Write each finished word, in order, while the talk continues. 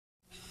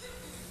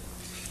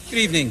Good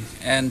evening,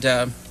 and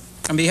on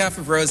behalf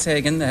of Rose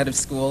Hagen, the head of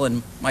school,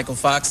 and Michael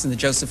Fox and the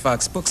Joseph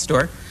Fox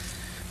Bookstore,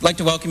 I'd like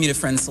to welcome you to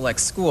Friends Select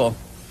School.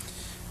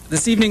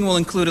 This evening will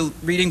include a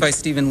reading by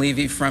Stephen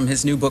Levy from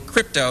his new book,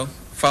 Crypto,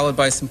 followed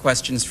by some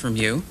questions from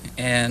you,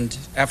 and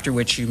after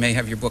which you may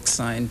have your book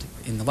signed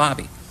in the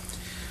lobby.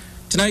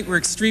 Tonight, we're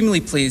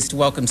extremely pleased to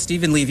welcome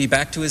Stephen Levy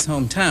back to his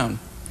hometown.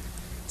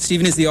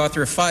 Stephen is the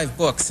author of 5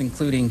 books,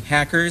 including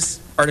Hackers,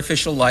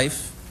 Artificial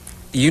Life,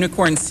 The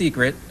Unicorn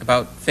Secret,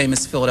 about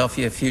famous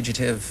Philadelphia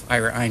fugitive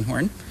Ira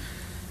Einhorn,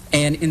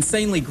 and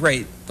Insanely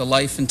Great, The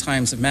Life and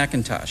Times of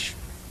Macintosh.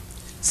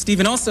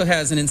 Stephen also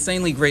has an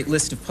insanely great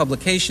list of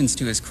publications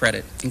to his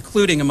credit,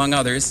 including, among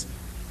others,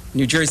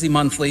 New Jersey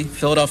Monthly,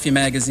 Philadelphia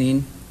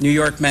Magazine, New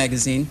York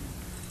Magazine,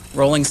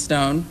 Rolling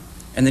Stone,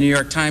 and the New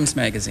York Times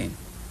Magazine.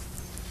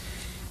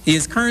 He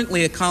is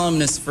currently a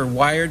columnist for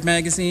Wired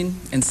Magazine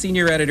and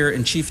senior editor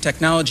and chief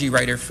technology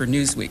writer for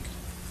Newsweek,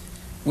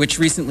 which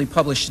recently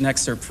published an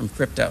excerpt from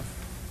Crypto.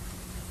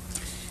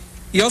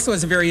 He also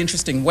has a very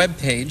interesting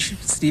webpage,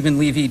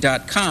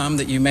 StephenLevy.com,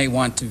 that you may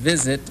want to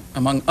visit.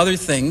 Among other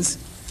things,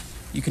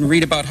 you can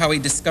read about how he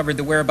discovered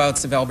the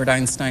whereabouts of Albert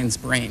Einstein's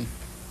brain.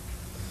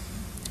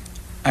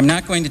 I'm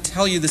not going to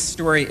tell you the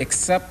story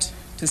except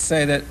to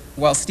say that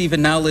while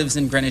Stephen now lives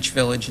in Greenwich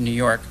Village in New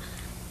York,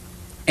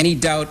 any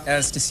doubt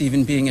as to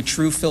Stephen being a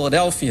true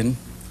Philadelphian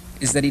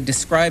is that he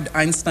described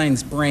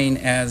Einstein's brain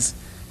as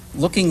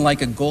looking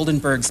like a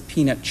Goldenberg's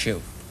peanut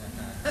chew.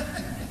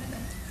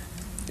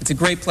 It's a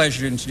great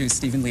pleasure to introduce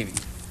Stephen Levy.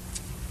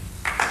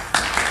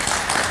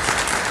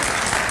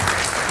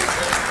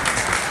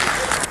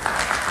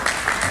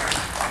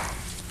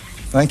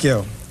 Thank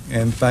you,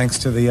 and thanks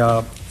to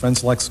the Friends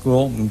Select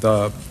School and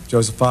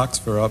Joseph Fox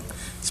for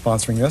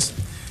sponsoring this.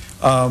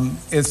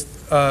 It's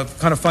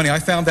kind of funny. I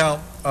found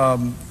out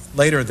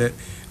later that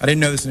I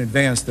didn't know this in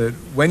advance, that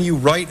when you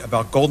write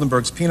about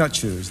Goldenberg's peanut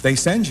chews, they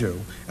send you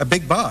a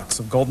big box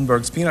of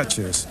Goldenberg's peanut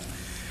chews.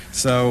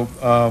 So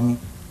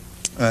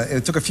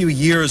it took a few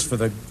years for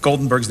the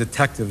Goldenberg's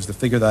detectives to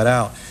figure that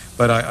out,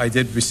 but I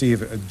did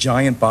receive a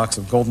giant box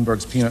of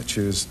Goldenberg's peanut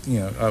chews,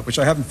 which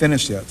I haven't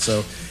finished yet. So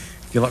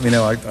if you let me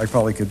know, I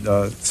probably could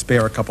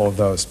spare a couple of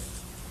those.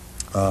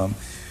 Or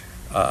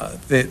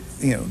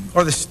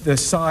the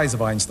size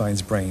of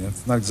Einstein's brain.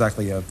 It's not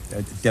exactly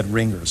get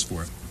ringers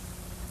for it.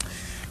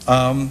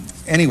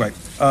 Anyway,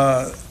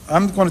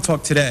 I'm going to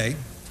talk today,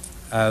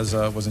 as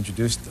was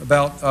introduced,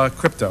 about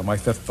Crypto, my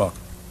 5th book.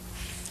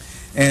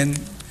 And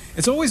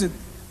it's always a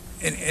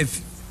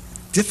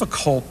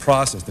difficult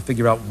process to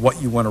figure out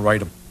what you want to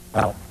write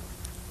about.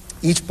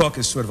 Each book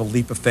is sort of a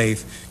leap of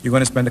faith. You're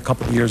going to spend a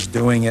couple of years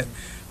doing it,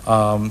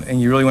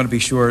 and you really want to be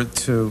sure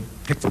to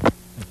pick the one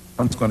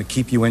that's going to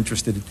keep you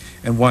interested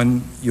and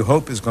one you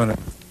hope is going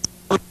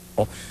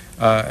to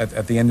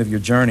at the end of your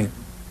journey.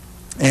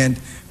 And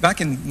back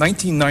in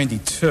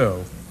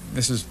 1992,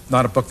 this is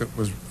not a book that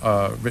was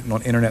written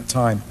on Internet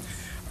Time,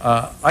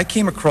 I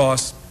came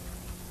across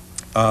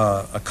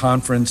a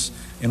conference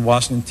in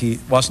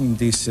Washington,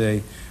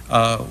 D.C.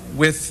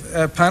 With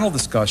a panel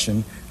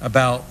discussion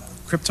about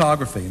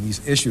cryptography and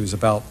these issues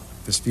about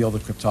this field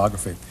of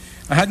cryptography.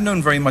 I hadn't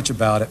known very much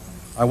about it.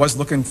 I was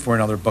looking for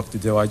another book to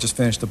do. I just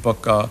finished a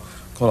book called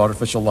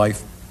Artificial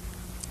Life.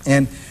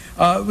 And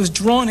was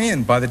drawn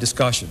in by the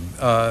discussion.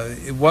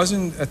 It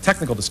wasn't a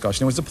technical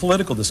discussion, it was a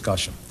political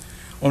discussion.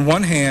 On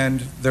one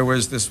hand, there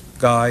was this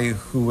guy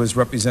who was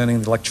representing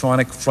the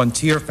Electronic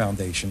Frontier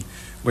Foundation,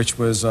 which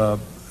was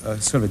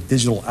sort of a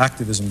digital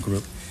activism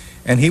group.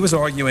 And he was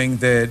arguing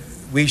that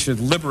we should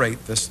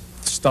liberate this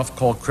stuff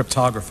called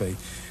cryptography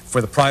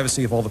for the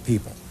privacy of all the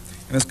people.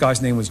 And this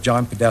guy's name was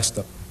John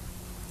Podesta.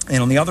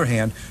 And on the other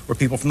hand, were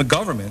people from the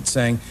government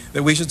saying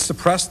that we should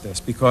suppress this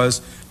because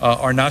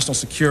our national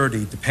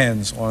security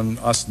depends on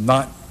us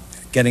not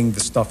getting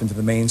this stuff into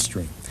the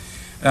mainstream.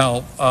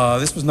 Now,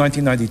 this was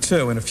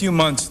 1992. In a few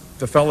months,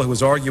 the fellow who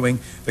was arguing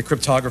that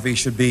cryptography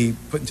should be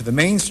put into the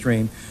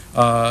mainstream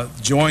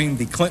joined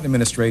the Clinton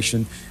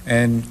administration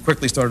and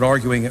quickly started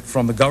arguing it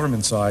from the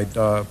government side.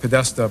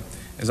 Podesta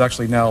is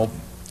actually now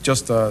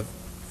just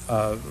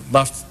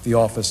left the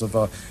office of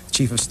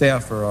Chief of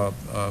Staff for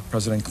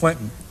President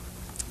Clinton.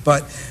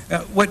 But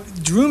what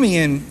drew me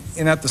in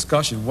that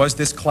discussion was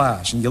this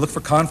clash. And you look for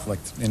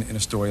conflict in a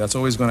story. That's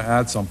always going to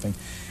add something.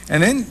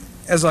 And then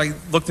as I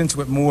looked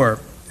into it more,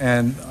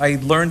 and I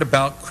learned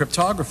about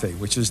cryptography,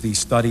 which is the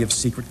study of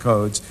secret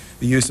codes,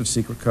 the use of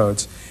secret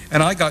codes.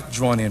 And I got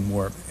drawn in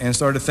more and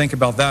started to think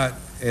about that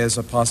as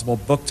a possible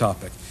book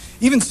topic.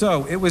 Even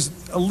so, it was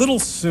a little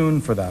soon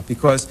for that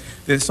because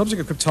the subject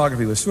of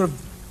cryptography was sort of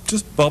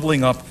just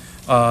bubbling up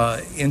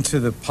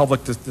into the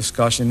public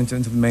discussion, into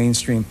the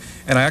mainstream.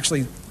 And I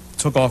actually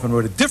took off and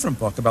wrote a different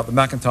book about the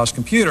Macintosh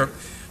computer.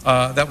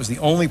 That was the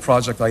only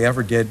project I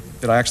ever did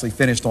that I actually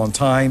finished on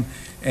time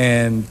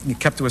and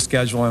kept to a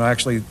schedule, and I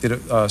actually did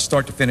it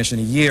start to finish in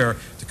a year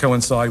to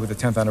coincide with the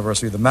 10th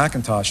anniversary of the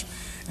Macintosh.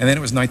 And then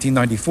it was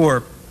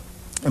 1994,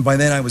 and by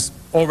then I was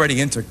already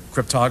into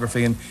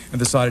cryptography and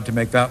decided to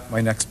make that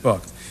my next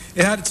book.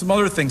 It had some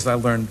other things that I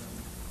learned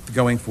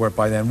going for it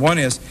by then. One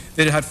is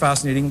that it had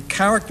fascinating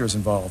characters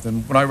involved.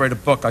 And when I write a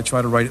book, I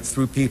try to write it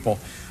through people,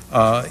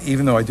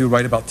 even though I do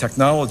write about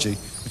technology,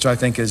 which I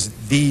think is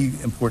the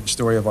important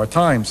story of our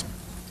times.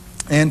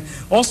 And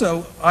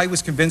also, I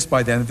was convinced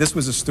by then that this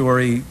was a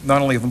story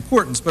not only of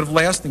importance, but of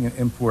lasting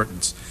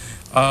importance.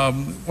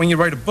 When you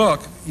write a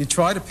book, you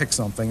try to pick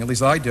something, at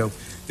least I do,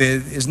 that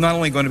is not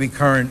only going to be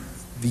current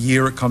the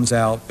year it comes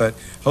out, but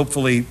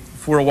hopefully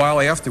for a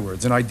while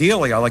afterwards. And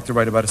ideally, I like to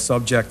write about a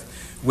subject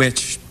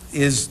which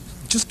is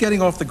just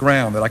getting off the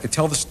ground, that I could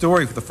tell the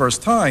story for the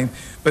first time,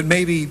 but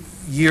maybe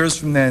years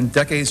from then,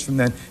 decades from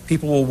then,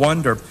 people will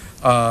wonder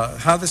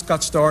how this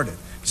got started.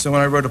 So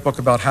when I wrote a book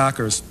about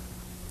hackers,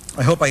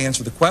 I hope I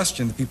answered the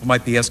question that people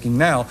might be asking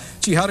now,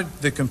 gee, how did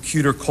the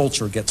computer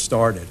culture get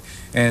started?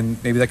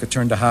 And maybe that could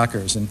turn to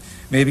hackers. And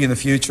maybe in the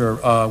future,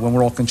 when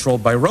we're all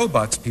controlled by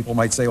robots, people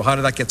might say, well, how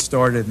did that get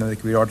started? And then they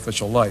could create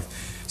artificial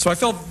life. So I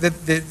felt that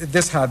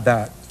this had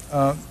that.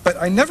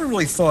 But I never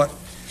really thought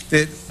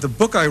that the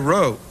book I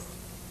wrote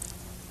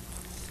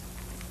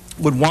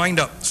would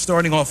wind up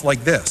starting off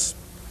like this.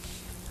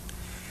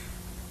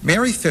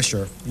 Mary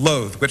Fisher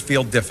loathed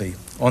Whitfield Diffie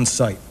on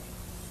sight.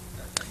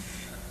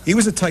 He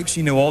was a type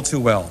she knew all too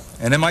well,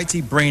 an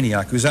MIT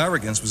brainiac whose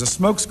arrogance was a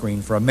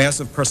smokescreen for a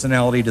massive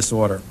personality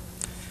disorder.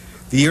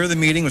 The year of the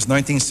meeting was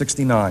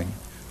 1969,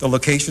 the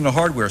location a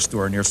hardware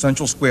store near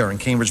Central Square in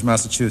Cambridge,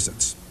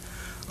 Massachusetts.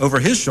 Over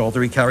his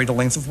shoulder he carried a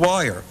length of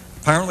wire,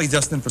 apparently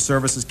destined for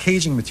service as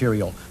caging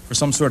material for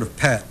some sort of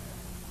pet.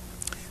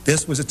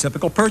 This was a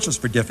typical purchase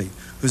for Diffie,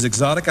 whose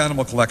exotic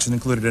animal collection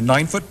included a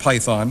 9-foot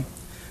python,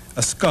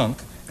 a skunk,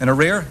 and a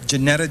rare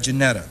Genetta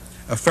genetta,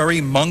 a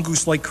furry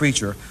mongoose-like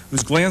creature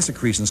whose gland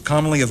secretions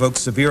commonly evoke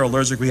severe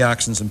allergic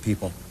reactions in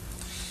people.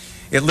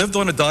 It lived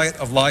on a diet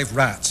of live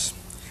rats,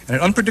 and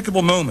at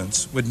unpredictable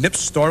moments would nip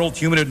startled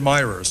human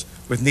admirers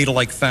with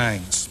needle-like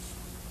fangs.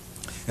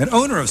 An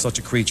owner of such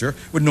a creature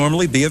would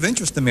normally be of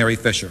interest to Mary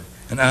Fisher,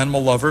 an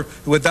animal lover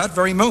who at that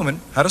very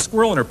moment had a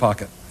squirrel in her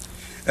pocket.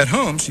 At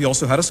home, she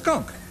also had a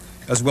skunk,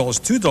 as well as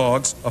 2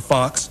 dogs, a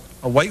fox,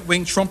 a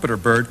white-winged trumpeter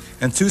bird,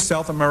 and 2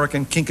 South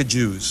American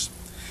kinkajous.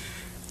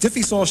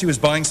 Diffie saw she was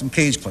buying some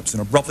cage clips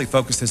and abruptly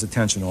focused his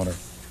attention on her.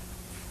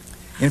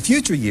 In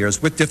future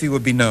years, Whit Diffie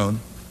would be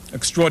known,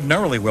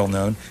 extraordinarily well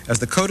known, as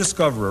the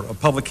co-discoverer of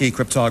public key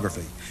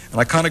cryptography, an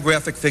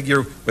iconographic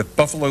figure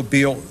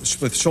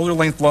with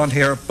shoulder-length blonde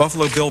hair,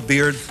 Buffalo Bill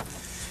beard,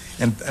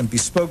 and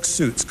bespoke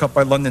suits cut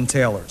by London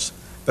tailors.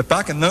 But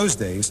back in those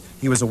days,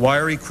 he was a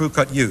wiry,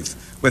 crew-cut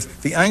youth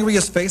with the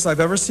angriest face I've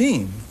ever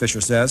seen,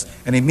 Fisher says,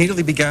 and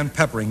immediately began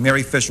peppering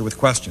Mary Fisher with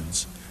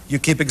questions. You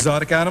keep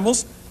exotic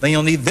animals? Then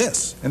you'll need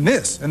this, and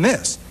this, and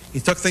this. He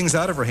took things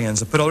out of her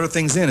hands and put other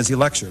things in as he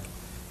lectured.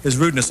 His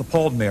rudeness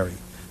appalled Mary,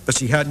 but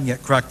she hadn't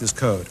yet cracked his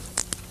code.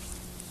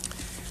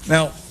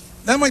 Now,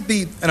 that might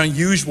be an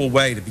unusual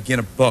way to begin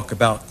a book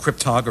about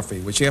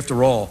cryptography, which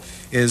after all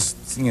is,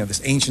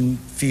 this ancient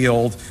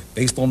field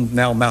based on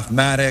now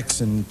mathematics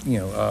and,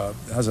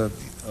 has a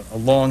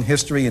long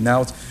history, and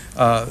now it's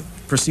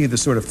perceived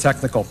as sort of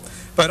technical.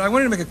 But I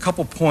wanted to make a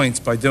couple points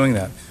by doing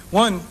that.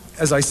 One,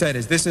 as I said,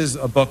 is this is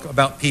a book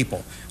about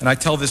people, and I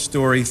tell this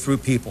story through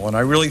people. And I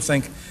really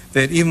think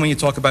that even when you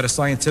talk about a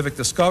scientific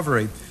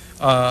discovery,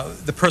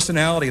 the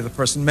personality of the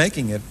person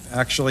making it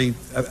actually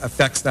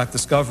affects that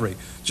discovery,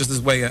 just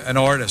as the way an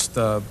artist,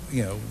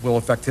 will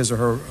affect his or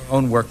her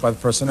own work by the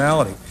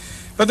personality.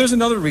 But there's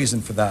another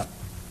reason for that,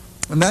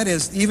 and that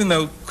is, even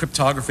though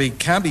cryptography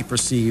can be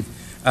perceived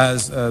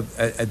as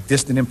a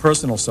distant,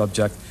 impersonal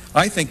subject,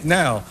 I think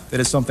now that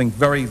it's something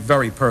very,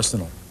 very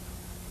personal.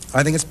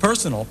 I think it's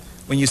personal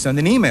when you send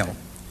an email,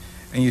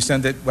 and you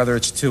send it, whether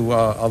it's to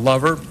a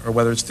lover or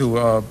whether it's to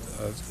a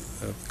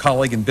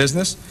colleague in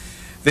business,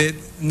 that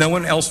no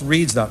one else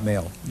reads that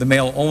mail. The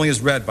mail only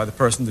is read by the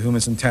person to whom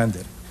it's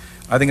intended.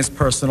 I think it's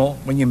personal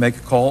when you make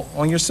a call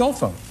on your cell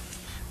phone.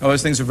 Now,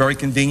 those things are very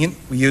convenient.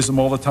 We use them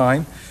all the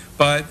time.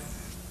 But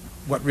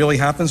what really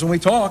happens when we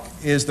talk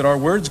is that our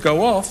words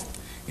go off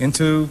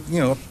into,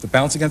 to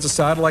bounce against a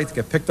satellite, to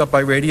get picked up by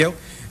radio,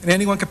 and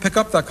anyone can pick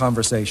up that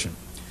conversation.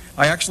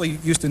 I actually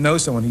used to know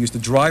someone who used to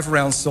drive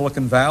around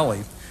Silicon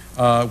Valley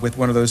with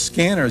one of those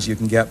scanners you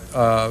can get.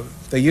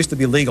 They used to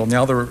be legal.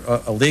 Now they're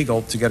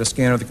illegal to get a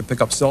scanner that can pick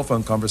up cell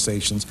phone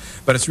conversations.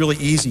 But it's really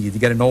easy to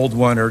get an old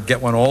one or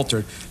get one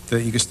altered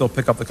that you can still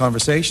pick up the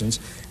conversations.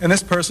 And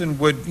this person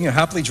would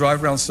happily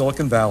drive around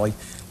Silicon Valley,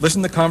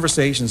 listen to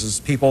conversations as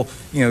people,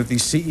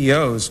 these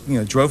CEOs,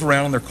 drove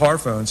around on their car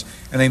phones,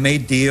 and they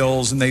made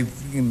deals, and they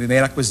made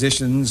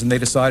acquisitions, and they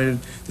decided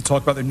to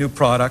talk about their new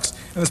products.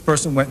 And this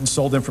person went and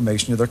sold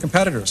information to their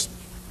competitors.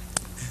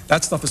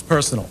 That stuff is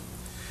personal.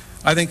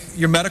 I think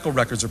your medical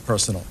records are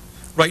personal.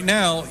 Right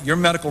now, your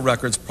medical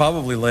records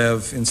probably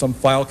live in some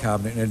file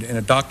cabinet in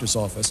a doctor's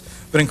office,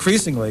 but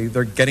increasingly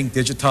they're getting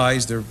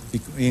digitized, they're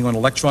being on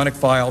electronic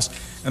files,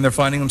 and they're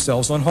finding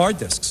themselves on hard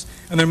disks.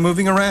 And they're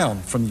moving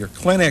around from your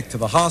clinic to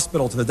the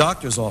hospital to the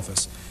doctor's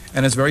office.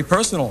 And it's very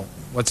personal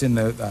what's in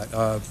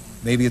that.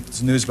 Maybe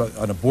it's news about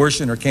an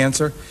abortion or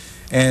cancer,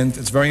 and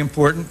it's very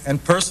important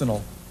and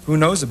personal. Who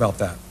knows about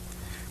that?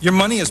 Your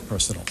money is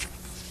personal.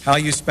 how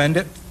you spend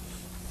it,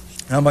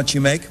 how much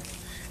you make,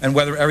 and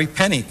whether every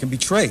penny can be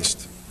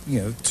traced,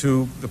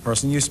 to the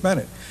person you spent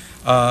it.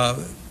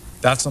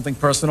 That's something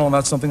personal, and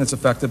that's something that's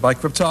affected by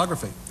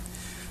cryptography.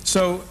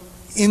 So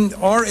in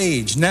our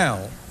age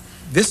now,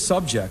 this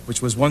subject,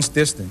 which was once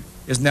distant,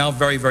 is now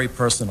very, very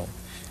personal.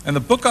 And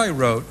the book I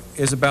wrote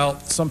is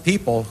about some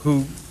people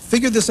who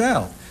figured this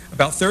out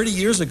about 30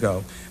 years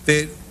ago,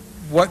 that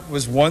what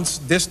was once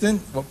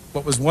distant,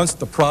 what was once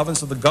the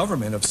province of the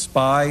government, of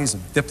spies,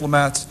 of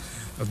diplomats,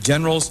 of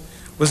generals,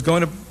 was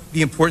going to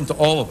be important to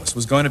all of us,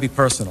 was going to be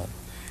personal.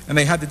 And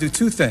they had to do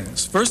two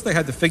things. First, they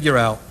had to figure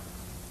out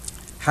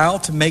how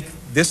to make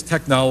this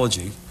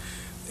technology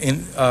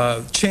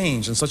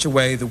change in such a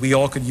way that we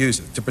all could use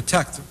it to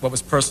protect what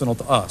was personal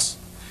to us.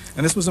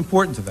 And this was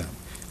important to them.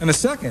 And the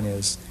second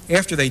is,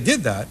 after they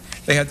did that,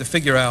 they had to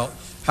figure out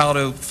how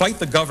to fight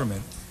the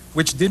government,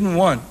 which didn't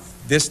want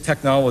this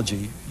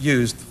technology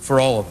used for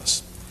all of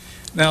us.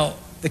 Now,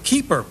 the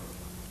keeper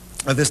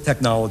of this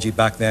technology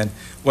back then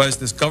was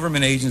this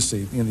government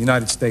agency, in the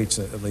United States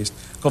at least,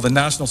 called the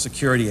National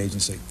Security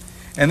Agency.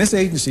 And this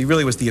agency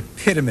really was the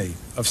epitome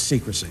of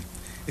secrecy.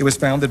 It was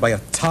founded by a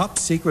top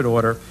secret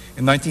order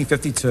in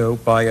 1952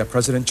 by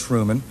President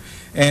Truman.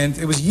 And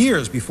it was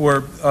years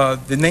before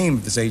the name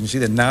of this agency,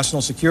 the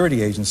National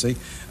Security Agency,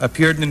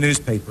 appeared in the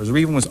newspapers or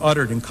even was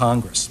uttered in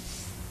Congress.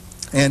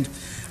 And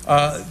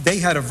they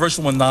had a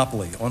virtual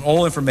monopoly on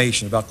all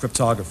information about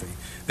cryptography.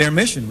 Their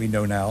mission, we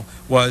know now,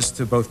 was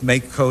to both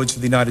make codes for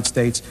the United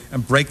States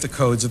and break the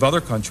codes of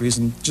other countries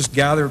and just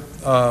gather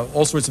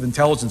all sorts of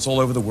intelligence all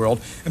over the world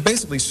and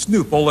basically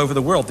snoop all over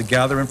the world to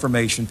gather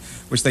information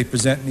which they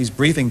present in these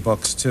briefing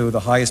books to the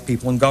highest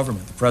people in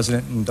government, the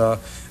president and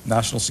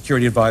national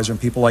security advisor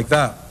and people like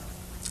that.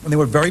 And they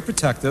were very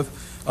protective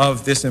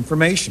of this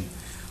information.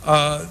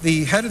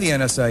 The head of the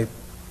NSA,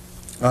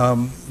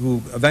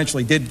 who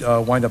eventually did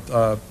wind up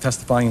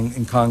testifying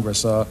in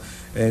Congress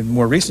in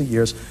more recent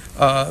years,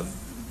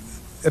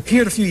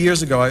 appeared a few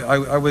years ago.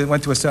 I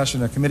went to a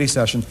session, a committee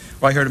session,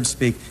 where I heard him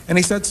speak, and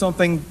he said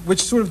something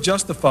which sort of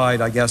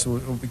justified, I guess, or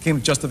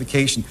became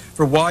justification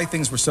for why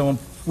things were so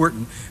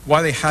important,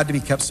 why they had to be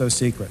kept so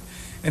secret.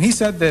 And he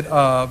said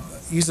that,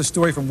 he used a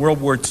story from World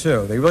War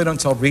II. They really don't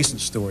tell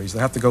recent stories. They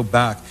have to go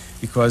back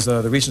because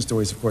the recent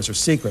stories, of course, are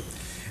secret.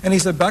 And he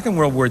said back in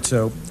World War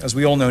II, as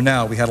we all know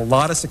now, we had a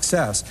lot of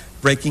success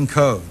breaking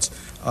codes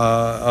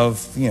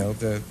of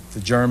the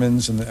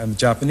Germans and the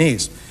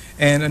Japanese.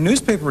 And a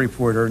newspaper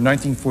reporter in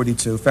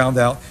 1942 found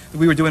out that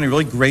we were doing a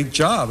really great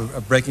job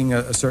of breaking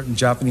a certain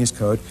Japanese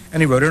code,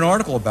 and he wrote an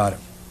article about it.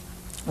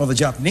 Well, the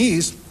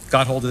Japanese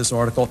got hold of this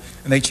article,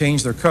 and they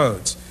changed their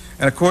codes.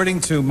 And according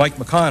to Mike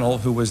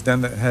McConnell, who was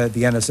then the head of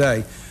the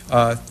NSA,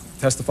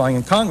 testifying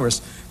in Congress,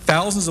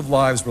 thousands of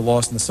lives were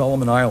lost in the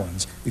Solomon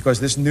Islands because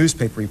this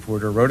newspaper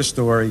reporter wrote a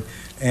story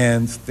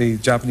and the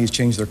Japanese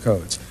changed their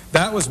codes.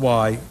 That was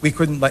why we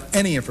couldn't let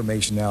any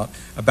information out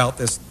about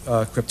this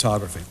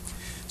cryptography.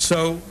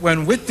 So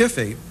when Whit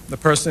Diffie, the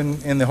person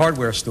in the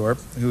hardware store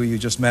who you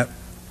just met,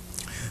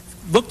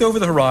 looked over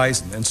the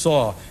horizon and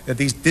saw that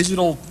these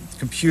digital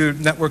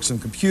networks and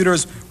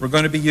computers were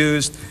going to be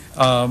used,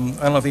 I don't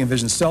know if he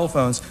envisioned cell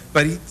phones,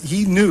 but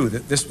he knew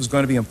that this was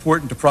going to be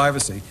important to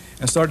privacy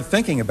and started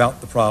thinking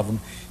about the problem.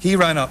 He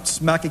ran up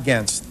smack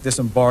against this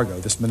embargo,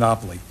 this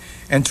monopoly,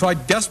 and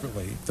tried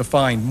desperately to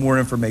find more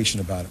information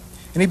about it.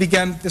 And he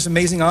began this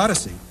amazing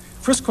odyssey,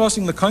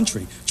 crisscrossing the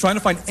country, trying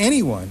to find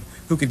anyone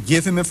who could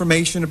give him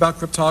information about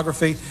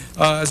cryptography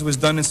as it was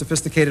done in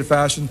sophisticated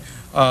fashion,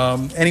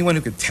 anyone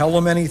who could tell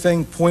him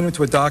anything, point him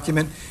to a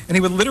document, and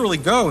he would literally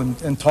go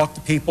and talk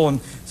to people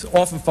and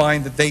often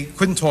find that they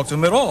couldn't talk to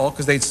him at all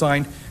because they'd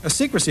signed a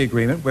secrecy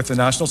agreement with the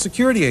National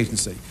Security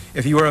Agency.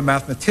 If you were a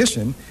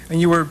mathematician and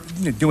you were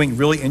doing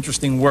really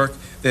interesting work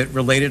that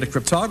related to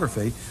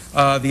cryptography,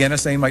 the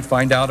NSA might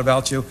find out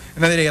about you,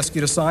 and then they'd ask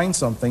you to sign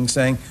something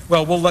saying,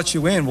 well, we'll let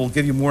you in, we'll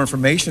give you more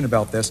information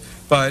about this,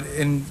 but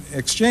in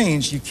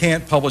exchange, you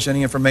can't publish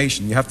any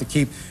information. You have to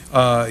keep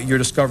your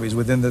discoveries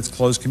within this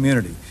closed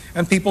community.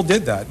 And people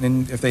did that,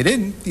 and if they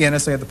didn't, the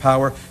NSA had the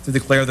power to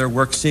declare their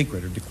work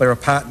secret or declare a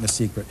patent a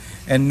secret,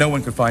 and no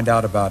one could find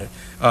out about it.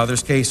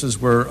 There's cases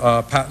where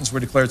patents were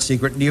declared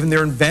secret, and even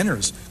their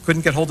inventors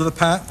couldn't get hold of the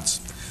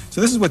patents. So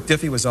this is what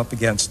Diffie was up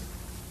against.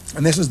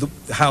 And this is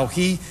how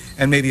he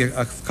and maybe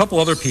a couple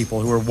other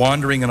people who were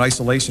wandering in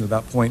isolation at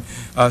that point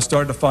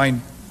started to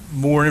find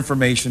more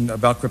information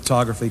about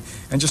cryptography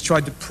and just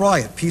tried to pry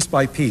it piece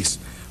by piece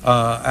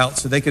out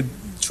so they could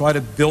try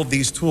to build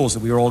these tools that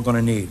we were all going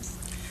to need.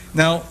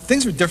 Now,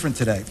 things are different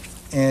today,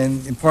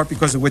 and in part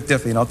because of Whit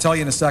Diffie, and I'll tell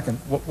you in a second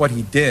what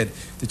he did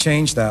to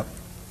change that.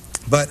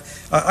 But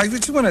I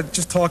just want to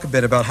just talk a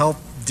bit about how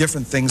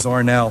different things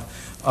are now,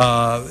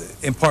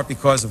 in part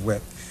because of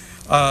Whit.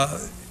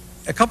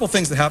 A couple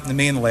things that happened to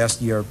me in the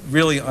last year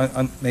really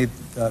made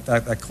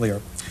that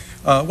clear.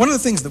 One of the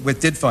things that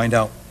Whit did find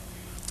out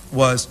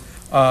was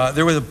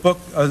there was a book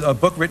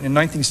written in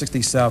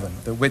 1967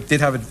 that Whit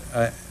did have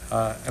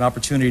an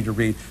opportunity to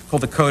read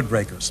called The Code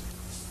Breakers.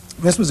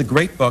 And this was a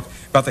great book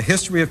about the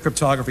history of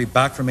cryptography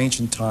back from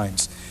ancient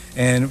times.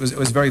 and it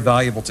was very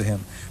valuable to him.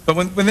 But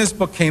when this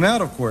book came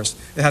out, of course,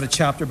 it had a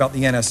chapter about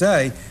the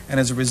NSA, and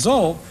as a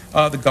result,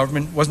 the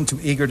government wasn't too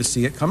eager to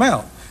see it come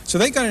out. So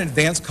they got an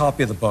advance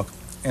copy of the book,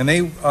 and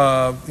they,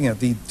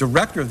 the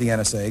director of the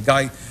NSA, a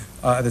guy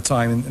at the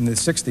time in the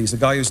 60s, a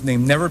guy whose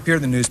name never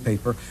appeared in the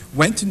newspaper,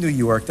 went to New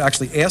York to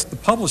actually ask the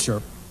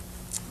publisher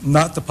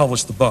not to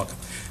publish the book.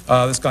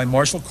 This guy,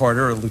 Marshall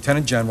Carter, a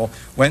lieutenant general,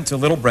 went to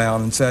Little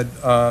Brown and said,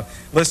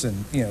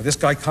 listen, this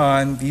guy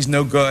Kahn, he's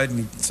no good, and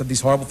he said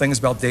these horrible things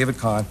about David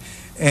Kahn,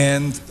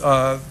 and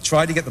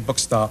tried to get the book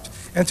stopped.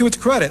 And to its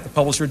credit, the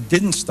publisher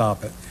didn't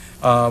stop it.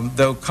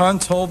 Though Kahn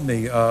told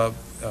me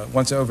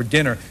once over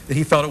dinner that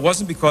he felt it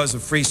wasn't because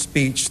of free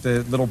speech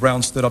that Little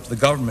Brown stood up to the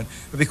government,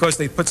 but because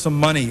they put some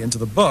money into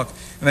the book,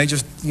 and they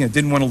just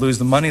didn't want to lose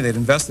the money they'd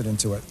invested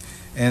into it.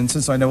 And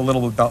since I know a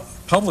little bit about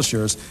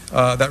publishers,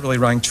 that really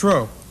rang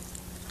true.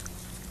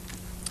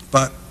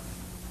 But,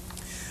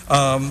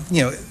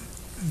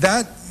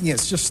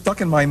 it's just stuck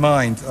in my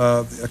mind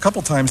a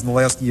couple times in the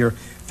last year,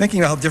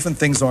 thinking about how different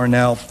things are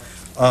now,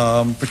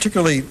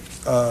 particularly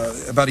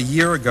about a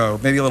year ago,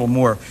 maybe a little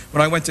more,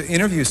 when I went to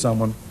interview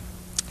someone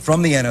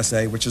from the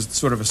NSA, which is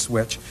sort of a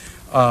switch.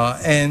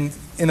 And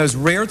in those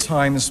rare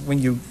times when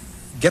you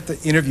get to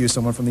interview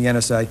someone from the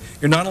NSA,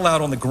 you're not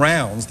allowed on the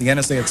grounds. The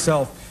NSA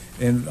itself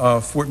in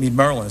Fort Meade,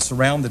 Maryland, is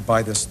surrounded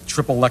by this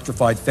triple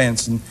electrified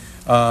fence, and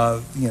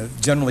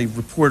generally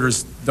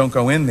reporters don't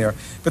go in there.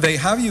 But they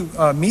have you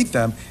meet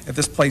them at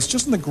this place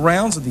just in the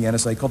grounds of the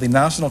NSA called the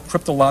National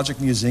Cryptologic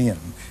Museum.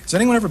 Has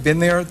anyone ever been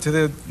there to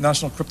the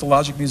National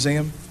Cryptologic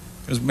Museum?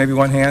 There's maybe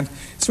one hand.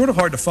 It's sort of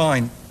hard to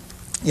find.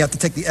 You have to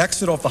take the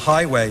exit off the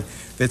highway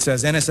that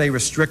says NSA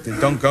restricted,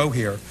 don't go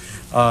here.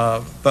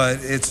 But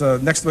it's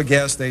next to a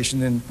gas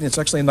station, and it's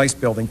actually a nice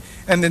building.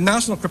 And the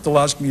National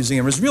Cryptologic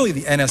Museum is really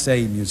the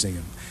NSA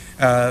museum,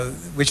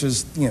 which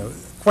is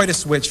quite a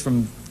switch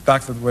from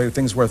back to the way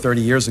things were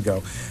 30 years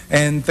ago.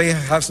 And they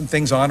have some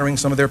things honoring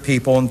some of their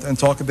people and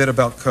talk a bit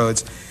about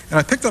codes. And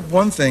I picked up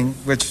one thing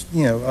which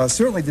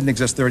certainly didn't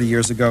exist 30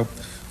 years ago,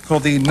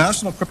 called the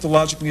National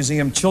Cryptologic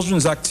Museum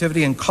Children's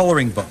Activity and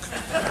Coloring Book.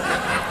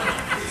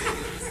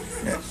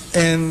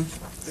 And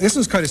this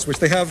is kind of switch.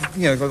 They have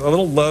a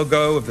little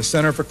logo of the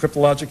Center for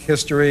Cryptologic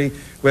History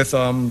with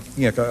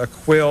a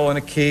quill and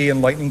a key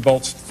and lightning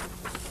bolts.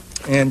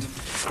 And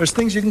there's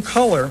things you can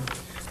color.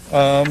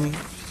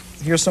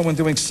 Here's someone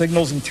doing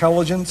signals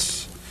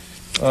intelligence,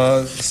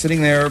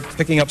 sitting there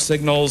picking up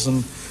signals.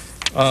 And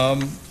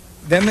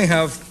then they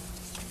have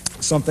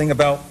something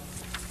about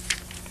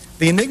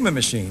the Enigma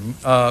machine,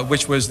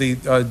 which was the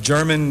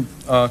German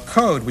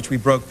code which we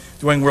broke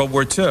during World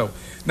War II.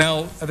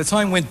 Now, at the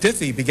time when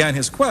Diffie began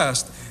his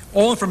quest,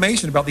 all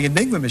information about the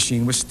Enigma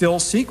machine was still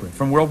secret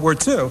from World War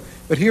II.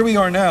 But here we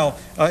are now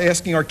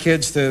asking our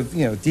kids to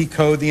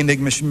decode the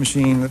Enigma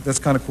machine. That's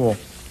kind of cool.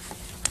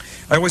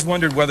 I always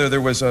wondered whether there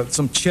was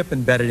some chip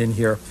embedded in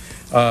here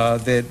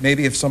that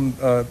maybe if some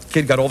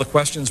kid got all the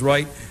questions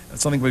right,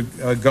 something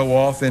would go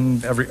off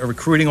in a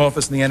recruiting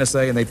office in the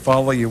NSA, and they'd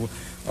follow you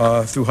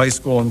through high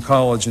school and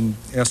college and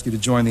ask you to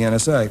join the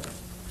NSA.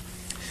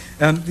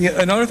 And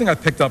another thing I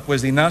picked up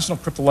was the National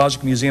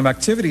Cryptologic Museum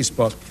Activities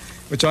book,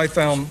 which I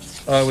found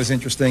was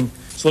interesting.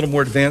 It's a little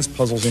more advanced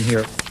puzzles in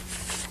here.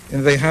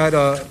 And they had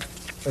a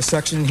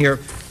section here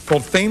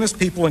called Famous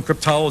People in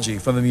Cryptology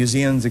from the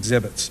museum's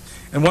exhibits.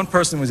 And one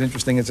person was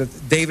interesting. It's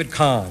David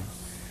Kahn.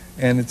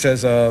 And it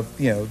says,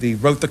 he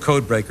wrote the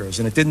Code Breakers.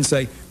 And it didn't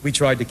say, we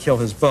tried to kill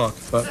his book,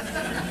 but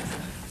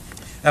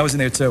that was in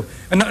there too.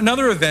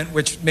 Another event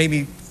which made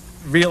me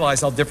realize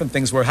how different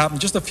things were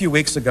happened just a few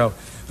weeks ago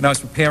when I was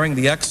preparing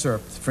the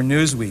excerpt for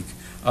Newsweek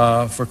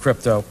for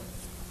crypto.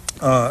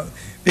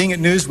 Being at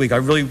Newsweek, I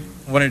really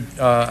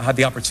had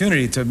the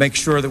opportunity to make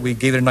sure that we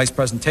gave it a nice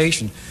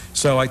presentation.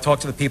 So I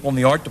talked to the people in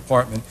the art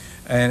department,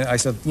 and I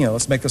said,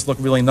 let's make this look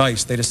really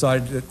nice. They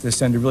decided to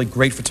send a really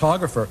great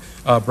photographer,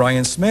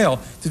 Brian Smale,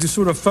 to do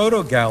sort of a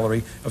photo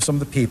gallery of some of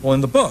the people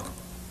in the book.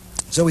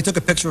 So we took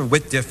a picture of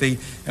Whit Diffie,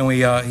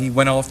 and he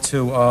went off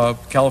to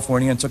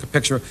California and took a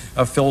picture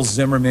of Phil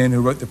Zimmerman,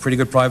 who wrote the Pretty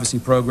Good Privacy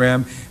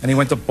Program, and he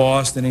went to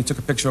Boston, and he took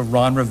a picture of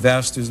Ron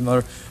Rivest, who's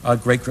another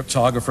great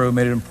cryptographer who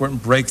made an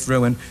important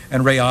breakthrough,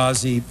 and Ray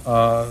Ozzie,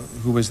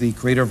 who was the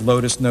creator of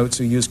Lotus Notes,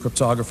 who used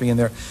cryptography in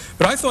there.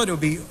 But I thought it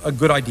would be a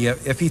good idea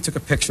if he took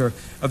a picture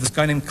of this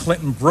guy named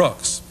Clinton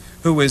Brooks,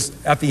 who was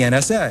at the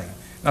NSA.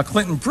 Now,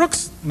 Clinton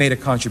Brooks made a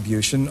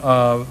contribution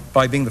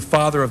by being the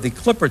father of the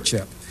Clipper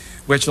chip,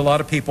 which a lot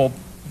of people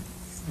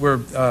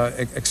were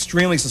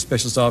extremely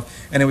suspicious of,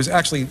 and it was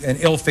actually an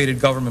ill-fated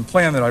government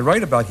plan that I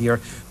write about here.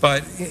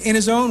 But in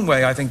his own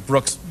way, I think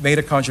Brooks made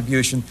a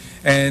contribution,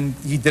 and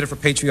he did it for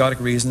patriotic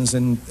reasons,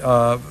 and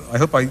I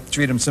hope I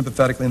treated him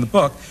sympathetically in the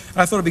book.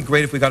 And I thought it would be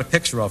great if we got a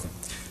picture of him.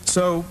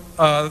 So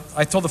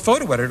I told the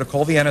photo editor to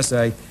call the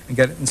NSA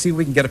and see if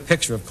we can get a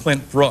picture of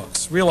Clint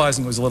Brooks,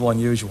 realizing it was a little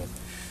unusual.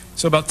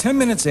 So about 10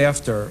 minutes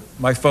after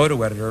my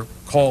photo editor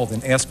called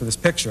and asked for this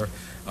picture,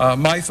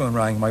 my phone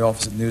rang in my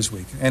office at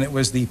Newsweek, and it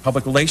was the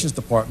Public Relations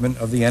Department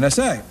of the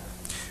NSA,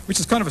 which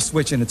is kind of a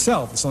switch in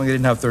itself. It's something they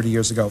didn't have 30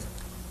 years ago.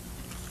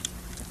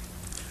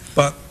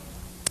 But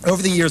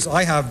over the years,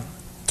 I have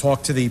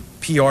talked to the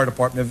PR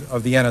department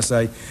of the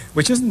NSA,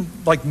 which isn't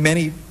like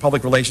many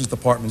public relations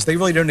departments. They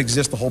really don't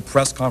exist to hold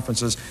press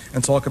conferences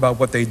and talk about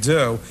what they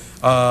do,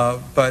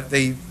 but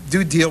they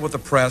do deal with the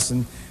press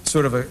in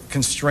sort of a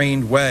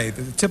constrained way.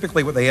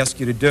 Typically what they ask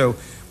you to do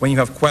when you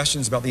have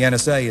questions about the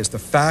NSA is to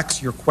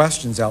fax your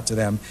questions out to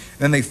them, and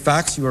then they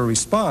fax you a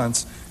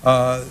response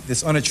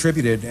that's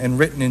unattributed and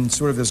written in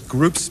sort of this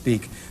group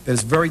speak that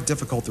is very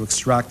difficult to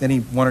extract any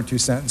one or two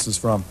sentences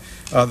from.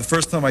 The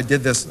first time I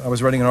did this, I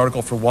was writing an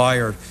article for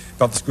Wired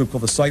about this group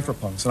called the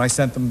Cypherpunks, and I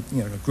sent them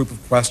a group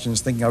of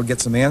questions thinking I would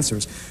get some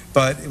answers,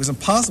 but it was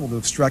impossible to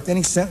extract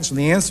any sentence from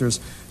the answers,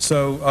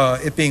 so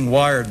it being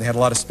Wired, and they had a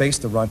lot of space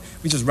to run,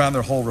 we just ran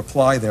their whole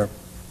reply there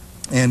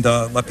and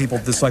let people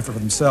decipher for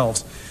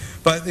themselves.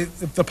 But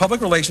the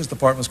public relations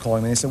department was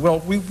calling me, and they said, well,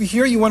 we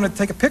hear you want to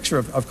take a picture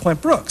of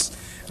Clint Brooks.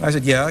 And I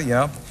said, yeah.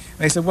 And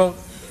they said, well,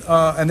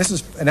 and this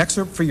is an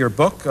excerpt for your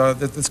book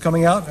that's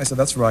coming out? I said,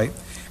 that's right.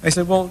 And they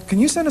said, well, can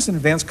you send us an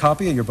advance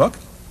copy of your book?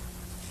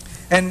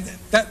 And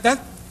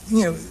that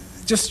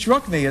just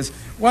struck me as,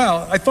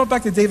 wow, I thought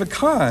back to David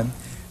Kahn,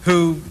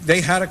 who they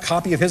had a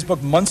copy of his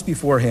book months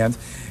beforehand.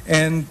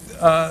 And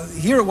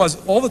here it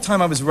was, all the time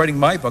I was writing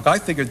my book, I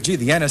figured, gee,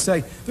 the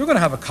NSA, they're going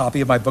to have a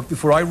copy of my book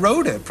before I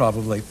wrote it,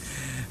 probably.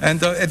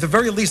 And at the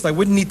very least, I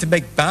wouldn't need to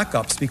make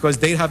backups because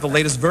they'd have the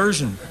latest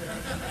version.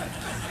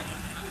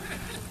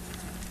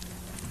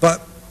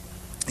 But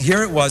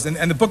here it was,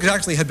 and the book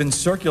actually had been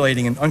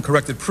circulating in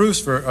uncorrected proofs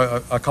for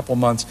a couple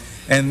months,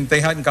 and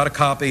they hadn't got a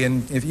copy,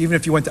 and even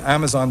if you went to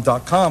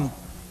Amazon.com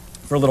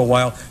for a little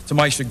while, to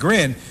my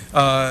chagrin,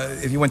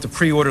 if you went to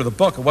pre-order the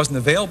book, it wasn't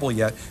available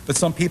yet, but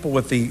some people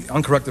with the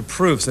uncorrected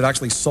proofs had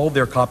actually sold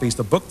their copies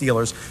to book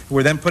dealers who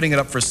were then putting it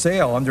up for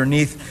sale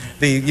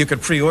underneath you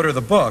could pre-order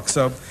the book.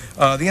 So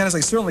the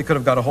NSA certainly could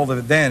have got a hold of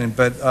it then,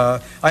 but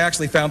I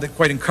actually found it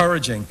quite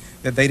encouraging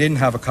that they didn't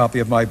have a copy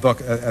of my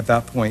book at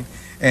that point.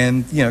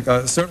 And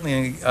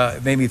certainly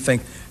made me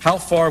think how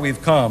far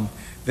we've come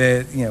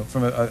that,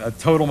 from a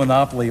total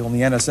monopoly on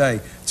the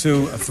NSA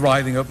to a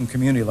thriving open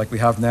community like we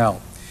have now.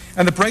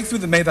 And the breakthrough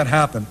that made that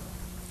happen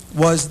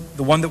was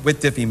the one that Whit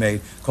Diffie made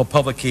called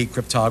public key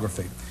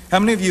cryptography. How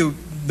many of you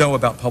know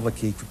about public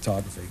key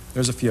cryptography?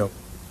 There's a few.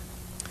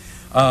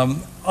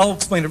 I'll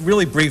explain it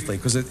really briefly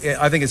because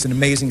I think it's an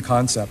amazing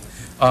concept.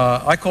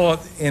 I call it,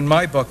 in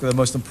my book, the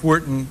most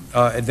important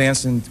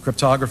advance in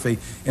cryptography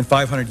in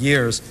 500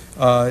 years.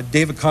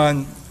 David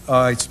Kahn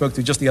I spoke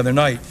to just the other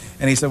night,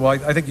 and he said, well,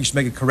 I think you should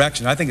make a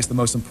correction. I think it's the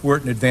most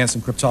important advance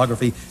in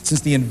cryptography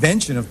since the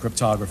invention of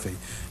cryptography,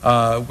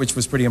 which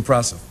was pretty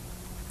impressive.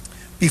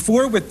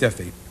 Before Whit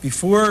Diffie,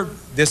 before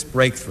this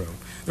breakthrough,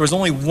 there was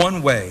only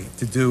one way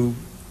to do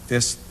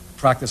this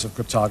practice of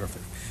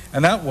cryptography,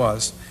 and that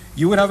was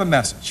you would have a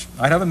message.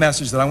 I'd have a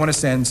message that I want to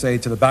send, say,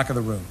 to the back of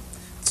the room.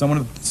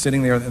 Someone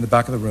sitting there in the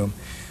back of the room.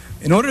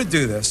 In order to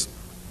do this,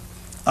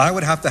 I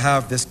would have to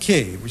have this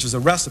key, which is a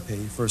recipe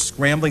for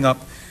scrambling up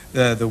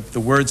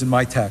the words in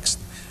my text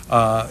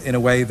in a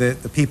way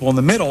that the people in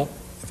the middle,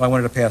 if I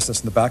wanted to pass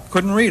this in the back,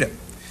 couldn't read it.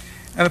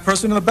 And the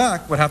person in the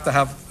back would have to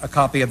have a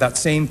copy of that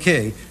same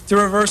key to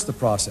reverse the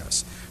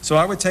process. So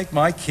I would take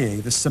my key,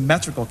 the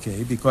symmetrical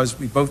key, because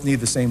we both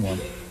need the same one.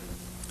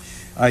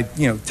 I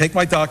take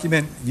my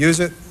document, use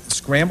it,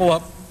 scramble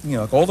up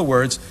all the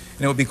words,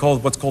 and it would be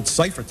called what's called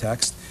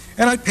ciphertext.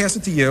 And I'd pass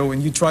it to you,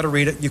 and you'd try to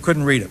read it. You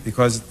couldn't read it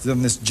because it's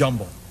in this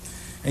jumble.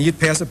 And you'd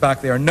pass it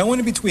back there. No one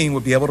in between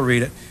would be able to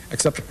read it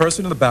except the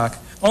person in the back,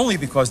 only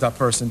because that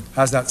person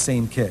has that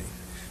same key.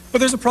 But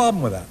there's a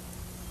problem with that.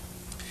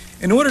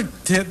 In order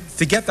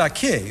to get that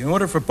key, in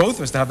order for both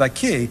of us to have that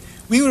key,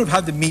 we would have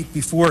had to meet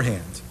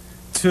beforehand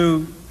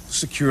to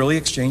securely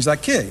exchange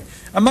that key.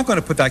 I'm not going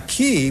to put that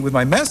key with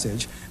my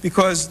message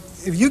because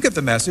if you get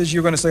the message,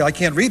 you're going to say, I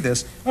can't read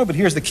this. Oh, but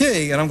here's the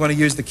key, and I'm going to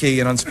use the key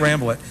and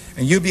unscramble it.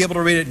 And you'll be able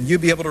to read it, and you'll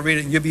be able to read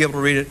it, and you'll be able to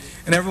read it,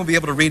 and everyone will be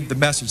able to read the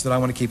message that I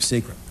want to keep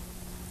secret.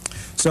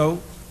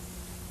 So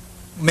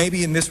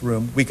maybe in this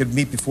room, we could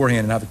meet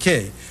beforehand and have a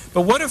key.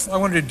 But what if I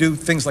wanted to do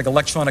things like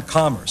electronic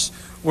commerce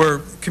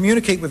or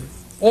communicate with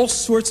all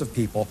sorts of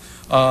people,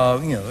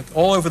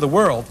 all over the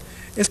world?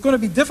 It's going to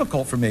be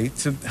difficult for me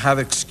to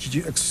have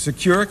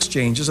secure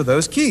exchanges of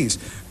those keys,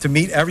 to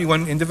meet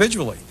everyone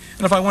individually.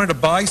 And if I wanted to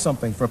buy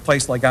something from a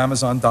place like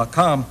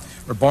Amazon.com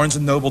or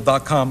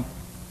BarnesandNoble.com,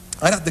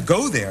 I'd have to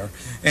go there,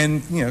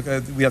 and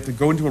we have to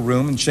go into a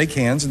room and shake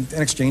hands and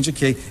exchange a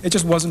key. It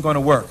just wasn't going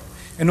to work.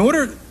 In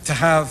order to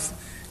have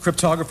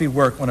cryptography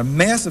work on a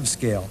massive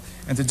scale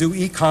and to do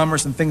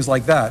e-commerce and things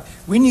like that,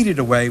 we needed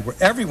a way where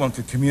everyone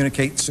could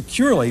communicate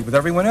securely with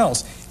everyone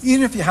else,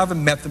 even if you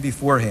haven't met them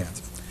beforehand.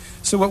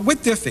 So what Whit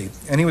Diffie,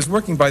 and he was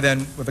working by then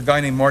with a guy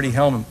named Marty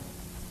Hellman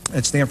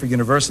at Stanford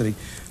University,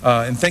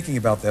 in thinking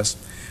about this,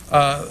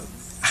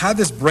 had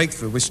this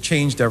breakthrough which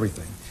changed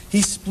everything.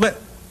 He split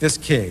this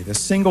key, this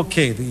single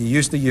key that you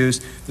used to use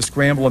to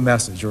scramble a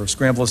message or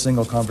scramble a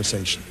single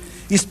conversation.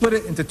 He split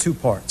it into two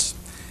parts.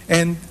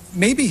 And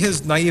maybe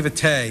his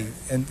naivete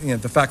and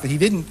the fact that he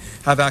didn't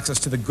have access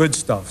to the good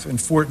stuff in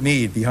Fort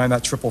Meade behind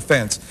that triple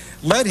fence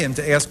led him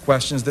to ask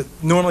questions that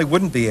normally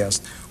wouldn't be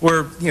asked,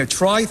 or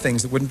try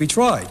things that wouldn't be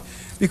tried.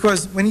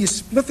 Because when you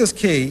split this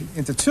key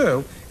into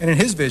two, and in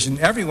his vision,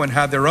 everyone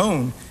had their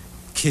own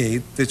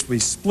key that we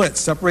split,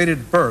 separated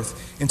at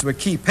birth into a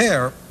key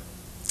pair,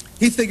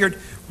 he figured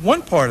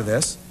one part of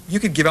this you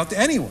could give out to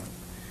anyone,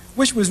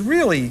 which was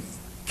really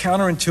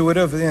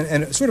counterintuitive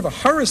and sort of a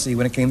heresy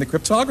when it came to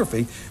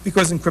cryptography,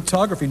 because in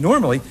cryptography,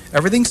 normally,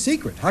 everything's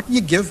secret. How can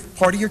you give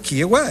part of your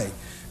key away?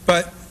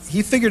 But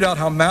he figured out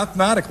how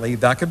mathematically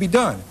that could be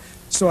done.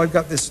 So I've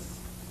got this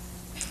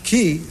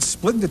key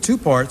split into two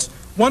parts.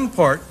 One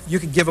part you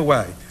could give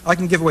away. I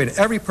can give away to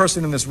every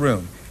person in this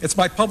room. It's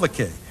my public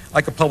key.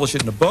 I could publish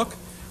it in a book.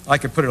 I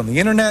could put it on the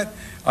internet.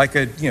 I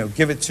could,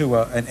 give it to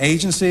an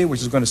agency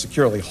which is going to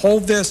securely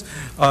hold this.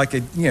 I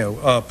could,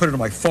 put it on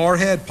my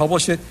forehead,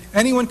 publish it.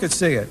 Anyone could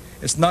see it.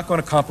 It's not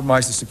going to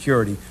compromise the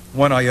security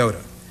one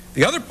iota.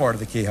 The other part of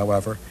the key,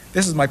 however,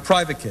 this is my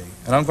private key,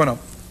 and I'm going to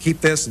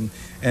keep this and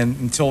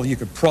until you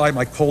could pry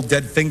my cold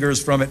dead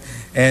fingers from it,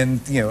 and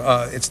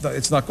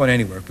it's not going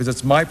anywhere because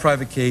it's my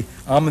private key.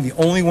 I'm the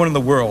only one in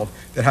the world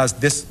that has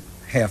this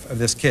half of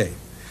this key.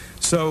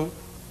 So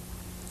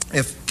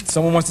if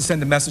someone wants to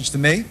send a message to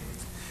me,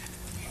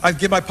 I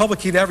give my public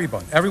key to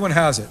everyone. Everyone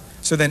has it.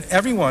 So then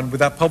everyone with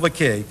that public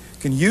key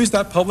can use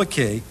that public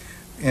key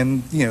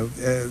and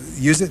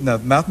use it in a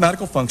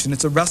mathematical function.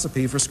 It's a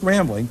recipe for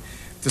scrambling,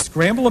 to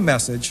scramble a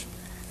message,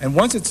 and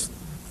once it's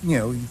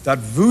that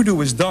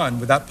voodoo is done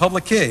with that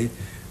public key,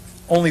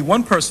 only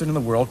one person in the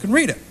world can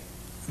read it.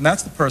 And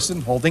that's the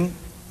person holding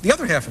the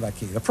other half of that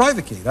key, the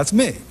private key. That's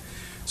me.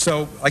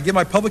 So I give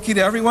my public key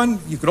to everyone.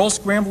 You could all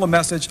scramble a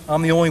message.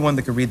 I'm the only one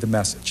that could read the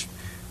message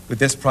with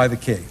this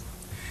private key.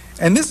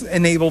 And this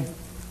enabled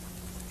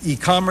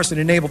e-commerce. It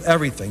enabled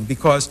everything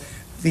because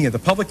the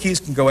public keys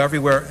can go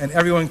everywhere and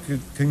everyone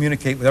could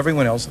communicate with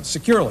everyone else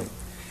securely.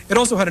 It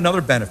also had another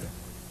benefit.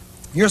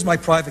 Here's my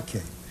private key.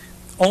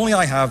 Only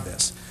I have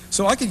this.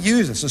 So I could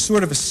use this as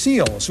sort of a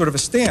seal, sort of a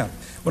stamp.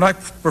 When I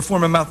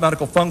perform a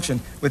mathematical function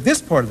with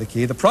this part of the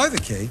key, the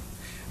private key,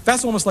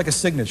 that's almost like a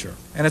signature.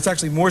 And it's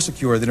actually more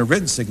secure than a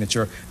written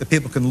signature that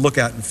people can look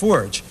at and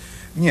forge.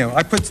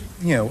 I put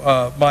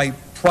my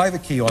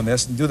private key on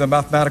this and do the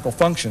mathematical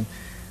function.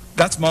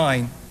 That's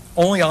mine.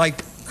 Only I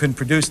can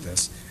produce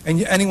this.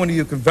 And anyone of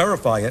you can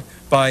verify it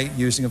by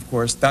using, of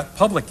course, that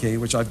public key,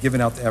 which I've given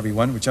out to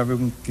everyone, which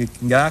everyone can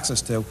get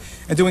access to,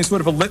 and doing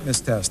sort of a litmus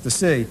test to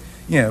see,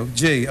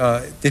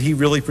 did he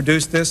really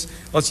produce this?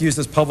 Let's use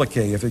this public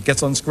key. If it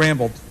gets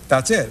unscrambled,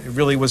 that's it. It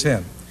really was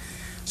him.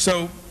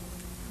 So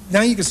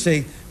now you can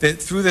see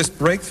that through this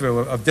breakthrough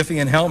of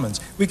Diffie and Hellman's,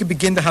 we could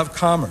begin to have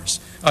commerce.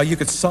 You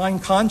could sign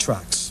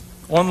contracts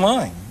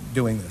online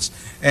doing this.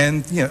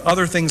 And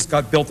other things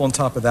got built on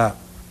top of that.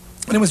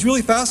 And it was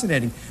really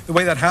fascinating the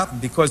way that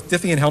happened because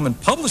Diffie and Hellman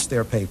published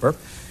their paper.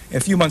 A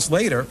few months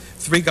later,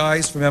 three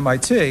guys from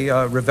MIT,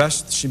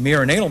 Rivest,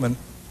 Shamir, and Edelman,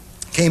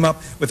 came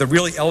up with a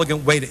really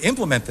elegant way to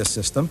implement this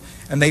system,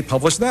 and they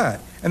published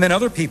that. And then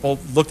other people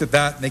looked at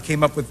that, and they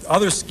came up with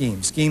other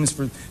schemes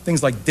for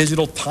things like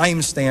digital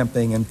time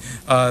stamping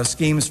and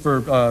schemes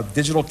for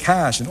digital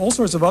cash and all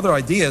sorts of other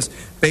ideas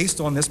based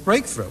on this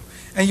breakthrough.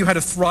 And you had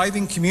a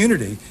thriving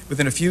community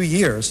within a few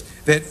years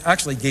that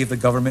actually gave the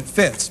government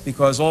fits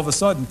because all of a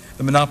sudden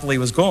the monopoly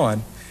was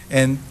gone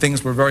and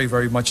things were very,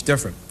 very much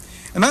different.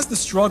 And that's the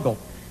struggle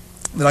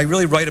that I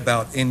really write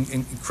about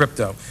in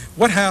crypto.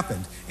 What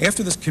happened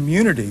after this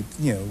community,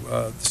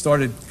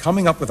 started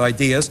coming up with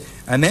ideas,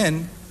 and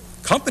then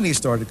companies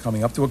started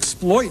coming up to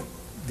exploit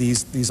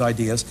these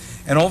ideas,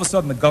 and all of a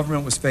sudden the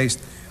government was faced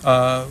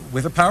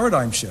with a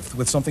paradigm shift,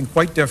 with something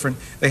quite different.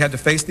 They had to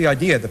face the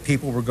idea that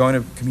people were going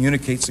to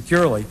communicate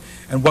securely,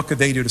 and what could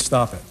they do to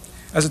stop it?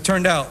 As it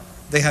turned out,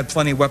 they had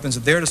plenty of weapons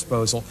at their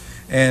disposal,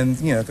 and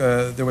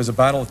there was a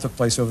battle that took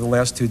place over the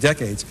last 2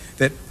 decades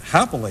that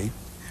happily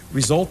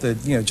resulted,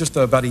 just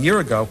about a year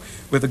ago,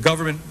 with the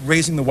government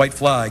raising the white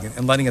flag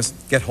and letting us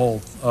get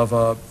hold of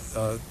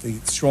the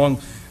strong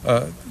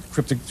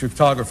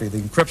cryptography, the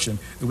encryption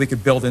that we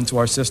could build into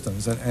our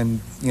systems.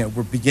 And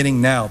we're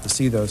beginning now to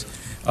see those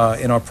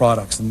in our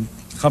products. And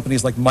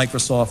companies like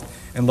Microsoft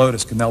and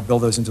Lotus can now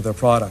build those into their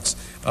products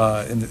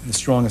in the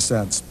strongest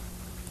sense.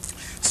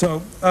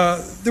 So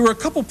there were a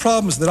couple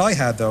problems that I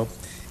had, though,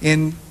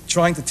 in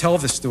trying to tell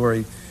this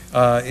story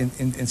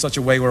in such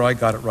a way where I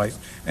got it right.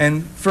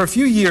 And for a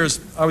few years,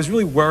 I was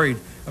really worried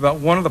about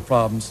one of the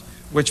problems,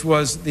 which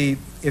was the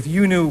if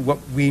you knew what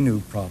we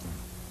knew problem.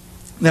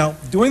 Now,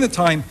 during the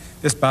time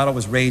this battle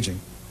was raging,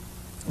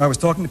 I was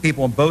talking to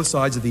people on both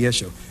sides of the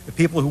issue, the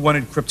people who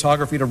wanted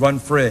cryptography to run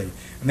free,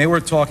 and they were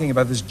talking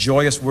about this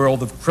joyous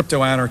world of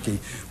crypto anarchy,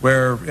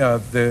 where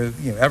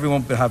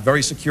everyone would have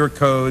very secure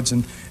codes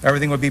and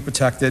everything would be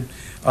protected.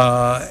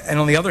 And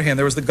on the other hand,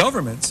 there was the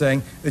government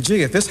saying,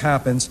 gee, if this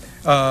happens,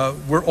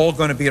 we're all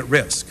going to be at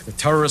risk. The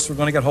terrorists were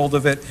going to get hold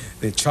of it,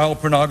 the child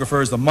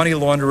pornographers, the money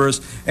launderers,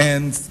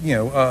 and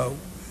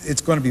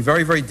it's going to be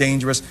very, very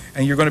dangerous,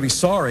 and you're going to be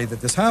sorry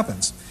that this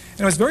happens.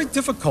 And it was very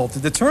difficult to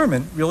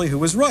determine really who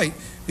was right,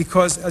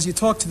 because as you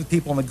talk to the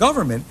people in the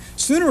government,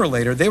 sooner or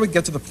later they would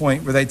get to the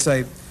point where they'd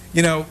say,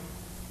 you know,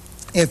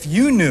 if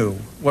you knew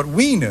what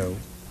we knew,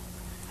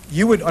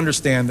 you would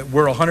understand that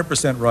we're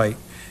 100% right,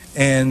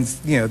 and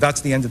you know,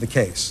 that's the end of the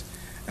case.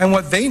 And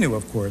what they knew,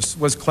 of course,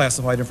 was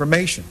classified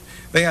information.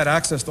 They had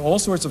access to all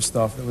sorts of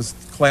stuff that was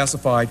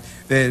classified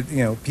that,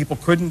 you know, people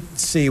couldn't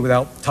see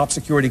without top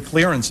security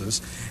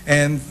clearances.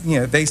 And, you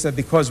know, they said,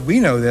 because we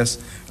know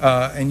this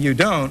and you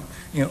don't,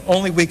 you know,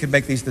 only we could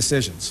make these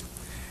decisions.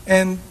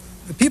 And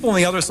the people on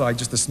the other side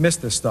just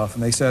dismissed this stuff,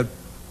 and they said,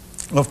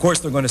 well, of course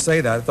they're going to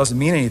say that. It doesn't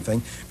mean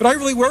anything. But I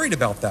really worried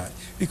about that,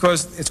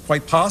 because it's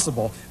quite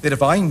possible that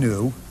if I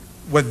knew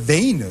what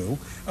they knew,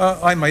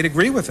 I might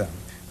agree with them.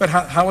 But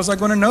how was I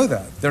going to know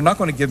that? They're not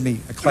going to give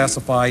me a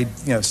classified,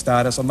 you know,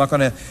 status. I'm not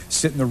going to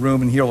sit in the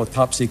room and hear all the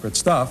top secret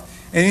stuff.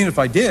 And even if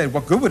I did,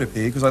 what good would it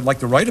be? Because I'd like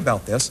to write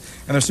about this,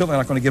 and they're certainly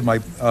not going to give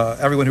my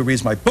everyone who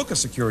reads my book a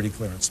security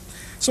clearance.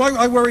 So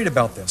I worried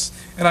about this,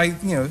 and I,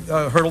 you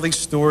know, heard all these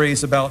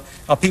stories about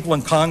how people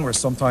in Congress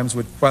sometimes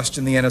would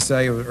question the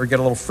NSA or get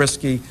a little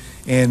frisky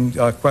in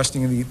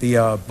questioning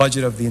the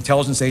budget of the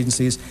intelligence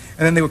agencies, and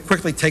then they would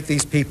quickly take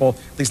these people,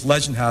 at least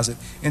legend has it,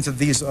 into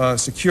these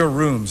secure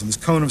rooms, and this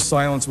cone of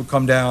silence would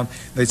come down.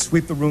 They'd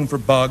sweep the room for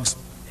bugs,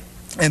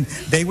 and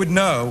they would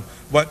know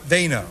what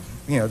they know.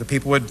 You know, the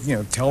people would, you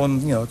know, tell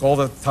them, you know, all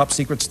the top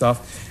secret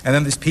stuff, and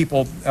then these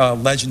people,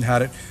 legend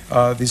had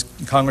it, these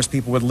Congress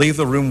people would leave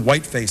the room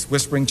white-faced,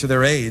 whispering to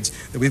their aides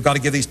that we've got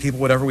to give these people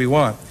whatever we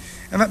want.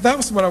 And that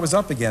was what I was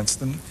up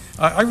against, and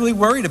I really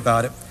worried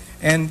about it.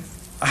 And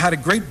I had a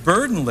great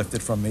burden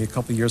lifted from me a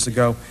couple of years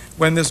ago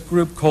when this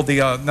group called the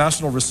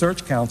National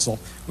Research Council,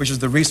 which is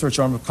the research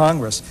arm of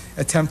Congress,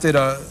 attempted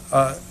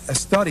a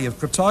study of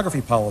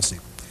cryptography policy.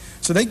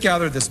 So they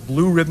gathered this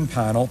blue ribbon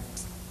panel.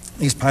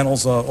 These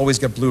panels always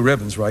get blue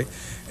ribbons, right?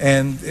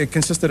 And it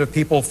consisted of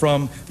people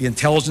from the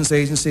intelligence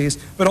agencies,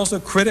 but also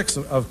critics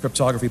of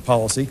cryptography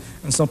policy,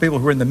 and some people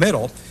who were in the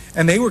middle,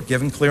 and they were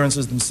given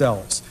clearances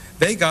themselves.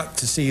 They got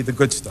to see the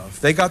good stuff.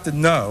 They got to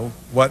know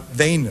what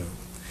they knew.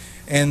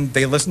 And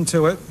they listened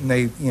to it, and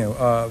they, you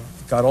know,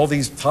 got all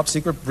these top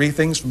secret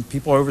briefings from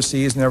people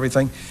overseas and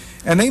everything,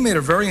 and they made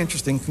a very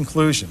interesting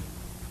conclusion.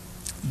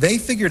 They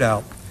figured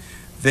out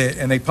that,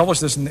 and they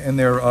published this in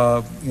their,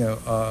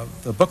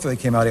 the book that they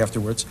came out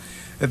afterwards,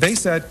 that they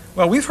said,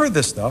 well, we've heard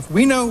this stuff,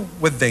 we know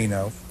what they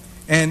know,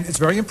 and it's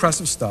very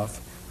impressive stuff,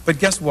 but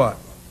guess what?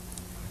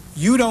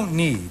 You don't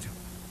need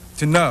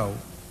to know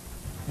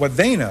what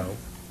they know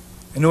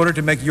in order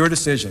to make your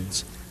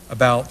decisions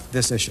about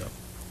this issue.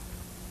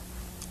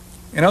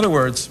 In other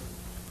words,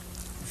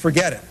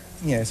 forget it.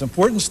 Yeah, it's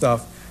important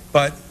stuff,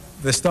 but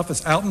the stuff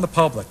that's out in the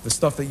public, the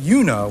stuff that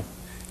you know,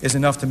 is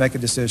enough to make a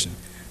decision.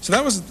 So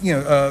that was, you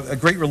know, a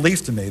great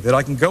relief to me, that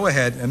I can go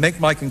ahead and make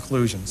my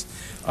conclusions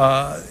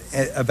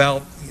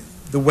about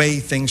the way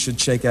things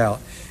should shake out.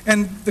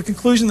 And the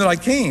conclusion that I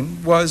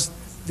came was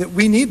that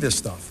we need this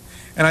stuff.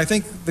 And I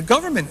think the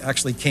government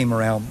actually came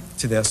around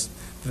to this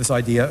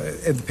idea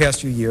in the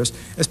past few years,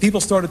 as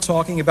people started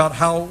talking about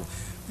how,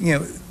 you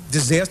know,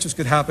 disasters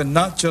could happen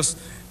not just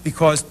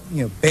because,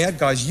 you know, bad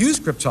guys use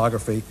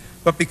cryptography,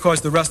 but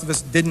because the rest of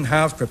us didn't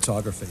have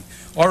cryptography.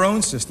 Our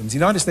own systems. The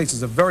United States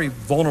is a very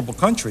vulnerable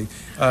country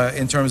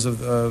in terms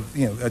of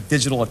you know,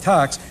 digital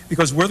attacks,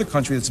 because we're the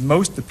country that's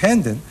most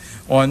dependent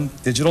on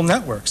digital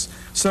networks.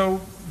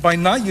 So by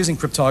not using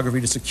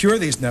cryptography to secure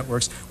these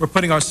networks, we're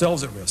putting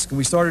ourselves at risk. And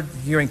we started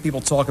hearing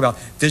people talk about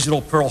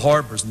digital Pearl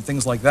Harbors and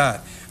things like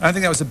that. And I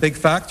think that was a big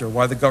factor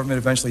why the government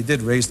eventually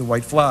did raise the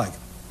white flag.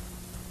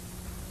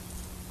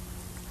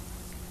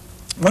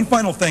 One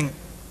final thing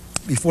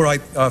before I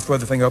throw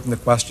the thing open to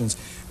questions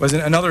was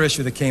another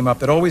issue that came up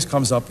that always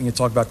comes up when you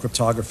talk about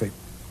cryptography.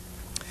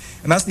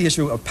 And that's the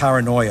issue of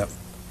paranoia.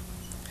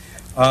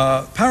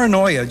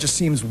 Paranoia just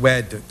seems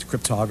wed to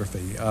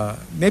cryptography.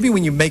 Maybe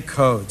when you make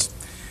codes,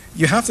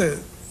 you have to,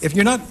 if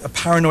you're not a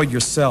paranoid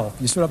yourself,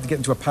 you sort of have to get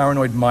into a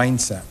paranoid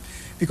mindset.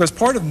 Because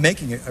part of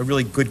making a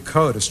really good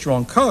code, a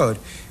strong code,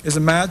 is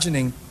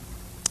imagining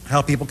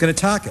how people can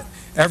attack it,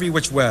 every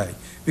which way.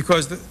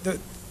 Because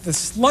the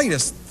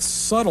slightest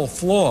subtle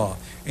flaw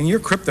in your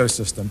crypto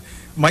system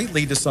might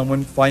lead to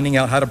someone finding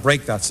out how to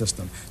break that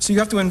system. So you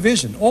have to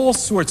envision all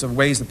sorts of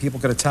ways that people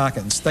could attack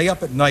it and stay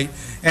up at night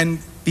and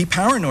be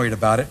paranoid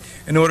about it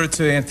in order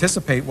to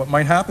anticipate what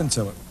might happen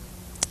to it.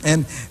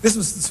 And this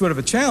was sort of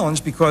a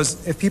challenge,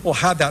 because if people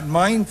had that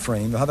mind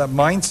frame, had that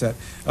mindset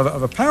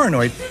of a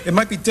paranoid, it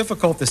might be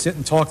difficult to sit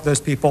and talk to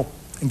those people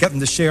and get them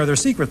to share their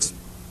secrets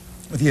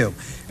with you.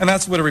 And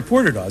that's what a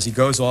reporter does. He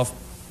goes off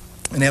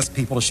and asks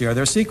people to share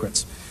their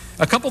secrets.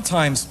 A couple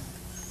times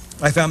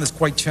I found this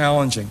quite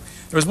challenging.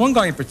 There was one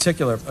guy in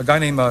particular, a guy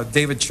named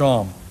David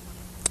Chaum,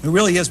 who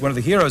really is one of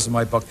the heroes in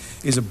my book.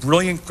 He's a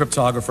brilliant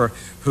cryptographer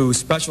who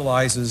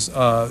specializes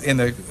in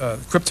the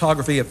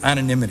cryptography of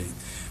anonymity.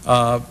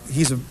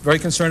 He's very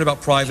concerned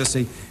about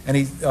privacy, and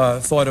he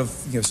thought of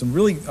some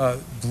really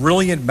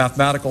brilliant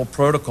mathematical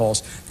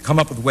protocols to come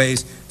up with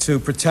ways to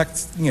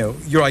protect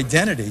your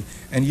identity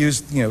and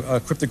use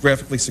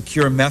cryptographically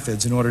secure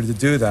methods in order to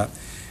do that.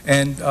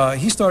 And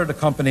he started a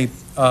company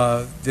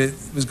that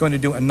was going to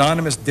do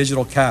anonymous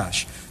digital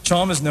cash.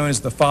 Chalmers is known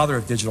as the father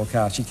of digital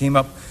cash. He came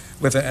up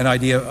with an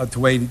idea of a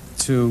way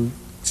to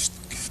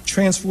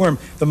transform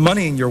the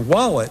money in your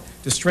wallet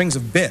to strings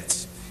of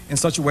bits in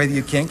such a way that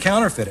you can't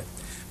counterfeit it.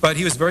 But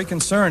he was very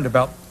concerned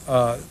about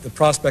the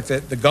prospect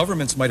that the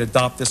governments might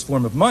adopt this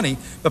form of money,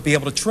 but be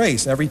able to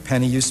trace every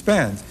penny you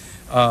spend,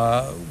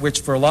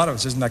 which for a lot of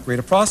us isn't that great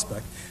a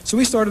prospect. So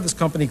we started this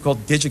company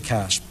called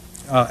DigiCash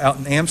out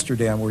in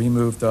Amsterdam, where he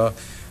moved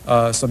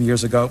some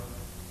years ago,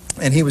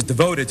 and he was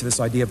devoted to this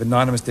idea of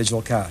anonymous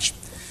digital cash.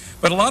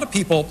 But a lot of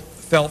people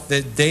felt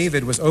that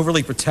David was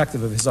overly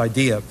protective of his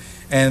idea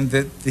and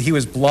that he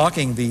was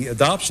blocking the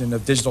adoption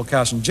of digital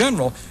cash in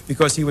general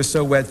because he was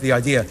so wed to the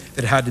idea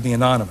that it had to be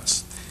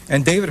anonymous.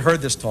 And David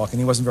heard this talk and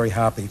he wasn't very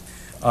happy.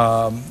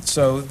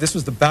 So this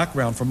was the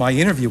background for my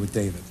interview with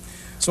David.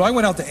 So I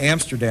went out to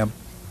Amsterdam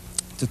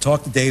to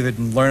talk to David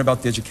and learn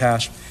about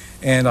DigiCash.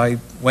 And I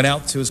went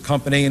out to his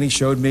company and he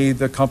showed me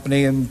the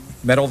company and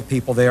met all the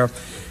people there.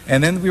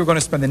 And then we were going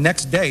to spend the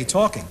next day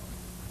talking.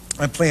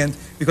 I planned,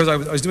 because I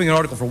was doing an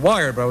article for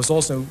Wired, but I was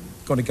also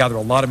going to gather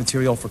a lot of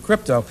material for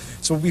crypto.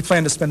 So we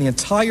planned to spend the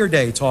entire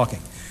day talking.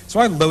 So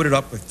I loaded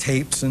up with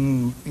tapes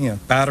and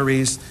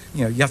batteries.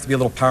 You have to be a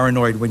little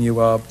paranoid when you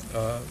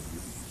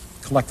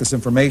collect this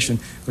information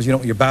because you don't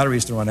want your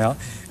batteries to run out.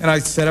 And I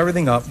set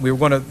everything up. We were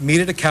going to meet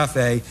at a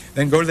cafe,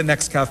 then go to the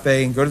next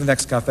cafe and go to the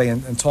next cafe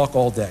and talk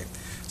all day.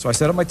 So I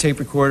set up my tape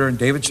recorder and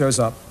David shows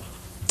up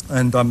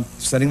and I'm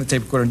setting the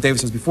tape recorder and David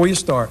says, before you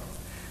start,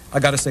 I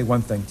got to say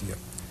one thing to you.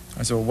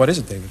 I said, well, what is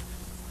it, David?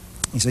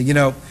 He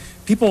said,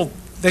 people,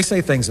 they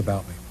say things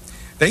about me.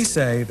 They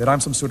say that I'm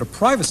some sort of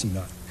privacy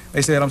nut.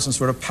 They say that I'm some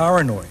sort of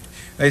paranoid.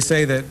 They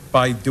say that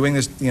by doing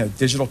this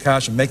digital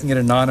cash and making it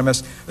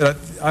anonymous, that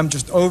I'm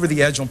just over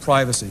the edge on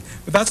privacy.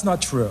 But that's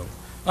not true.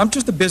 I'm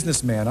just a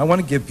businessman. I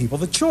want to give people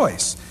the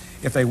choice.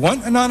 If they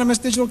want anonymous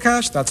digital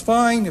cash, that's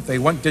fine. If they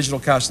want digital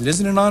cash that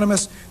isn't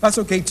anonymous, that's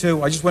okay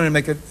too. I just wanted to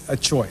make a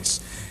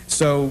choice.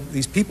 So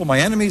these people, my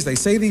enemies, they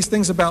say these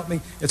things about me.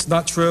 It's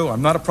not true.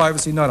 I'm not a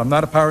privacy nut. I'm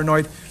not a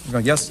paranoid. I'm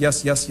going, yes,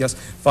 yes, yes, yes.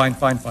 Fine,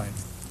 fine, fine.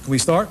 Can we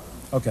start?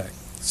 Okay.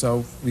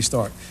 So we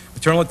start. We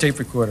turn on the tape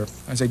recorder.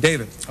 I say,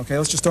 David, okay,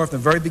 let's just start from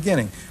the very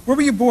beginning. Where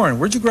were you born?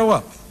 Where'd you grow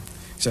up?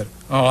 He said,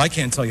 oh, I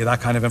can't tell you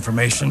that kind of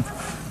information.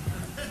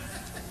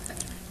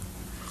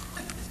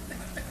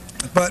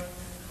 But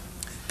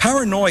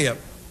paranoia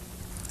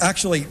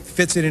actually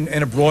fits it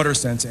in a broader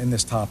sense in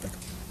this topic.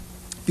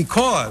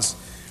 Because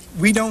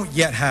we don't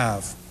yet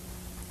have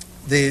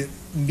the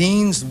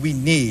means we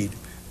need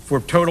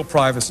for total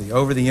privacy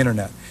over the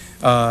internet.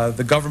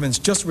 The government's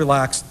just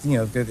relaxed,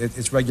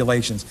 its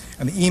regulations,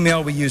 and the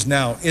email we use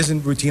now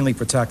isn't routinely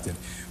protected.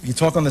 You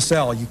talk on the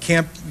cell, you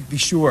can't be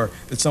sure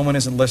that someone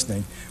isn't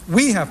listening.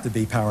 We have to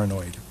be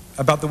paranoid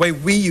about the way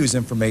we use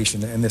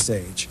information in this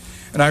age.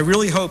 And I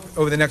really hope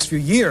over the next few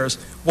years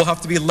we'll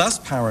have to be less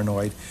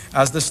paranoid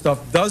as this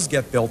stuff does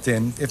get built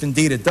in, if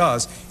indeed it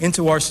does,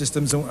 into our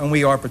systems and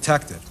we are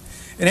protected.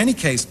 In any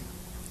case,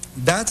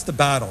 that's the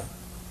battle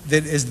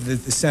that is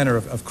the center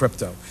of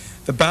crypto.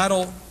 The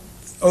battle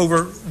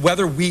over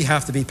whether we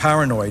have to be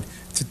paranoid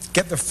to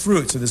get the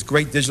fruits of this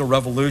great digital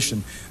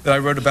revolution that I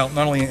wrote about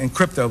not only in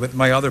crypto but in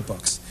my other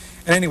books.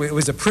 And anyway, it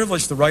was a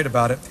privilege to write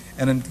about it,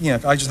 and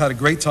I just had a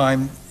great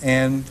time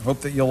and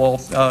hope that you'll all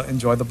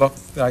enjoy the book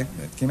that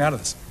came out of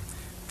this.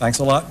 Thanks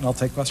a lot, and I'll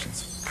take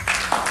questions.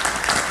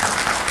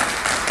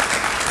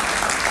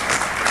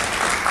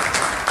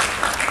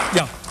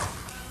 Yeah.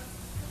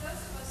 For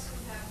those of us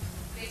who have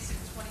basic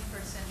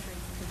 21st century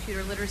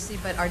computer literacy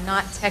but are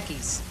not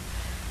techies,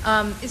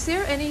 are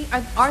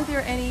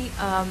there any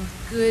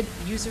good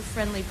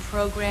user-friendly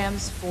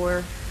programs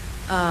for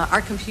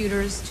our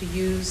computers to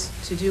use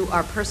to do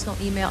our personal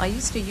email? I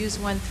used to use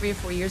one 3 or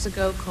 4 years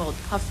ago called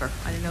Puffer.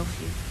 I don't know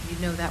if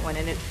you know that one.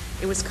 And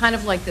it was kind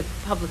of like the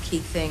public key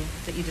thing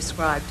that you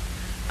described.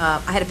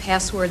 I had a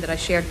password that I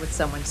shared with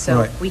someone, so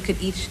right. We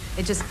could each,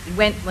 it just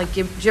went like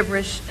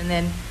gibberish, and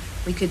then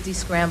we could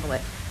descramble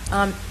it.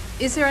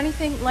 Is there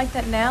anything like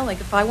that now?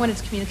 Like if I wanted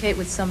to communicate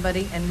with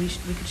somebody and we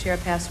could share a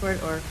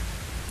password or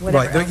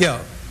whatever right.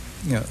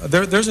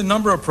 There's a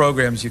number of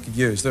programs you could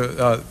use.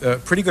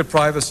 Pretty Good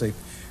Privacy,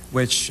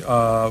 which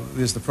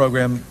is the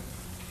program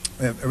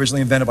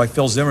originally invented by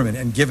Phil Zimmerman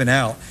and given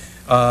out.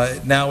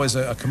 Now is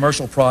a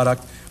commercial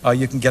product.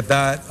 You can get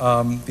that.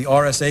 The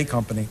RSA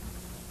company,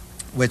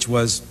 which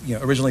was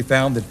originally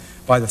founded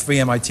by the 3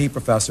 MIT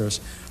professors,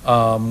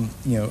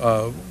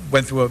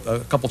 went through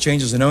a couple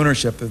changes in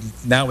ownership,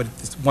 and now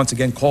it's once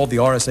again called the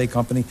RSA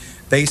company.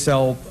 They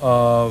sell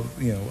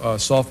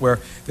software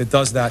that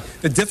does that.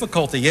 The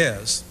difficulty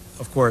is,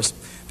 of course,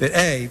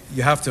 that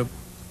you have to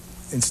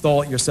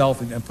install it yourself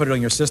and put it on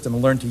your system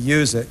and learn to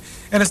use it.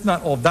 And it's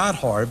not all that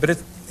hard, but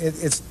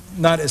it's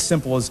not as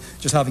simple as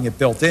just having it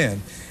built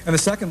in. And the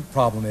second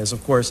problem is,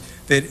 of course,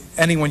 that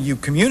anyone you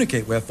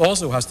communicate with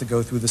also has to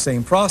go through the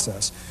same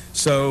process.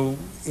 So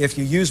if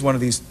you use one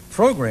of these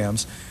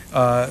programs,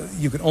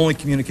 you can only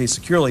communicate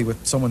securely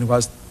with someone who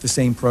has the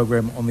same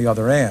program on the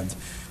other end.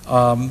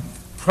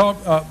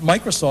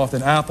 Microsoft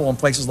and Apple and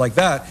places like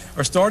that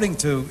are starting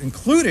to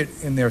include it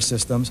in their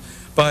systems,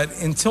 but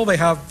until they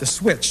have the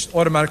switch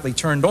automatically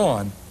turned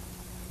on,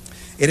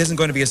 it isn't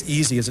going to be as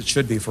easy as it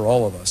should be for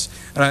all of us.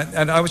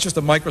 And I was just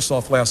at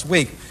Microsoft last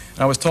week, and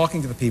I was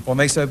talking to the people, and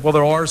they said, well,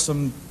 there are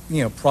some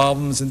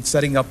problems in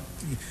setting up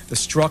the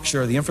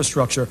structure, the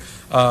infrastructure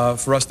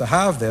for us to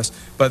have this,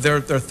 but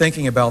they're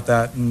thinking about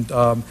that, and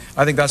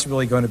I think that's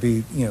really going to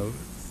be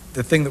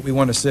the thing that we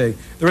want to see.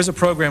 There is a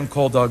program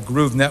called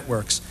Groove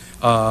Networks,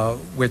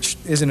 which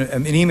isn't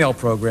an email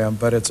program,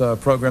 but it's a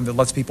program that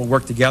lets people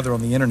work together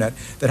on the internet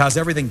that has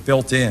everything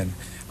built in.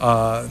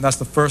 And that's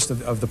the first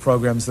of the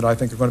programs that I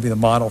think are going to be the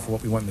model for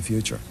what we want in the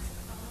future.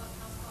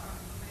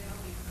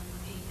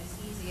 As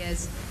easy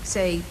as,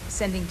 say,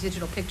 sending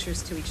digital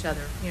pictures to each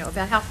other?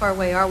 About how far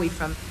away are we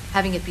from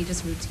having it be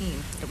just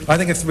routine? I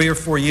think in 3 or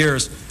 4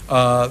 years,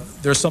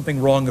 there's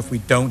something wrong if we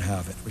don't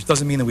have it, which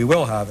doesn't mean that we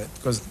will have it,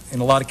 because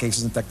in a lot of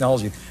cases in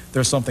technology,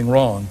 there's something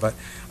wrong. But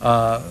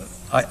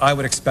I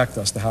would expect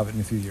us to have it in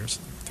a few years,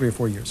 3 or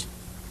 4 years.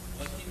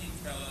 What can you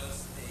tell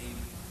us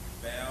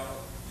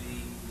about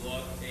the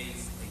law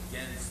case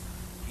against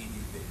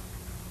PGP?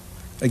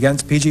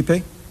 Against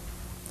PGP?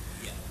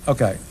 Yeah.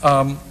 Okay.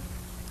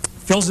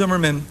 Phil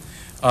Zimmerman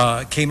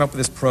came up with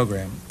this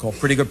program called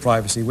Pretty Good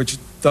Privacy, which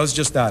does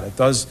just that. It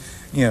does,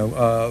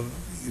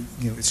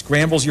 it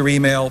scrambles your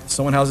email.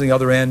 Someone has the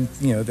other end.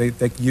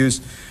 They can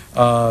use,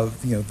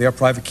 their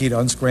private key to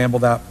unscramble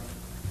that.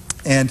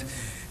 And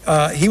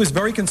he was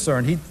very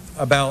concerned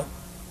about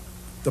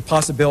the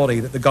possibility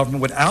that the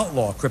government would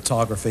outlaw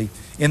cryptography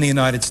in the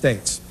United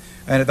States.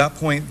 And at that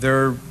point,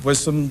 there was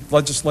some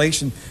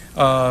legislation,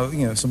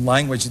 some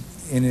language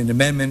in an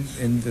amendment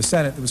in the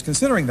Senate that was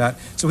considering that.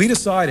 So he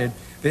decided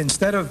that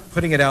instead of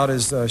putting it out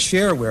as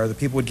shareware, that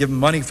people would give him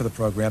money for the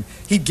program,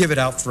 he'd give it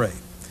out free.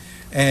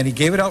 And he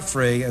gave it out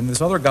free, and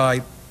this other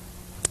guy,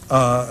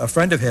 a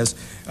friend of his,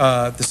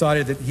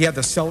 decided that he had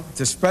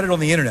to spread it on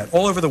the internet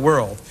all over the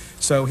world.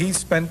 So he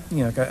spent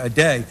a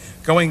day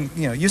going,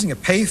 using a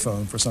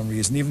payphone for some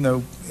reason, even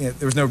though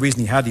there was no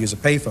reason he had to use a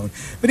payphone.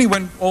 But he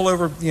went all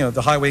over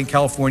the highway in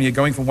California,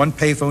 going from one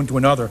payphone to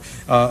another,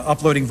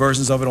 uploading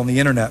versions of it on the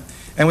internet.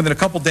 And within a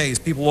couple days,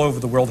 people all over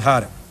the world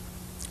had it.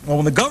 Well,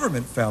 when the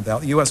government found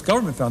out, the U.S.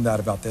 government found out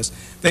about this,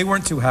 they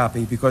weren't too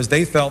happy because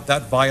they felt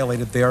that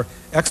violated their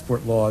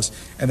export laws,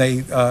 and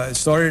they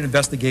started an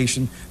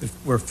investigation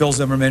where Phil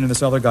Zimmerman and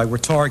this other guy were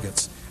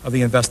targets of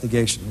the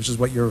investigation, which is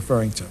what you're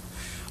referring to.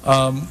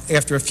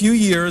 After a few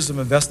years of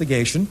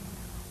investigation,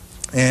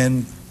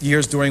 and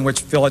years during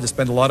which Phil had to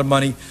spend a lot of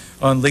money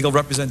on legal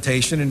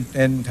representation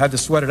and had to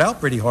sweat it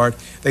out pretty hard,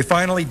 they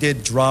finally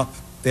did drop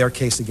their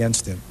case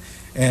against him.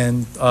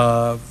 And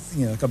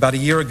about a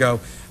year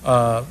ago,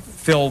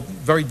 Phil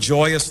very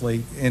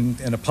joyously,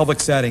 in a public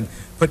setting,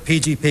 put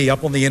PGP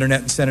up on the internet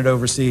and sent it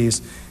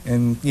overseas,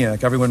 and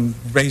everyone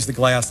raised the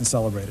glass and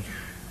celebrated.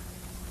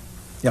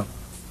 Yeah.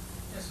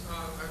 Yes,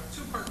 a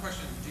two-part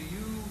question.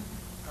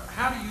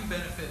 How do you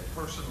benefit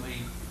personally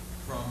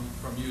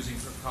from using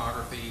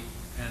cryptography,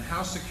 and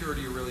how secure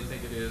do you really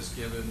think it is,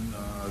 given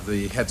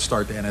the head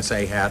start the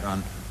NSA had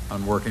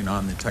on working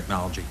on the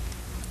technology?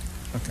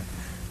 Okay.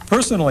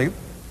 Personally,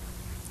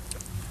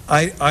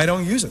 I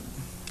don't use it.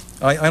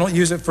 I don't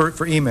use it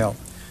for email.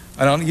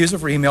 I don't use it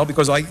for email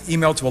because I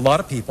email to a lot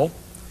of people,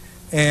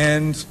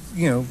 and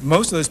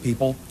most of those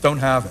people don't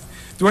have it.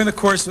 During the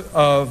course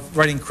of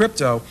writing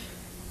crypto,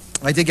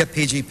 I did get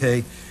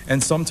PGP,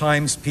 and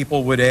sometimes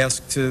people would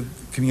ask to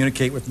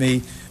communicate with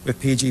me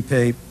with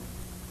PGP.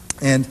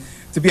 And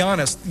to be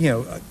honest,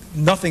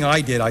 nothing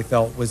I did I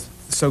felt was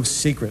so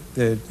secret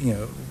that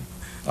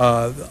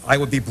I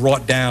would be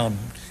brought down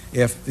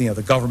if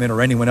the government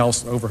or anyone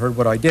else overheard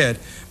what I did,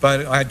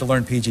 but I had to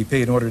learn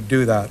PGP in order to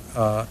do that.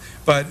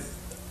 But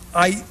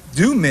I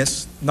do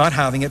miss not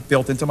having it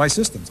built into my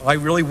systems. I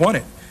really want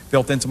it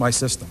built into my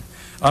system.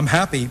 I'm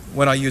happy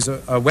when I use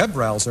a web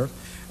browser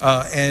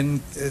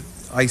and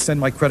I send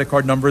my credit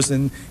card numbers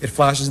and it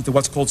flashes into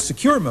what's called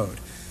secure mode.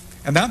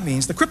 And that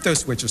means the crypto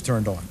switch is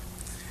turned on.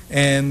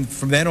 And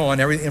from then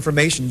on, every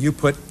information you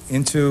put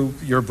into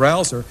your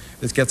browser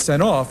that gets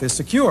sent off is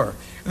secure.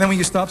 And then when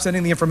you stop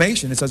sending the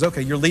information, it says,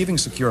 okay, you're leaving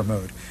secure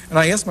mode. And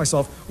I ask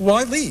myself,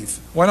 why leave?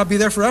 Why not be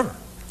there forever?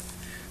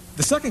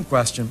 The second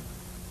question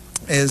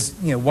is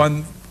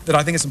one that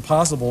I think is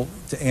impossible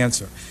to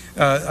answer.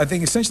 I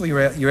think essentially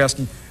you're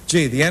asking,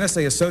 gee, the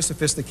NSA is so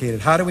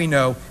sophisticated, how do we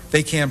know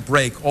they can't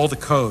break all the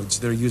codes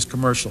that are used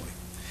commercially?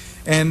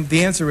 And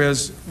the answer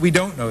is, we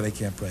don't know they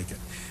can't break it.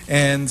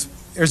 And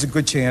there's a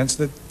good chance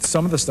that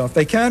some of the stuff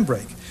they can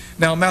break.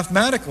 Now,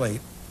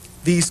 mathematically,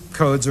 these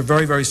codes are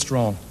very, very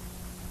strong.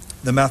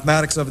 The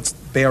mathematics of it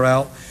bear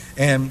out,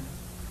 and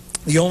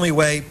the only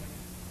way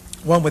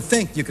one would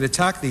think you could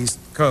attack these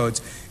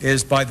codes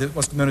is by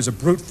what's known as a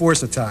brute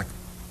force attack.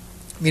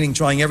 meaning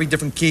trying every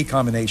different key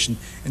combination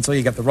until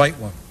you get the right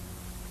one.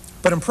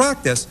 But in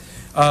practice,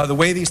 the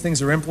way these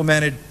things are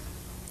implemented,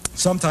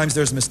 sometimes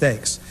there's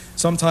mistakes.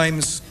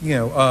 Sometimes,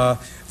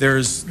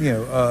 there's,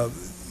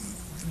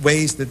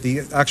 ways that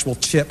the actual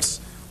chips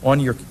on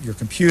your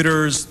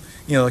computers,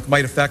 like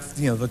might affect,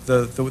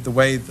 the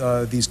way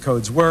these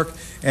codes work,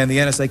 and the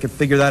NSA could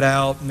figure that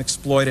out and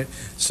exploit it.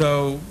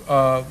 So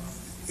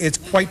it's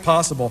quite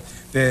possible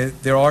that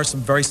there are some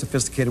very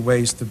sophisticated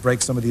ways to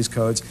break some of these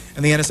codes,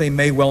 and the NSA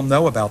may well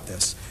know about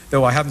this,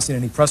 though I haven't seen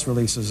any press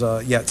releases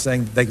yet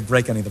saying that they could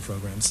break any of the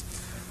programs.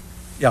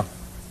 Yeah.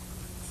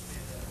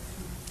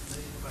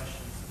 Questions.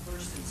 The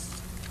first is,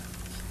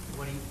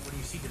 what do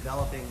you see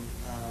developing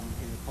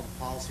in the public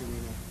policy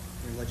arena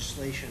or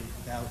legislation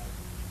about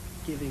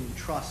giving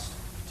trust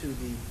to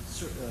the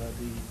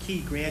key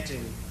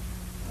granting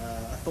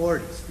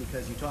authorities?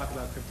 Because you talk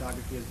about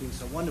cryptography as being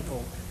so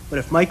wonderful, but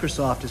if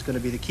Microsoft is going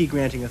to be the key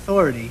granting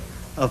authority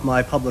of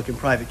my public and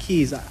private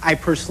keys, I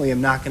personally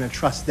am not going to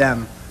trust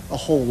them a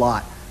whole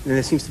lot. And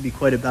there seems to be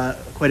quite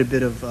a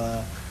bit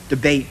of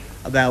debate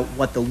about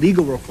what the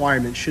legal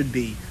requirement should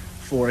be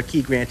for a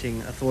key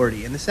granting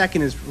authority. And the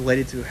second is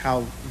related to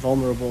how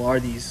vulnerable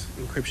are these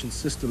encryption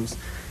systems.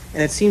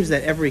 And it seems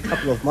that every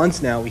couple of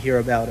months now we hear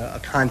about a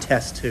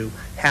contest to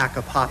hack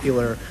a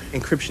popular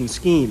encryption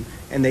scheme,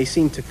 and they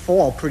seem to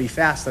fall pretty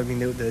fast. I mean,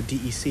 the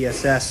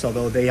DECSS,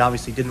 although they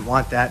obviously didn't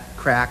want that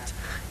cracked,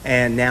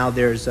 and now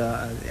there's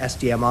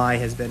SDMI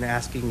has been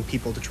asking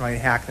people to try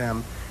and hack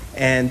them,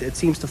 and it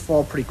seems to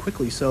fall pretty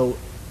quickly. So,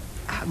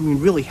 I mean,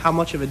 really, how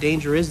much of a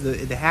danger is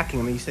the hacking?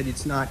 I mean, you said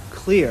it's not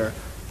clear,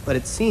 but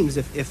it seems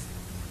if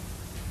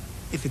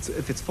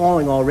it's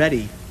falling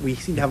already, we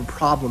seem to have a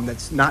problem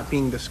that's not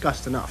being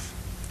discussed enough.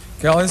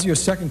 Okay, I'll answer your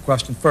second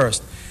question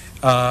first.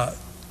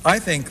 I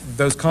think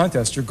those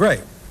contests are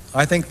great.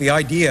 I think the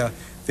idea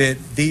that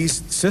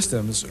these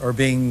systems are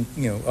being,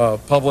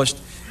 published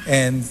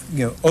and,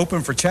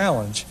 open for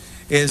challenge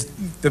is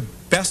the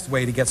best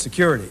way to get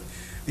security.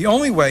 The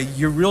only way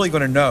you're really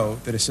going to know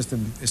that a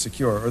system is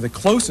secure, or the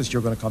closest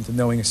you're going to come to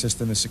knowing a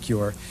system is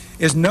secure,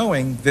 is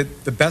knowing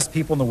that the best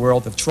people in the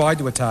world have tried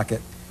to attack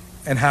it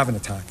and haven't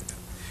attacked it.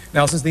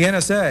 Now, since the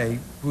NSA,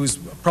 who's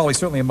probably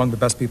certainly among the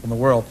best people in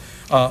the world,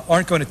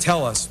 aren't going to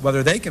tell us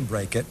whether they can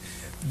break it,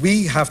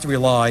 we have to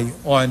rely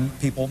on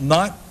people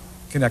not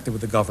connected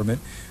with the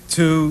government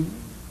to,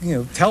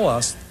 tell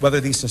us whether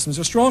these systems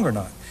are strong or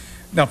not.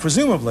 Now,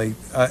 presumably,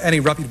 any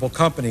reputable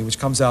company which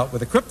comes out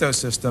with a crypto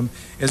system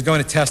is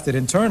going to test it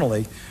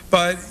internally,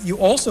 but you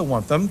also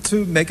want them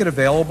to make it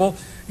available,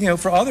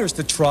 for others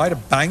to try to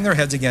bang their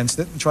heads against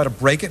it and try to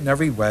break it in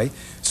every way,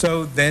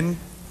 so then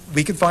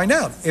we can find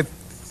out. If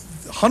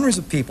hundreds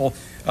of people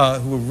who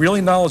are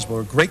really knowledgeable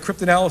or great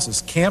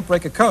cryptanalysis can't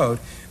break a code,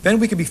 then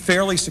we can be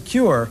fairly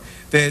secure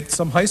that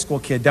some high school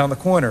kid down the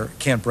corner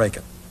can't break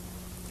it.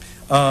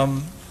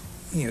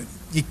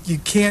 You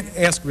can't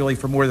ask really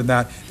for more than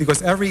that,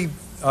 because every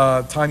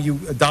time you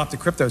adopt a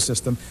crypto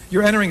system,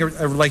 you're entering a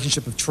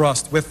relationship of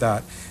trust with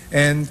that,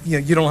 and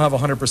you don't have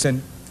 100%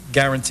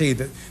 guarantee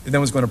that no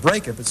one's going to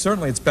break it, but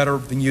certainly it's better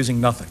than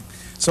using nothing.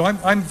 So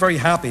I'm very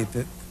happy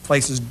that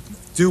places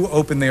do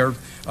open their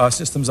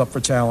systems up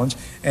for challenge,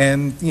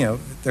 and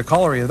the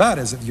corollary of that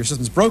is if your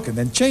system's broken,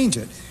 then change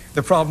it.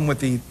 The problem with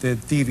the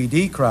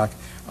DVD crack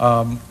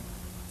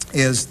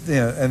is,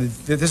 and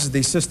this is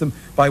the system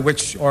by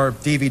which our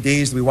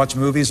DVDs that we watch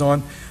movies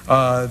on,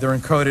 they're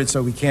encoded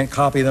so we can't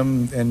copy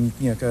them and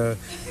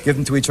give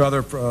them to each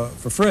other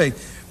for free.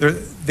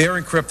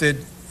 They're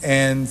encrypted,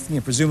 and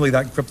presumably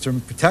that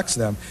encryption protects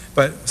them.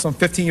 But some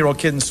 15-year-old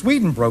kid in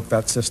Sweden broke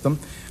that system,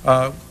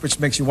 which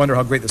makes you wonder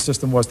how great the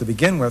system was to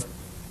begin with.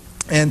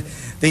 And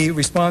the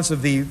response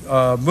of the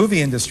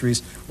movie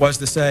industries was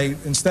to say,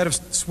 instead of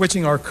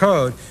switching our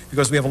code,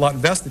 because we have a lot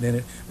invested in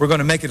it, we're going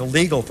to make it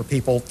illegal for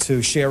people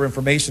to share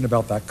information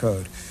about that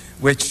code,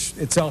 which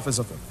itself is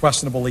a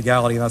questionable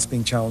legality, and that's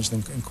being challenged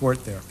in court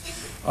there.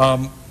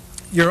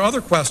 Your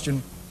other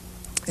question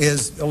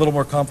is a little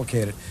more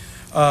complicated.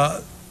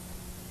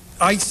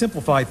 I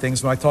simplified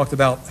things when I talked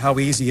about how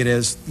easy it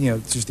is,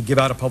 just to give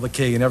out a public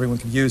key and everyone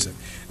can use it.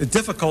 The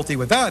difficulty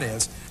with that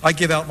is, I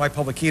give out my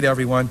public key to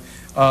everyone.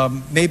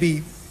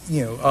 Maybe,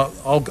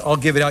 I'll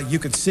give it out. You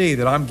could see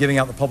that I'm giving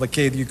out the public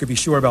key. You could be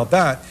sure about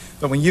that.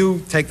 But when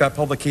you take that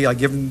public key, I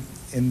give them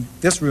in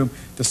this room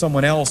to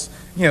someone else.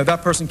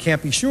 That person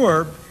can't be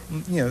sure,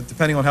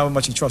 depending on how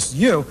much he trusts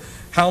you,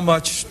 how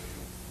much,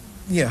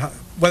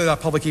 whether that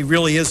public key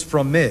really is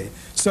from me.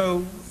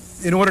 So,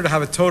 in order to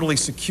have a totally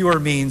secure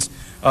means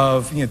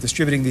of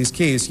distributing these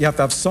keys, you have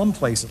to have some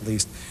place at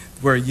least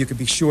where you could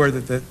be sure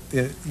that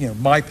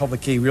my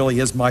public key really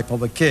is my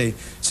public key.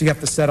 So you have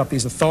to set up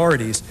these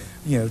authorities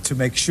to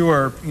make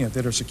sure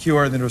that are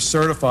secure and that are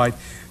certified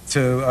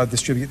to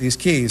distribute these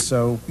keys.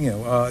 So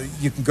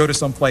you can go to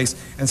some place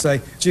and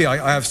say, gee,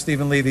 I have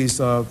Stephen Levy's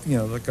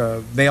like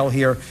a mail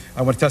here.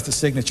 I want to test his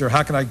signature.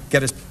 How can I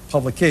get his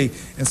public key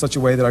in such a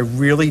way that I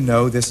really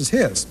know this is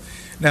his?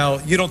 Now,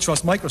 you don't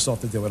trust Microsoft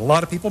to do it. A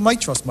lot of people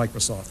might trust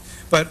Microsoft.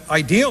 But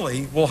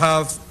ideally, we'll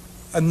have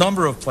a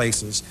number of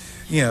places,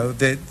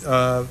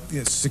 that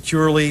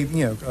securely,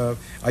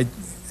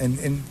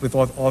 and with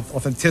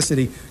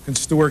authenticity can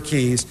store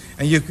keys.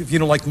 And if you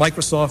don't like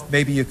Microsoft,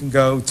 maybe you can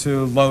go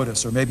to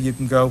Lotus, or maybe you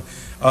can go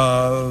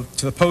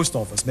to the post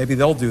office. Maybe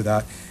they'll do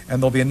that.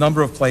 And there'll be a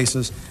number of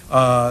places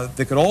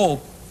that could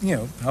all,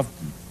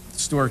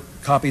 store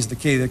copies of the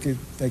key.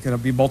 They can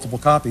be multiple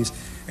copies.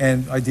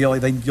 And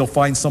ideally, you'll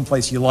find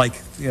someplace you like,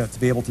 to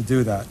be able to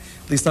do that.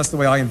 At least that's the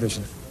way I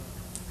envision it.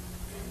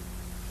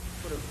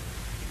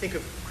 You think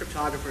of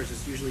cryptographers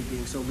as usually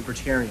being so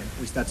libertarian.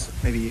 At least that's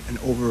maybe an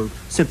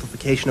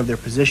oversimplification of their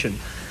position.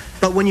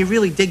 But when you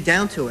really dig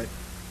down to it,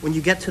 when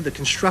you get to the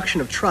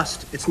construction of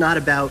trust, it's not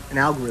about an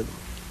algorithm.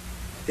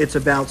 It's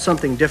about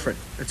something different.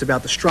 It's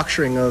about the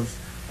structuring of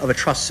a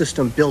trust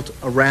system built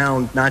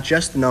around not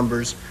just the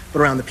numbers, but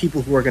around the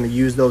people who are going to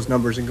use those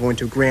numbers and going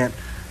to grant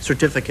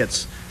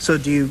certificates. So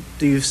do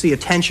you see a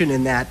tension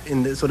in that,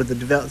 in the sort of the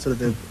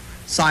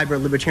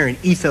cyber libertarian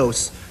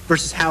ethos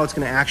versus how it's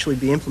going to actually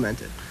be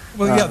implemented?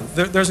 Well, yeah,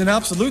 there's an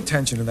absolute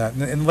tension in that.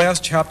 In the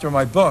last chapter of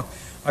my book,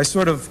 I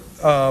sort of,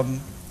 put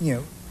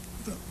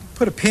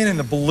a pin in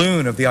the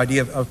balloon of the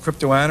idea of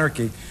crypto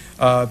anarchy,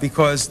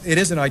 because it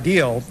is an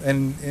ideal,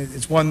 and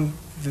it's one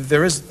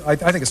there is, I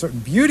think, a certain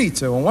beauty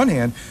to on one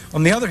hand.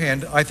 On the other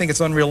hand, I think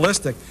it's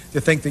unrealistic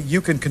to think that you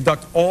can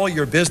conduct all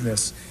your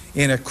business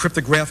in a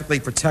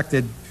cryptographically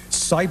protected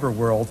cyber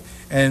world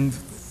and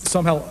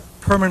somehow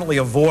permanently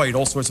avoid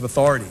all sorts of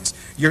authorities.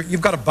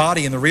 You've got a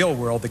body in the real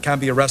world that can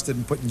be arrested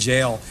and put in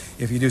jail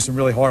if you do some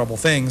really horrible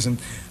things, and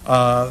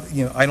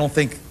I don't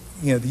think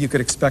that you could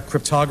expect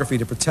cryptography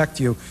to protect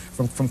you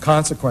from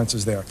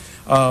consequences there.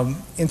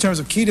 In terms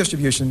of key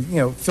distribution,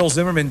 Phil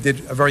Zimmermann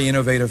did a very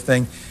innovative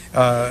thing.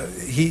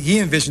 He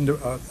envisioned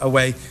a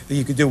way that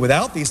you could do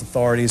without these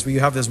authorities, where you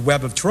have this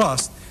web of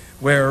trust,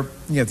 where,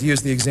 to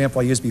use the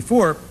example I used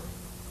before,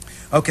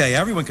 okay,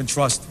 everyone can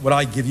trust what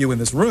I give you in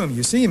this room,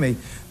 you see me,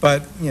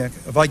 but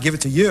if I give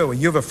it to you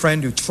and you have a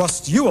friend who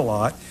trusts you a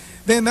lot,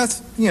 then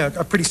that's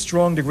a pretty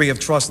strong degree of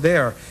trust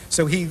there.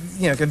 So he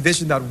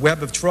envisioned that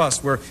web of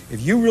trust, where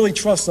if you really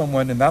trust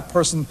someone and that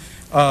person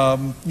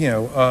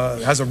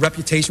has a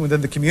reputation within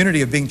the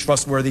community of being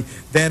trustworthy,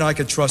 then I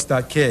could trust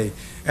that key.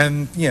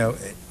 And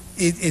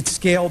it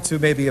scaled to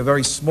maybe a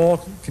very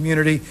small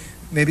community.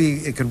 Maybe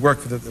it could work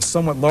for the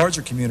somewhat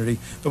larger community,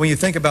 but when you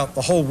think about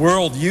the whole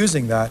world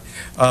using that,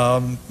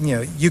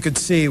 you could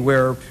see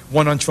where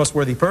one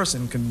untrustworthy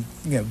person can,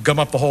 gum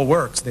up the whole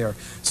works there.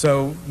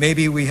 So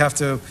maybe we have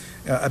to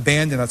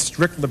abandon that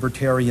strict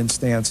libertarian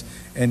stance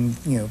and,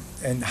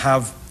 and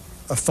have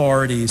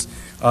authorities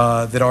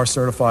that are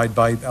certified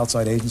by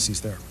outside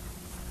agencies there.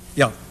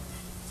 Yeah.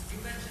 You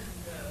mentioned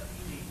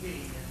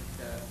PGP,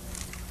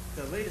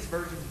 and the latest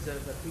versions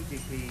of the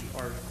PGP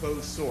are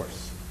closed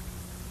source.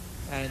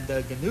 And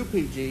the GNU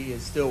PG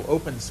is still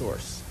open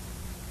source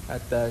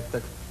at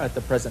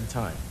the present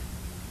time,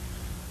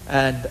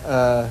 and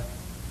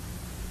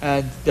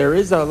there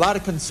is a lot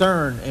of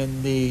concern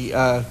in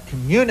the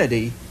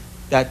community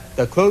that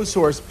the closed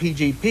source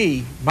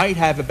PGP might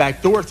have a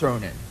backdoor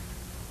thrown in,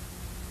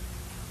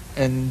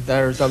 and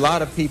there's a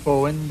lot of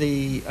people in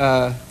the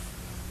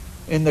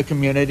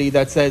community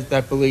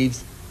that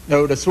believes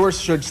no, the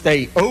source should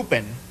stay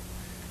open,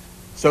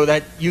 so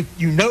that you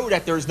know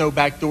that there's no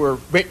backdoor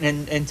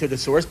written into the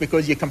source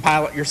because you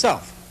compile it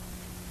yourself.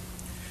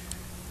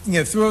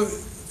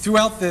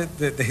 Throughout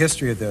the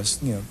history of this,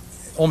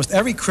 almost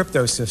every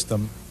crypto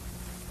system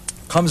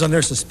comes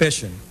under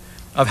suspicion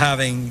of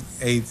having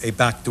a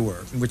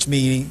backdoor, which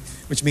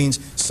means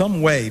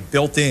some way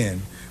built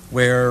in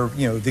where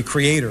the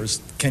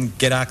creators can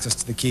get access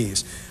to the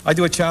keys. I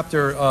do a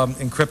chapter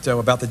in crypto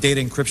about the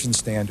data encryption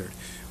standard,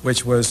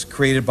 which was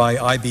created by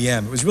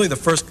IBM. It was really the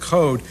first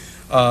code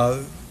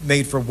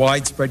made for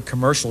widespread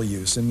commercial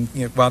use, and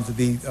wanted to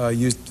be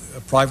used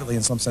privately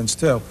in some sense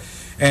too.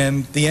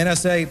 And the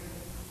NSA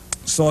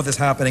saw this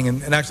happening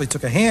and actually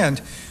took a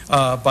hand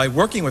by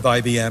working with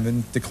IBM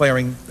and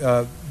declaring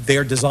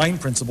their design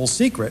principles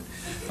secret,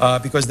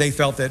 because they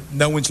felt that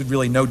no one should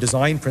really know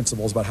design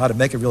principles about how to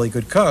make a really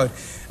good code.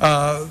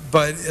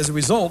 But as a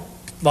result,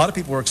 a lot of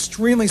people were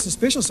extremely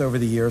suspicious over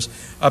the years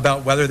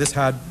about whether this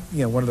had,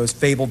 one of those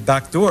fabled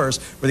backdoors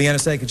where the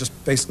NSA could just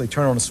basically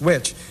turn on a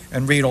switch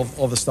and read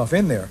all the stuff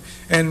in there.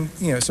 And,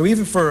 so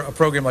even for a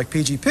program like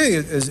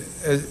PGP,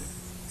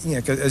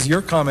 as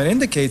your comment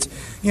indicates,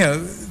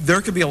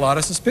 there could be a lot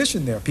of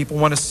suspicion there. People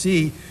want to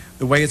see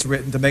the way it's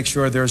written to make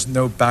sure there's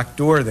no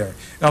backdoor there.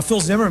 Now, Phil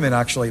Zimmermann,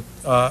 actually,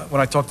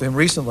 when I talked to him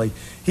recently,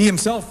 he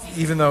himself,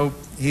 even though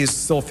he's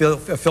still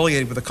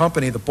affiliated with a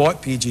company that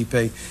bought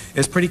PGP,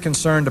 is pretty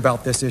concerned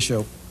about this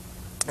issue.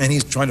 And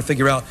he's trying to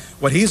figure out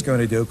what he's going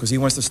to do, because he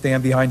wants to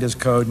stand behind his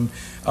code and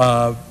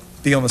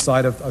be on the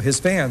side of his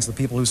fans, the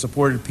people who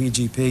supported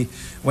PGP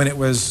when it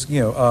was,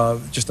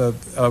 just a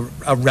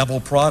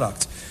rebel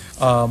product.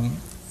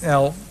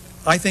 Now,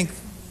 I think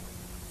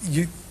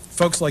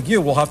folks like you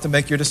will have to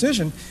make your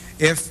decision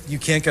if you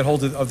can't get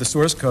hold of the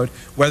source code,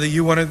 whether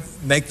you want to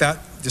make that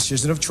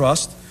decision of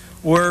trust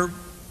or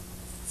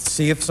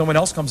see if someone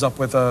else comes up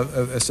with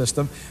a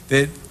system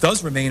that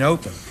does remain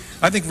open.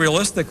 I think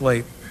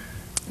realistically,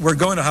 we're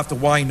going to have to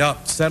wind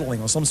up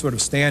settling on some sort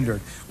of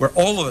standard where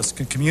all of us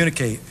can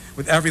communicate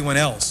with everyone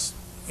else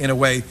in a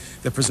way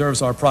that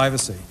preserves our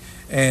privacy.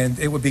 And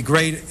it would be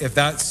great if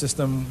that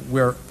system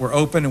were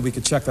open and we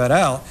could check that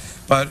out.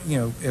 But, you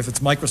know, if it's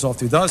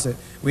Microsoft who does it,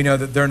 we know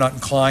that they're not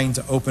inclined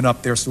to open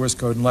up their source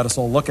code and let us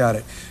all look at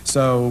it.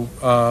 So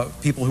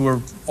people who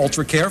are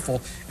ultra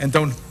careful and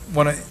don't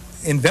want to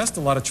invest a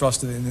lot of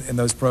trust in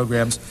those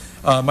programs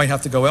might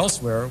have to go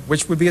elsewhere,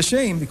 which would be a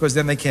shame because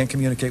then they can't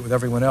communicate with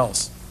everyone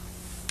else.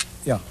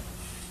 Yeah.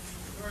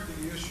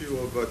 Regarding the issue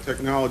of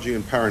technology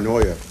and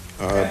paranoia,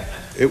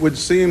 it would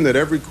seem that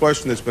every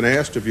question that's been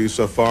asked of you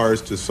so far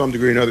is to some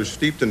degree or another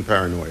steeped in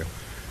paranoia.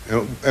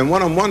 And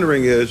what I'm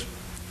wondering is,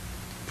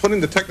 putting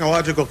the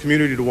technological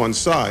community to one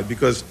side,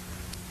 because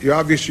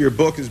obviously your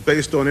book is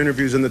based on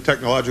interviews in the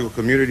technological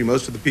community.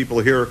 Most of the people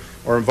here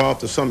are involved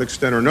to some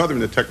extent or another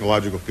in the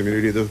technological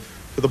community.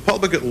 For the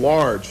public at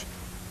large,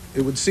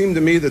 it would seem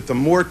to me that the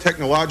more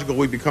technological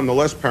we become, the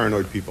less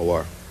paranoid people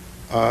are.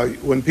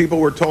 When people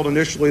were told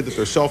initially that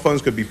their cell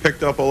phones could be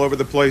picked up all over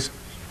the place,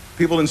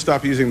 people didn't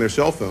stop using their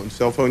cell phones.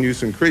 Cell phone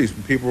use increased.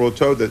 When people were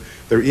told that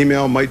their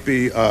email might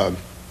be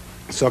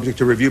subject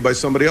to review by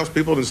somebody else,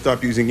 people didn't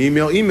stop using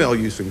email. Email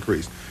use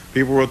increased.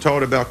 People were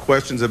told about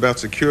questions about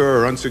secure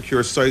or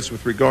unsecure sites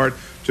with regard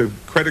to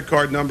credit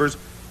card numbers.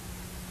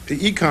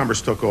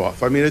 E-commerce took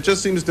off. I mean, it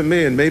just seems to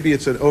me, and maybe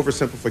it's an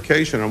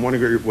oversimplification, I'm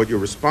wondering what your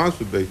response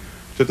would be,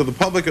 that to the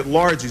public at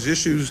large, these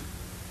issues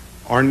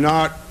are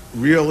not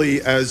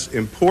really as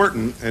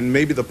important, and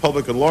maybe the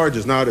public at large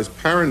is not as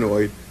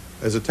paranoid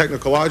as a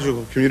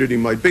technological community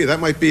might be. That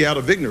might be out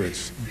of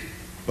ignorance.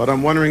 But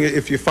I'm wondering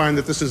if you find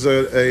that this is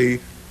a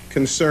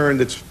concern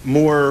that's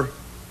more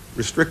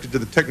restricted to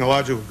the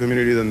technological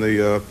community than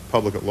the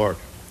public at large.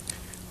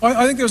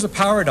 I think there's a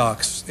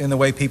paradox in the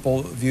way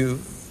people view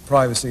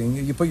privacy, and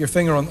you put your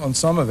finger on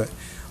some of it.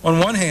 On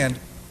one hand,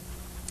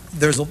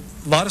 there's a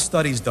lot of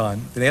studies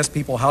done that ask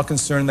people how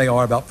concerned they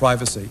are about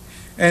privacy.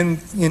 And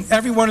in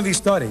every one of these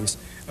studies,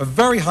 a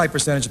very high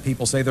percentage of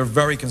people say they're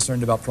very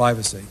concerned about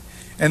privacy.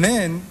 And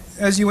then,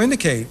 as you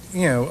indicate,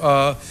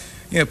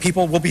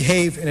 people will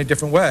behave in a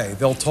different way.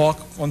 They'll talk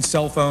on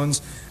cell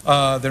phones.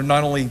 They're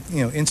not only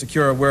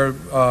insecure where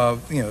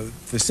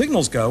the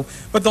signals go,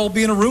 but they'll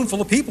be in a room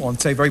full of people and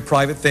say very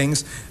private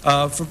things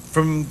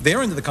from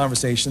their end of the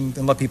conversation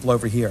and let people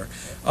overhear.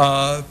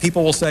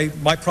 People will say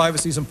my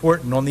privacy is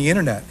important on the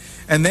internet,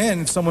 and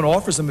then if someone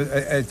offers them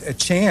a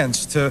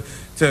chance to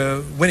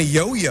win a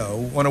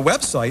yo-yo on a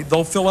website,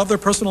 they'll fill out their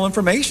personal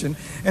information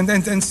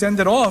and send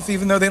it off,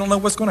 even though they don't know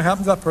what's going to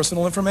happen to that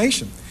personal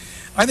information.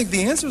 I think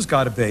the answer's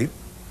got to be,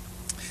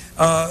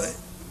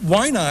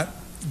 why not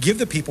give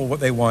the people what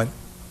they want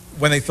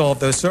when they fill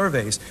out those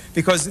surveys?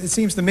 Because it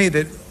seems to me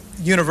that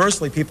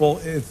universally people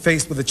are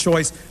faced with a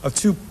choice of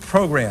two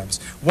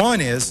programs.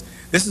 One is,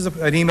 this is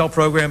an email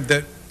program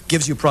that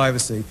gives you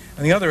privacy,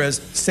 and the other is,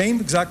 same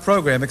exact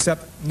program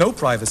except no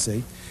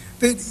privacy,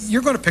 that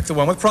you're going to pick the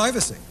one with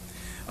privacy.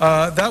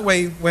 That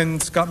way, when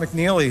Scott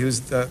McNealy,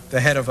 who's the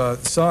head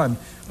of Sun,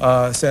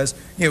 says,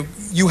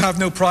 you have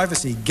no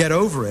privacy, get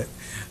over it,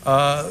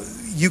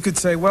 you could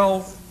say,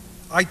 well,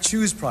 I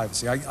choose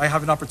privacy. I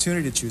have an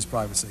opportunity to choose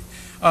privacy.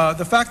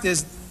 The fact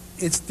is,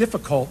 it's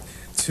difficult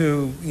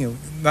to, no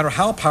matter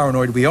how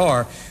paranoid we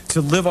are,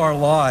 to live our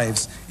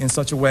lives in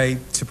such a way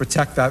to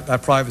protect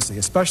that privacy,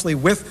 especially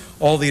with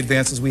all the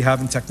advances we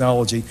have in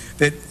technology,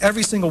 that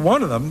every single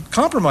one of them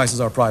compromises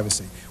our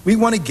privacy. We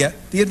want to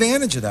get the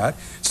advantage of that,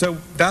 so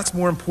that's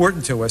more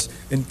important to us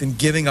than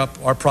giving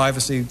up our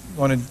privacy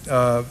on an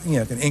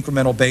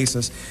incremental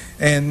basis.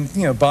 And,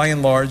 by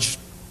and large,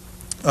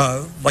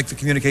 like the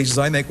communications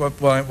I make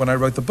when I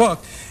wrote the book,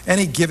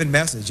 any given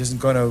message isn't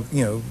going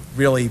to,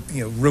 really,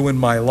 ruin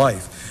my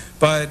life.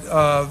 But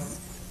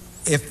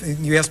if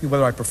you ask me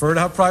whether I prefer to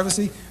have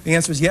privacy, the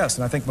answer is yes,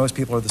 and I think most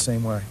people are the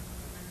same way.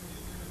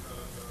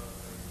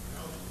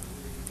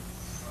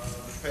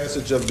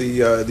 Passage of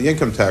the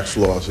income tax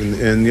laws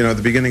in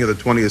the beginning of the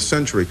 20th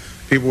century,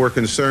 people were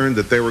concerned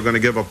that they were going to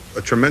give up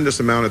a tremendous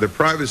amount of their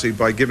privacy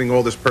by giving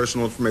all this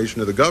personal information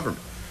to the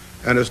government.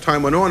 And as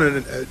time went on,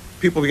 and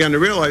people began to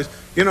realize,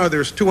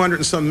 there's 200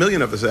 and some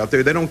million of us out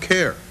there. They don't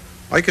care.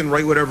 I can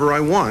write whatever I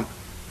want,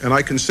 and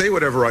I can say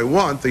whatever I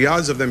want. The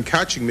odds of them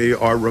catching me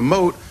are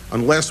remote,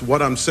 unless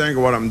what I'm saying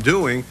or what I'm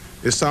doing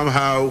is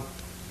somehow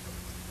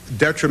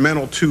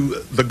detrimental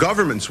to the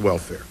government's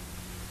welfare.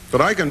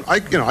 But I can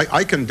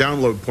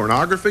download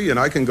pornography, and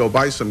I can go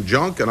buy some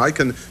junk, and I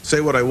can say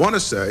what I want to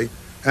say.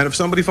 And if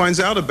somebody finds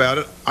out about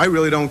it, I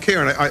really don't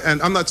care.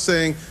 And I'm not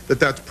saying that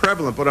that's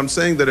prevalent, but I'm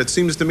saying that it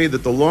seems to me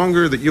that the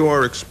longer that you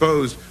are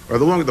exposed, or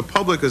the longer the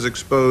public is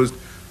exposed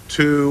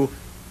to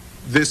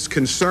this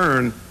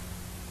concern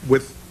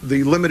with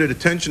the limited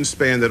attention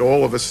span that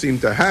all of us seem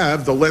to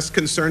have, the less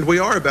concerned we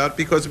are about it,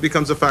 because it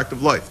becomes a fact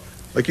of life.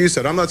 Like you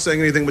said, I'm not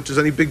saying anything which is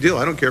any big deal.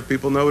 I don't care if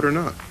people know it or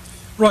not.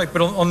 Right,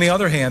 but on the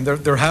other hand,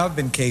 there have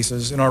been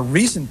cases in our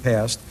recent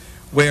past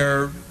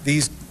where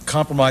these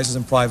compromises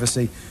in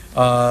privacy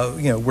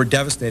were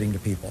devastating to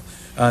people.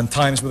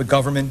 Times where the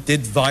government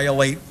did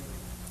violate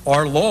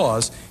our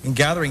laws in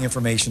gathering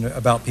information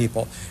about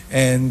people,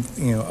 and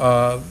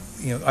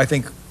I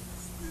think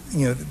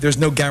there's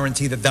no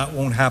guarantee that that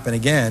won't happen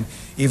again,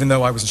 even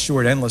though I was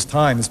assured endless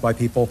times by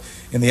people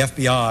in the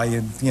FBI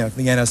and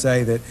the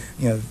NSA that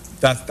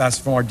that's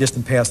from our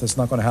distant past, that's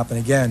not going to happen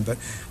again. But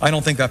I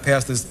don't think that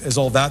past is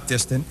all that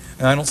distant,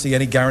 and I don't see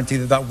any guarantee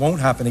that that won't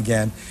happen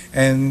again.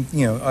 And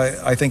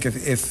I think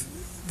if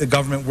the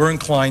government were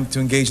inclined to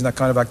engage in that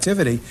kind of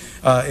activity,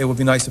 it would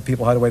be nice if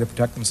people had a way to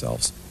protect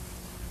themselves.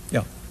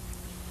 Yeah.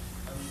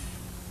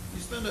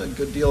 You spend a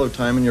good deal of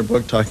time in your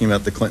book talking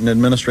about the Clinton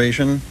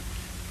administration.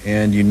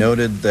 And you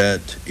noted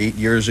that 8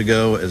 years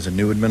ago, as a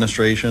new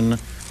administration,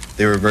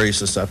 they were very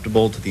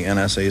susceptible to the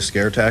NSA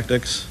scare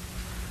tactics.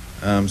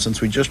 Since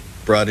we just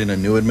brought in a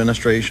new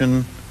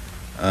administration,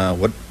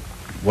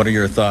 what are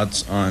your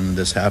thoughts on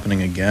this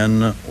happening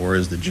again, or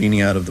is the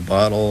genie out of the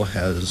bottle?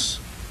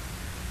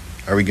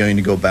 Are we going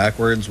to go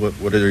backwards?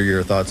 What are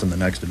your thoughts on the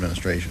next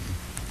administration?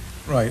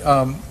 Right.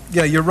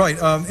 Yeah, you're right.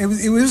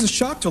 It was a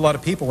shock to a lot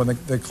of people when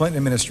the Clinton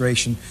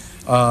administration,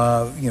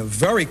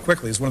 very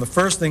quickly, it was one of the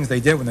first things they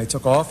did when they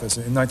took office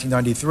in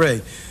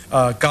 1993,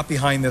 got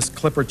behind this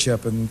Clipper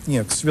chip and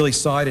really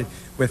sided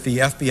with the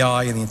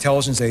FBI and the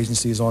intelligence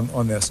agencies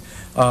on this.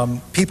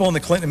 People in the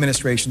Clinton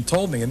administration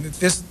told me, and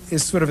this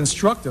is sort of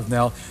instructive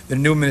now that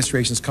a new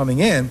administration is coming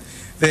in,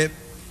 that,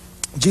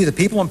 gee, the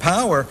people in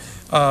power,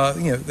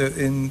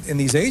 in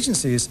these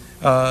agencies,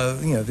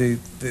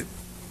 the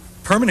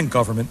permanent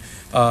government,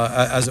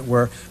 as it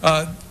were,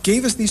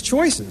 gave us these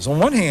choices. On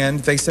one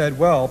hand, they said,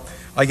 well,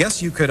 I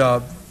guess you could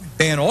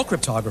ban all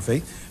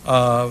cryptography,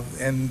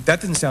 and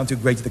that didn't sound too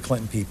great to the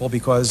Clinton people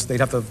because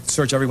they'd have to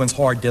search everyone's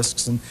hard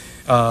disks, and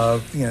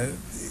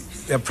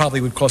that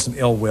probably would cause some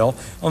ill will.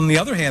 On the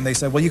other hand, they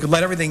said, well, you could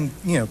let everything,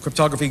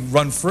 cryptography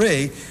run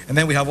free, and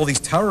then we have all these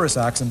terrorist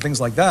acts and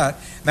things like that.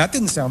 And that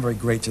didn't sound very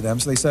great to them,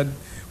 so they said,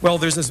 well,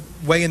 there's this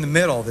way in the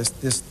middle,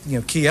 this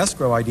key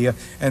escrow idea,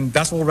 and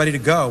that's all ready to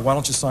go. Why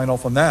don't you sign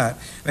off on that?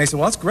 And they said,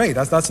 well, that's great.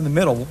 That's in the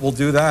middle. We'll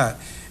do that.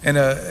 And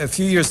a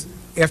few years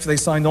after they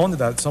signed on to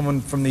that,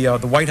 someone from the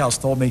White House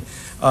told me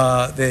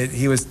that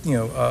he was,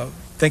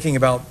 thinking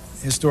about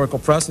historical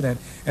precedent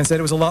and said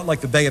it was a lot like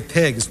the Bay of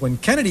Pigs when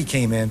Kennedy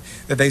came in,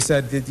 that they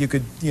said that you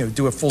could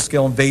do a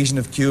full-scale invasion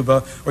of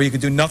Cuba, or you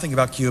could do nothing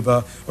about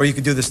Cuba, or you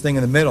could do this thing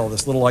in the middle,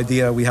 this little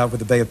idea we have with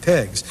the Bay of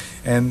Pigs,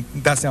 and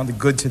that sounded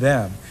good to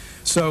them.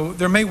 So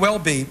there may well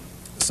be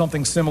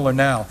something similar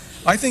now.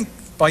 I think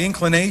by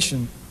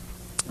inclination,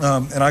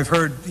 and I've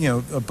heard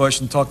Bush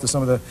and talked to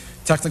some of the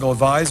technical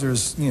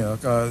advisors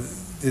that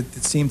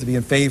seem to be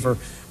in favor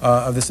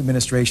of this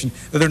administration,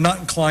 that they're not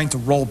inclined to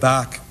roll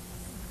back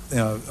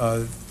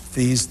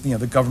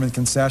the government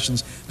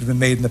concessions that have been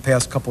made in the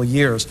past couple of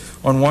years,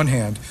 on one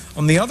hand.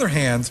 On the other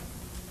hand,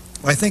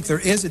 I think there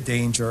is a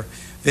danger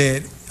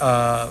that,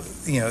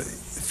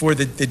 for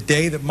the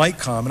day that might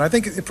come, and I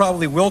think it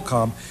probably will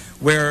come,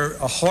 where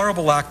a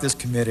horrible act is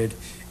committed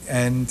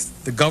and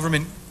the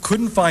government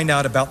couldn't find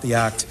out about the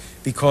act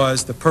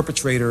because the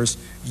perpetrators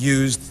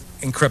used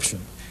encryption.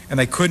 And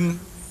they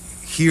couldn't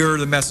hear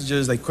the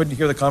messages, they couldn't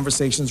hear the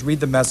conversations, read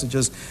the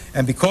messages,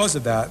 and because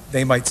of that,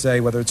 they might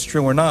say, whether it's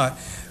true or not,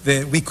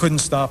 that we couldn't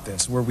stop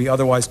this, where we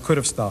otherwise could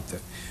have stopped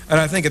it.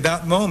 And I think at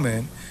that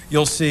moment,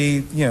 you'll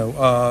see,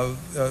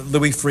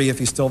 Louis Freeh, if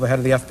he's still the head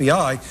of the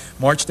FBI,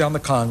 march down to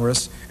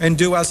Congress and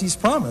do as he's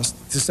promised,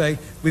 to say,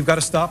 we've got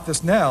to stop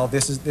this now,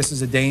 this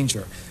is a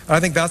danger. And I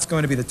think that's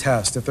going to be the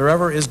test. If there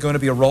ever is going to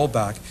be a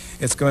rollback,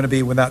 it's going to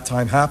be when that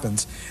time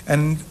happens.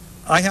 And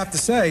I have to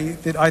say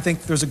that I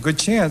think there's a good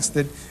chance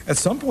that at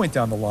some point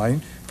down the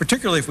line,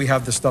 particularly if we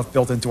have this stuff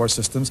built into our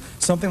systems,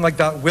 something like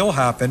that will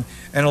happen,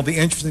 and it'll be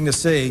interesting to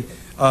see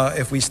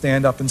if we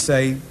stand up and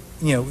say,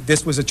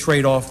 this was a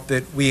trade-off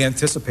that we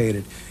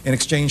anticipated. In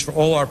exchange for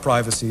all our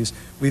privacies,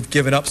 we've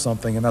given up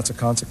something, and that's a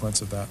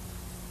consequence of that.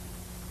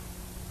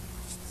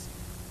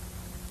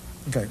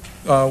 Okay,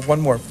 one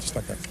more, just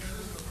back there.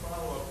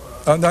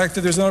 No,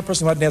 there's another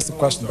person who hadn't asked the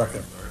question back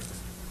there.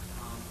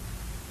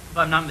 If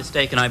I'm not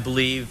mistaken, I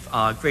believe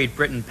Great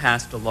Britain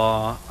passed a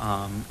law,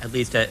 at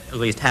least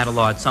had a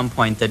law at some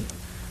point that,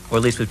 or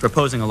at least was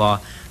proposing a law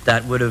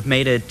that would have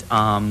made it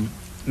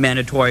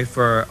mandatory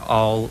for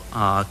all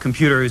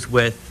computers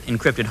with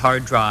encrypted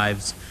hard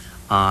drives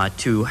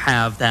to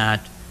have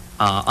that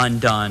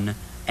undone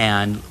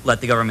and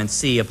let the government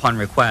see upon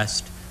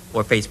request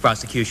or face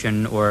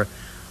prosecution. Or,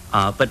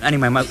 but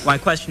anyway, my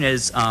question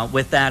is,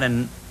 with that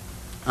and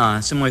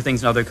similar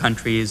things in other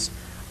countries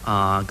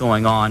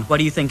going on, what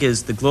do you think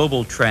is the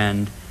global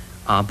trend,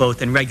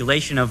 both in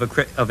regulation of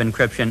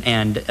encryption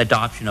and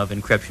adoption of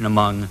encryption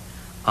among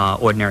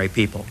ordinary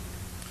people?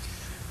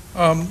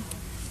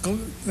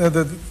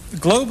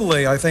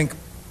 Globally, I think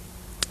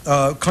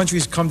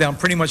countries come down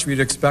pretty much where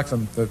you'd expect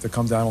them to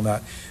come down on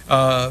that.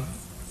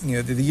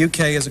 The UK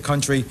is a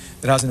country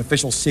that has an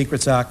official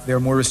secrets act. They're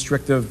more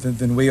restrictive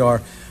than we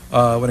are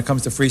when it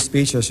comes to free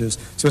speech issues.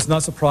 So it's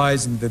not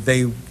surprising that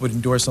they would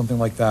endorse something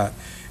like that.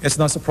 It's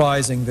not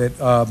surprising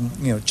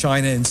that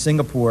China and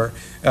Singapore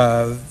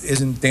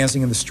isn't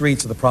dancing in the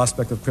streets at the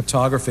prospect of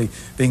cryptography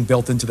being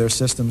built into their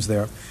systems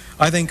there.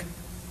 I think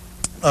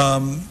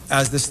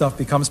as this stuff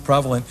becomes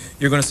prevalent,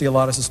 you're going to see a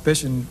lot of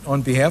suspicion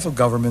on behalf of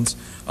governments,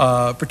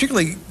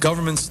 particularly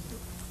governments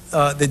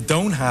that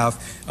don't have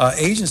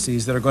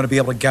agencies that are going to be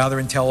able to gather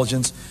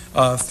intelligence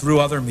through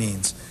other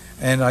means.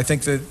 And I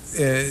think that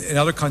in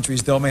other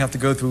countries, they may have to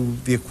go through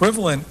the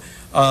equivalent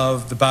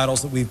of the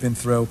battles that we've been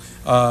through,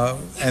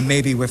 and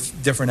maybe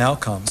with different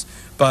outcomes.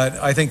 But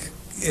I think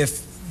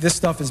if this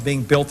stuff is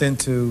being built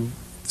into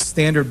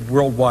standard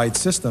worldwide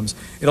systems,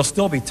 it'll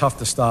still be tough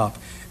to stop.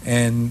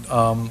 And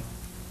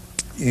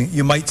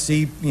you might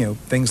see,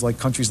 things like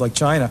countries like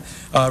China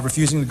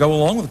refusing to go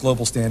along with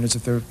global standards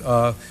if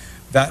they're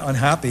that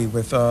unhappy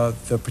with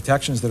the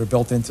protections that are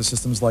built into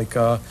systems like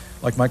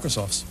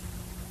Microsoft's.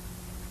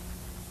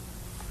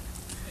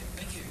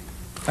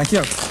 Thank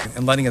you.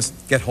 And letting us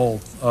get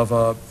hold of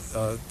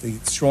the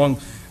strong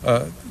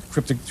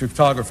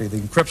cryptography, the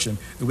encryption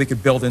that we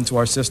could build into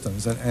our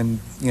systems. And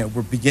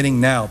we're beginning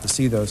now to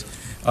see those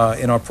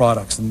in our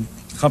products. And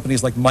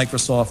companies like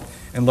Microsoft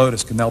and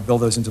Lotus can now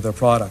build those into their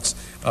products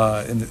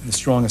in the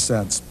strongest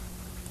sense.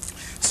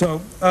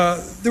 So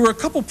there were a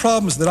couple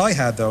problems that I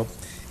had, though,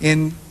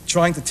 in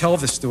trying to tell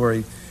this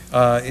story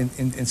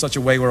in such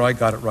a way where I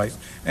got it right.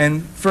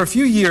 And for a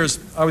few years,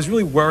 I was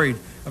really worried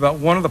about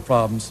one of the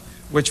problems,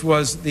 which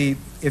was the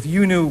 "if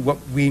you knew what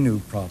we knew"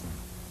 problem.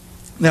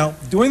 Now,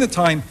 during the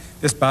time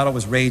this battle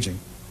was raging,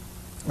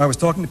 I was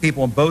talking to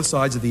people on both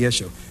sides of the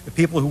issue, the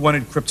people who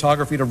wanted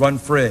cryptography to run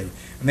free,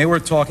 and they were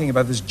talking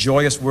about this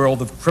joyous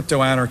world of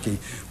crypto anarchy,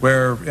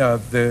 where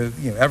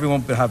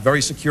everyone would have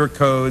very secure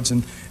codes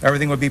and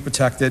everything would be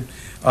protected.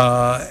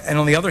 And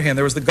on the other hand,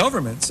 there was the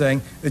government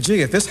saying,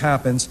 gee, if this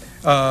happens,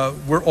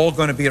 we're all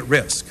going to be at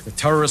risk. The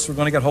terrorists were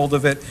going to get hold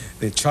of it,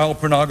 the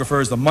child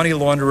pornographers, the money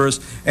launderers,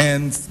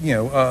 and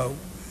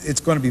it's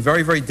going to be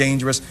very, very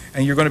dangerous,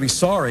 and you're going to be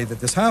sorry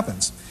that this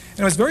happens. And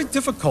it was very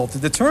difficult to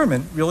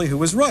determine really who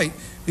was right,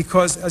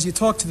 because as you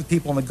talk to the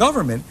people in the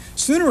government,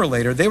 sooner or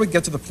later they would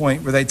get to the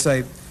point where they'd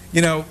say,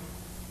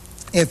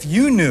 if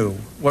you knew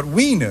what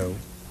we knew,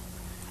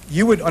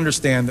 you would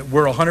understand that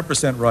we're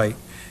 100% right,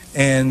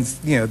 and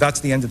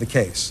that's the end of the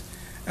case.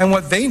 And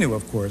what they knew,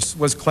 of course,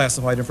 was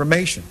classified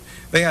information.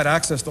 They had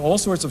access to all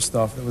sorts of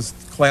stuff that was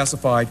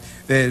classified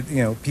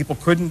that people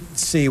couldn't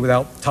see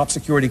without top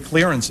security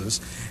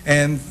clearances.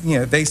 And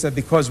they said,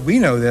 because we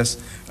know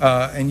this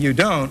and you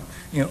don't,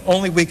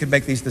 only we can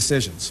make these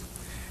decisions.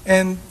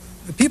 And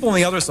the people on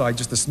the other side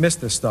just dismissed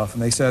this stuff,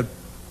 and they said,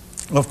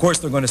 well, of course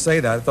they're going to say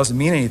that. It doesn't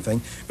mean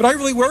anything. But I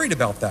really worried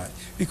about that,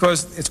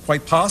 because it's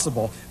quite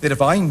possible that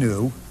if I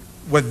knew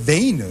what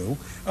they knew,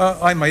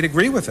 I might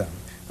agree with them.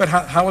 But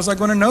how was I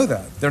going to know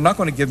that? They're not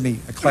going to give me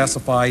a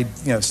classified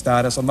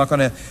status. I'm not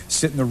going to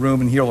sit in the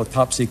room and hear all the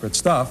top secret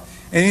stuff.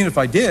 And even if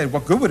I did,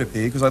 what good would it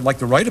be? Because I'd like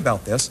to write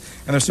about this,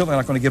 and they're certainly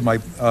not going to give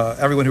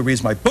everyone who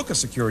reads my book a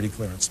security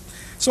clearance.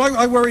 So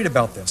I worried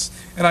about this,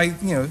 and I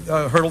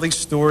heard all these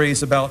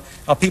stories about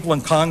how people in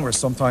Congress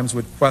sometimes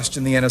would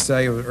question the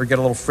NSA or get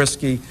a little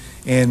frisky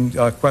in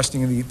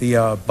questioning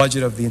the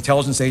budget of the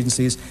intelligence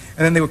agencies,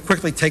 and then they would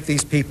quickly take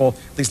these people,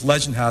 at least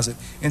legend has it,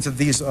 into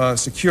these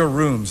secure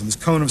rooms, and this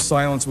cone of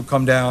silence would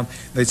come down.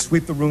 They'd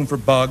sweep the room for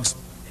bugs,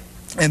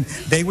 and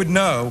they would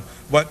know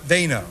what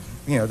they know.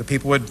 The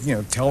people would,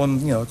 tell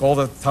them, all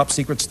the top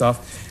secret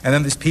stuff. And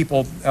then these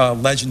people,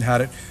 legend had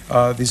it,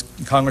 these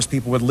Congress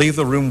people would leave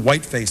the room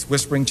white-faced,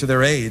 whispering to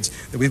their aides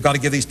that we've got to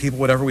give these people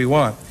whatever we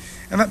want.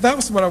 And that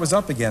was what I was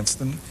up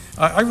against. And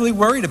I really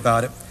worried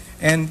about it.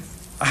 And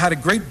I had a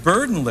great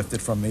burden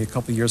lifted from me a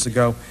couple of years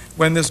ago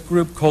when this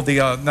group called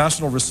the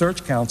National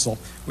Research Council,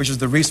 which is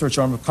the research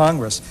arm of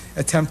Congress,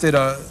 attempted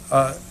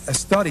a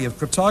study of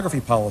cryptography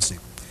policy.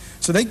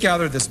 So they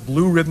gathered this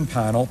blue ribbon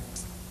panel.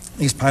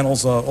 These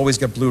panels always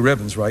get blue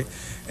ribbons, right?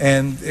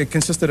 And it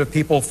consisted of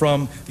people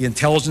from the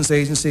intelligence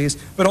agencies,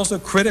 but also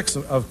critics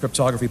of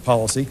cryptography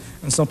policy,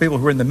 and some people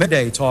who were in the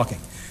midday talking.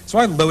 So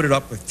I loaded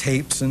up with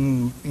tapes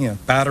and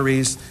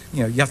batteries.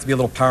 You have to be a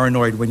little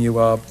paranoid when you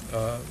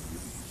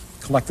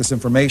collect this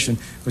information,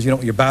 because you don't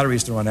want your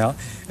batteries to run out.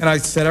 And I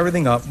set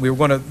everything up. We were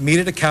going to meet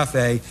at a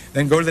cafe,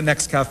 then go to the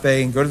next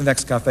cafe, and go to the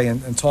next cafe,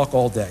 and talk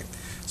all day.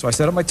 So I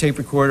set up my tape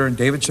recorder, and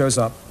David shows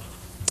up.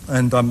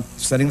 And I'm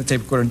setting the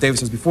tape recorder, and David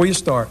says, before you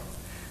start,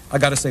 I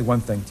got to say one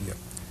thing to you.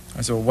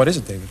 I said, well, what is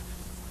it, David?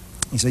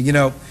 He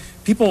said,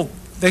 people,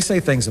 they say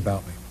things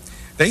about me.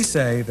 They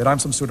say that I'm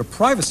some sort of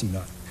privacy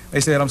nut. They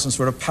say that I'm some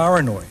sort of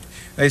paranoid.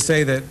 They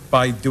say that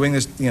by doing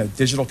this,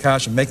 digital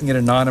cash and making it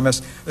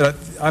anonymous, that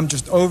I'm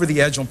just over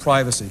the edge on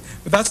privacy.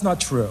 But that's not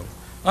true.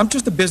 I'm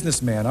just a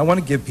businessman. I want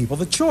to give people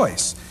the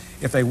choice.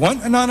 If they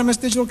want anonymous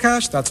digital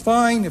cash, that's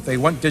fine. If they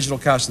want digital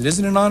cash that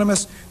isn't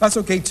anonymous, that's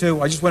okay too.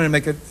 I just wanted to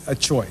make a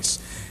choice.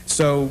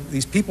 So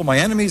these people, my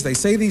enemies, they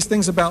say these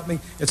things about me.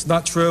 It's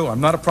not true.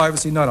 I'm not a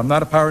privacy nut. I'm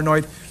not a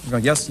paranoid. I'm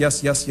going, yes,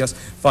 yes, yes, yes.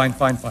 Fine,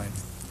 fine, fine.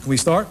 Can we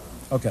start?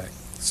 Okay.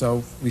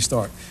 So we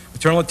start. We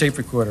turn on the tape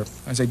recorder.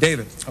 I say,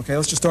 David, okay,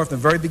 let's just start from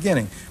the very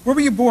beginning. Where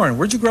were you born?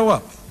 Where'd you grow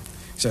up?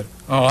 He said,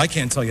 oh, I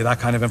can't tell you that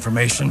kind of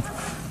information.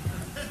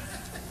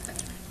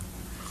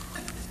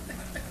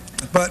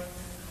 But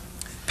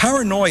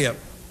paranoia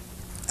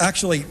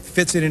actually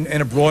fits it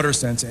in a broader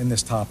sense in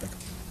this topic,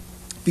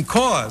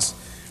 because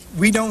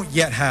we don't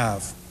yet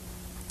have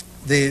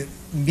the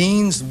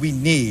means we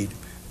need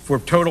for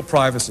total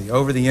privacy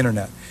over the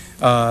internet.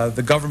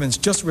 The government's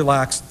just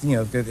relaxed,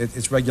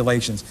 its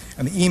regulations,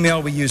 and the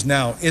email we use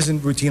now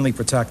isn't routinely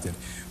protected.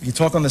 You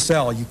talk on the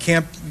cell, you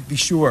can't be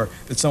sure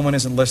that someone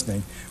isn't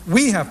listening.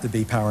 We have to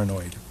be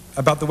paranoid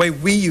about the way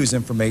we use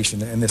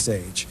information in this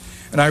age.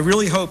 And I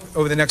really hope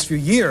over the next few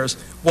years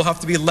we'll have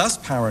to be less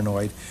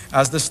paranoid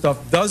as this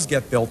stuff does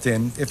get built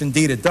in, if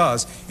indeed it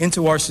does,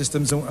 into our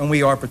systems, and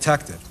we are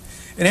protected.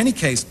 In any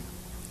case,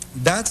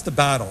 that's the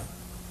battle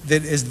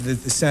that is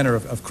the center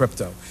of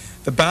crypto.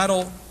 The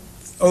battle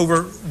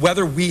over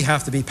whether we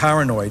have to be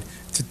paranoid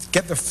to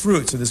get the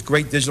fruits of this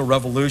great digital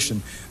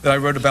revolution that I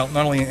wrote about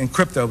not only in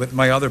crypto but in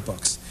my other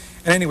books.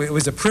 And anyway, it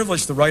was a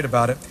privilege to write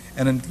about it,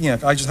 and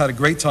I just had a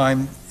great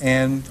time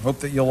and hope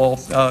that you'll all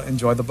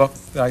enjoy the book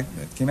that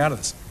came out of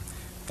this.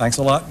 Thanks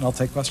a lot, and I'll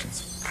take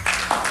questions.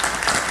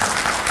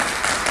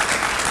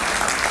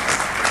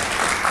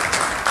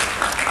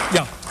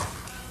 Yeah.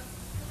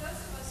 For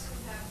those of us who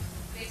have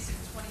basic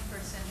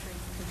 21st century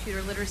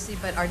computer literacy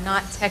but are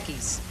not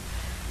techies,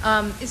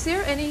 are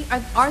there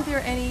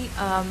any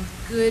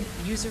good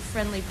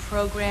user-friendly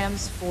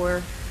programs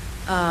for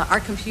our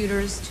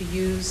computers to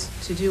use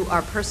to do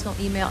our personal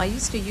email? I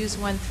used to use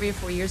one 3 or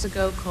 4 years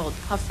ago called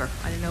Puffer.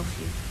 I don't know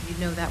if you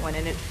know that one.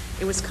 And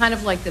it was kind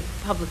of like the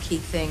public key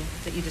thing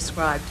that you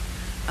described.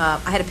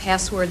 I had a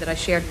password that I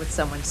shared with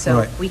someone, so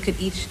right. We could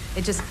each,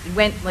 it just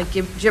went like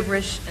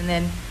gibberish, and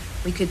then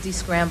we could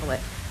descramble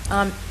it.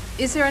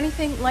 Is there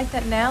anything like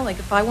that now? Like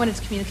if I wanted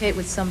to communicate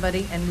with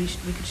somebody and we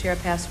could share a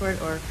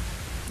password or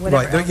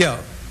whatever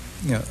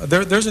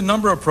Right, there's a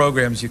number of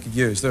programs you could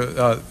use.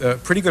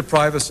 Pretty Good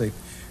Privacy,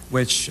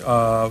 which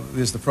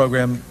is the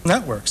program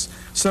networks.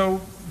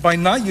 So by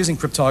not using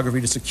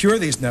cryptography to secure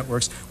these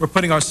networks, we're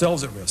putting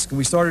ourselves at risk. And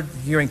we started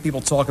hearing people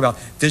talk about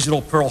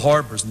digital Pearl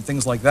Harbors and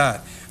things like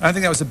that. And I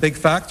think that was a big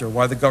factor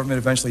why the government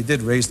eventually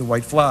did raise the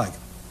white flag.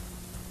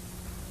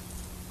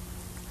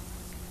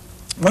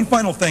 One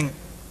final thing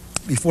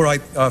before I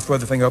throw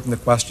the thing open to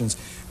questions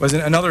was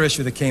another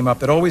issue that came up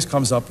that always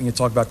comes up when you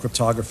talk about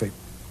cryptography.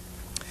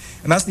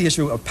 And that's the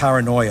issue of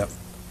paranoia.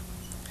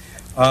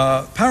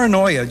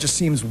 Paranoia just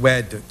seems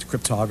wed to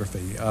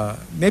cryptography.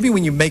 Maybe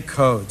when you make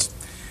codes,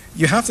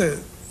 you have to,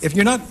 if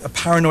you're not a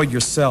paranoid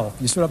yourself,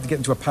 you sort of have to get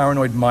into a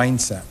paranoid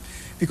mindset.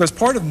 Because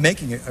part of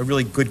making a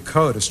really good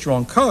code, a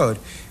strong code,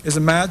 is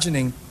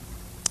imagining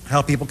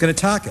how people can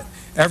attack it,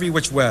 every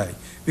which way.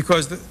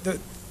 Because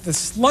the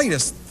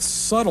slightest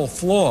subtle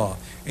flaw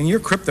in your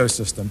crypto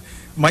system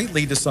might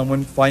lead to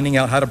someone finding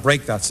out how to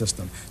break that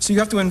system. So you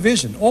have to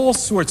envision all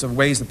sorts of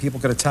ways that people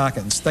could attack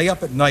it and stay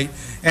up at night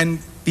and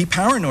be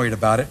paranoid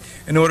about it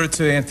in order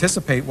to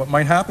anticipate what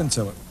might happen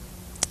to it.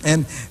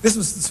 And this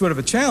was sort of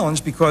a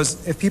challenge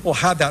because if people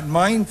had that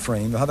mind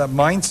frame, had that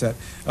mindset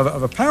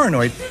of a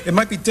paranoid, it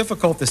might be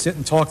difficult to sit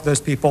and talk to those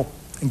people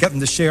and get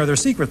them to share their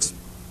secrets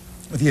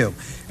with you.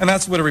 And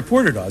that's what a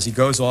reporter does. He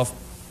goes off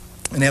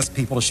and asks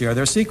people to share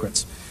their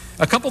secrets.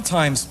 A couple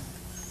times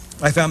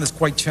I found this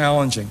quite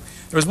challenging.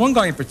 There was one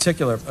guy in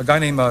particular, a guy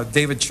named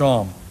David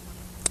Chaum,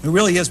 who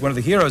really is one of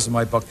the heroes in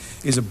my book.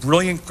 He's a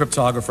brilliant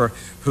cryptographer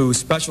who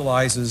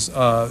specializes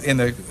in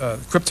the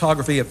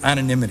cryptography of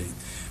anonymity.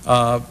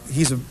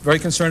 He's very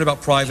concerned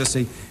about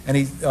privacy, and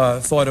he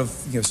thought of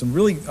some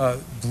really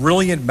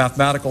brilliant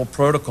mathematical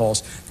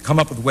protocols to come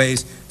up with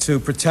ways to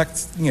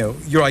protect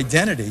your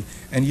identity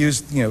and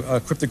use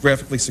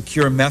cryptographically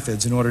secure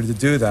methods in order to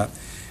do that.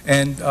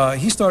 And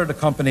he started a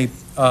company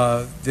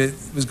that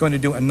was going to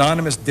do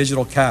anonymous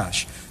digital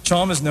cash.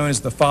 Chaum is known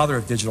as the father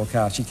of digital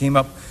cash. He came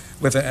up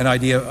with an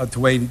idea of a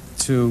way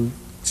to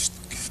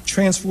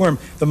transform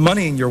the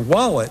money in your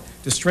wallet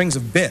to strings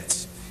of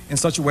bits in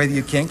such a way that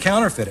you can't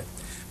counterfeit it.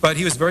 But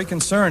he was very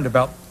concerned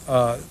about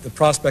the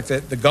prospect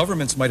that the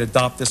governments might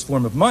adopt this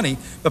form of money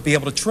but be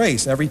able to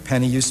trace every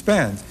penny you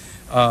spend,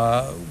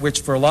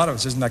 which for a lot of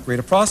us isn't that great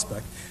a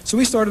prospect. So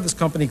we started this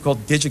company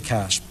called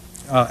DigiCash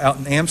out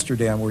in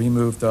Amsterdam, where he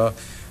moved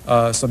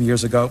some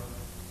years ago,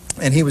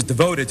 and he was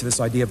devoted to this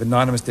idea of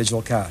anonymous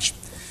digital cash.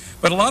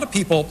 But a lot of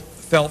people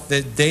felt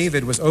that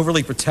David was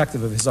overly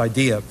protective of his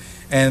idea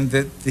and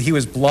that he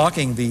was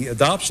blocking the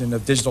adoption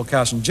of digital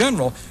cash in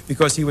general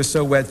because he was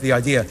so wed to the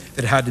idea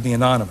that it had to be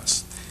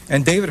anonymous.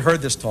 And David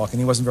heard this talk and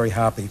he wasn't very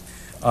happy.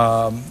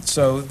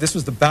 So this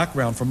was the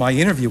background for my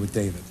interview with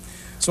David.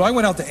 So I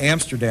went out to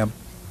Amsterdam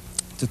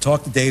to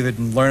talk to David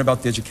and learn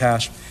about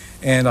DigiCash.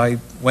 And I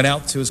went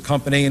out to his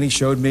company and he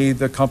showed me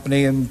the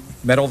company and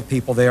met all the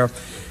people there.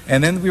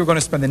 And then we were going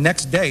to spend the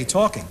next day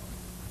talking.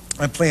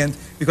 I planned,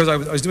 because I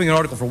was doing an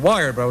article for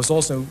Wired, but I was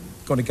also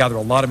going to gather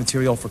a lot of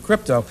material for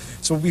crypto,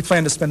 so we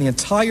planned to spend the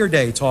entire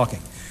day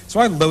talking. So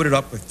I load it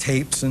up with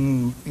tapes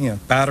and,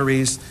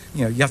 batteries.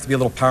 You have to be a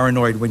little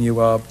paranoid when you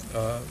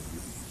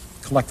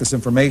collect this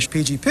information.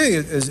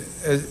 PGP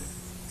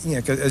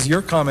as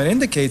your comment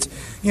indicates,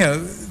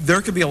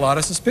 there could be a lot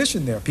of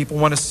suspicion there. People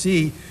want to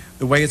see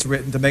the way it's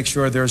written to make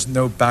sure there's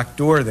no back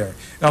door there.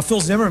 Now,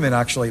 Phil Zimmerman,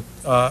 actually,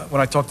 when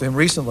I talked to him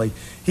recently,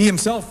 he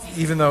himself,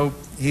 even though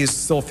he's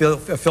still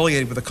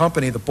affiliated with a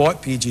company that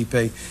bought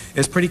PGP,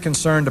 is pretty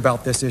concerned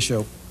about this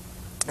issue.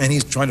 And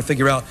he's trying to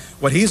figure out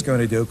what he's going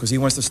to do because he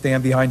wants to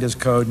stand behind his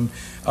code and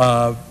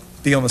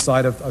be on the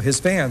side of his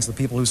fans, the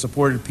people who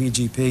supported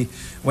PGP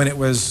when it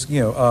was,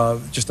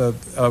 just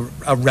a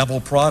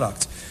rebel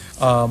product.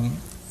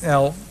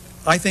 Now,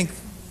 I think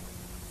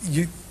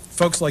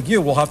folks like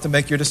you will have to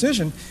make your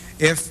decision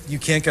if you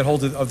can't get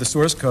hold of the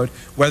source code,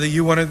 whether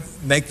you want to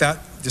make that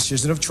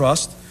decision of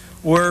trust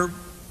or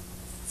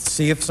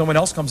see if someone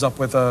else comes up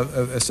with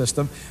a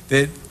system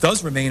that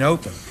does remain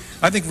open.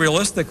 I think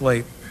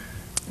realistically,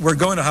 we're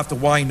going to have to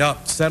wind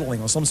up settling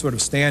on some sort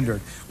of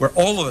standard where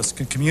all of us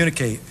can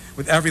communicate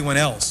with everyone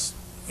else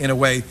in a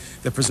way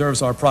that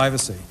preserves our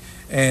privacy.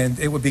 And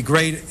it would be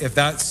great if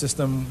that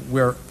system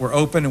were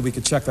open and we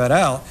could check that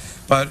out.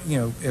 But,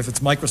 if it's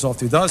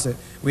Microsoft who does it,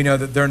 we know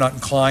that they're not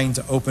inclined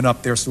to open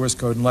up their source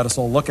code and let us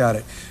all look at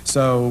it.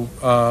 So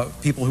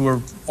people who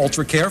are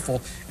ultra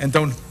careful and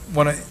don't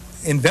want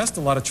to invest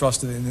a lot of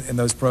trust in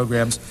those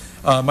programs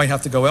might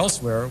have to go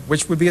elsewhere,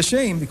 which would be a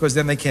shame because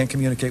then they can't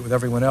communicate with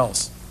everyone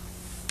else.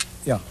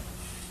 Yeah.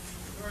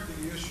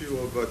 Regarding the issue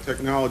of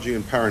technology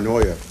and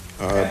paranoia,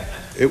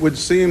 it would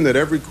seem that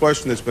every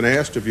question that's been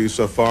asked of you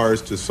so far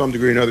is to some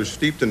degree or another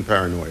steeped in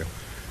paranoia.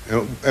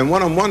 And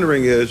what I'm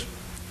wondering is,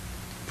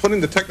 putting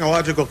the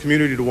technological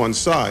community to one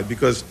side,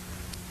 because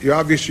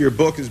obviously your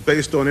book is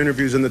based on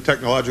interviews in the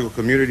technological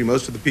community.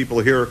 Most of the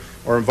people here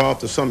are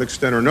involved to some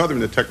extent or another in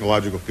the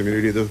technological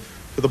community.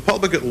 For the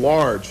public at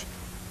large,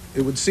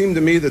 it would seem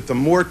to me that the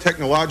more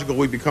technological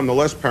we become, the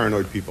less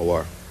paranoid people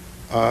are.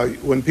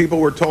 When people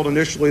were told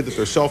initially that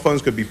their cell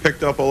phones could be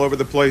picked up all over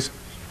the place,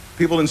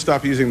 people didn't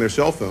stop using their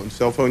cell phones.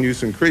 Cell phone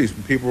use increased.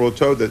 When people were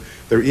told that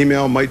their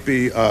email might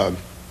be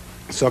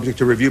subject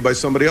to review by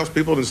somebody else,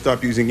 people didn't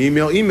stop using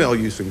email. Email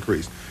use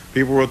increased.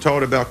 People were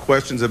told about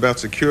questions about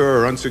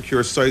secure or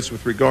unsecure sites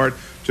with regard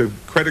to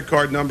credit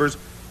card numbers.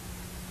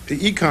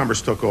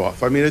 E-commerce took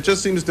off. I mean, it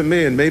just seems to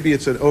me, and maybe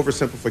it's an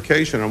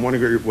oversimplification, I'm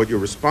wondering what your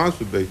response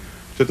would be,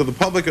 that to the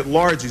public at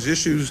large, these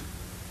issues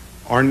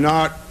are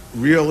not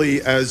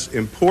really as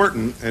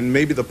important, and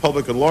maybe the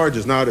public at large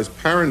is not as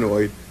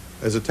paranoid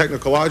as a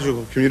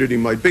technological community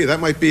might be. That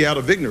might be out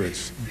of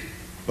ignorance.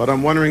 But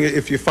I'm wondering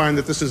if you find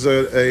that this is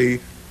a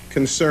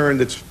concern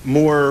that's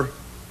more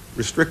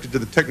restricted to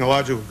the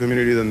technological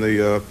community than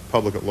the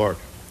public at large.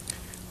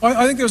 Well,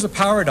 I think there's a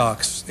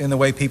paradox in the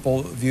way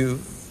people view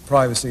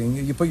privacy, and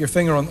you put your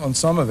finger on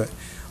some of it.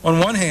 On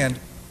one hand,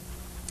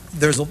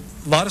 there's a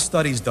lot of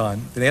studies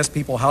done that ask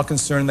people how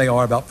concerned they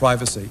are about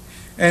privacy.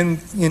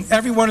 And in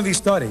every one of these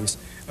studies,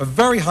 a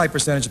very high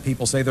percentage of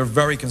people say they're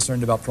very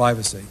concerned about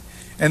privacy.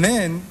 And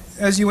then,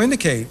 as you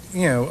indicate,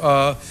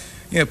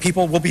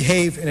 people will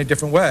behave in a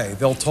different way.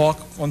 They'll talk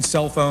on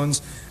cell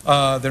phones.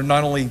 They're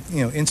not only,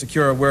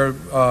 insecure where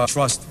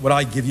trust what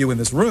I give you in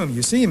this room,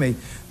 you see me,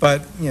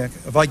 but,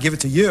 if I give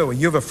it to you and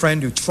you have a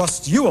friend who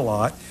trusts you a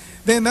lot,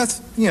 then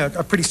that's,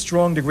 a pretty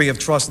strong degree of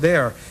trust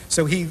there.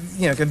 So he,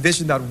 can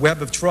envision that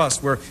web of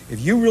trust where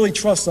if you really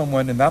trust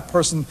someone and that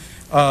person,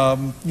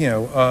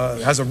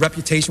 has a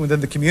reputation within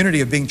the community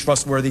of being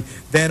trustworthy,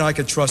 then I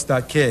could trust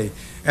that key.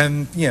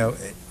 And,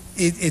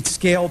 it's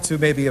scaled to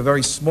maybe a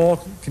very small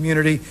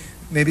community.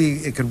 Maybe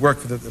it could work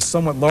for the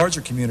somewhat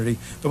larger community.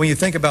 But when you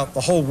think about the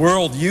whole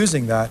world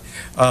using that,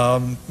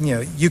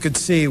 you could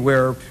see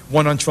where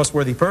one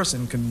untrustworthy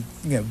person can,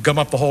 gum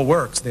up the whole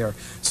works there.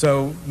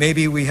 So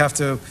maybe we have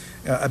to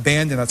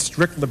abandon that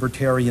strict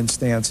libertarian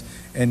stance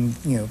and,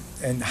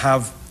 and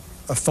have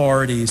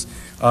authorities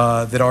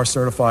that are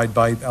certified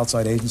by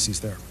outside agencies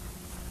there.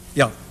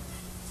 Yeah.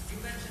 You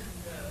mentioned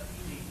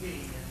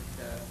PGP,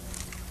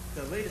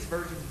 and the latest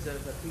versions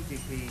of the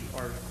PGP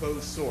are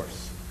closed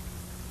source.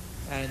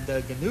 And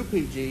the GNU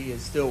PG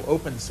is still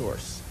open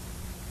source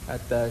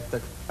at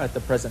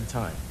the present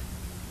time.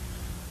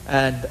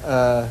 And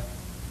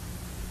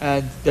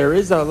there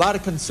is a lot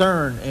of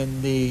concern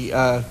in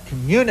the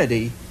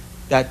community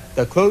that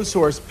the closed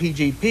source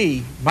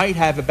PGP might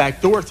have a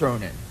backdoor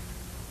thrown in.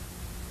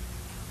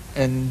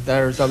 And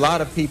there's a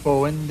lot of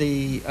people in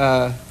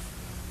the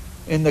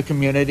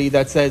community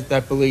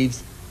that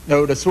believes,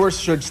 no, the source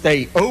should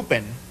stay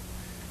open,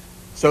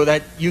 so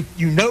that you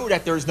know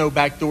that there's no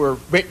backdoor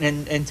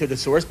written into the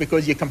source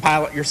because you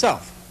compile it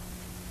yourself.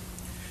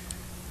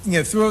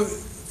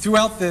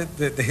 Throughout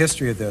the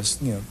history of this,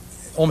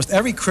 almost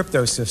every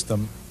crypto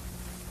system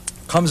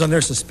comes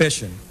under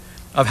suspicion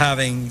of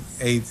having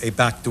a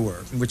backdoor,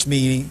 which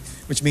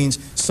means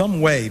some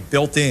way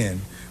built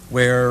in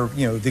where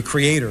the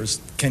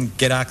creators can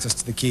get access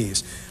to the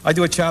keys. I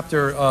do a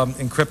chapter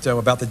in crypto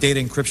about the data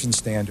encryption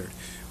standard,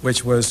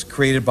 which was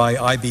created by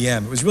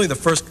IBM. It was really the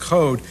first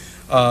code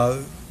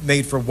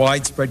made for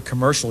widespread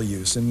commercial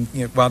use and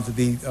wanted to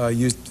be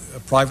used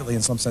privately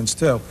in some sense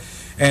too.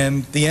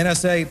 And the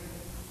NSA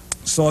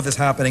saw this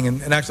happening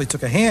and actually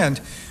took a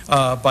hand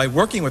by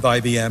working with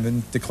IBM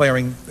and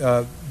declaring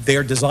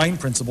their design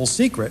principles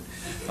secret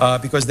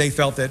because they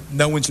felt that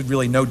no one should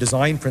really know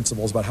design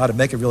principles about how to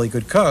make a really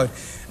good code.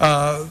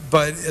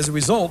 But as a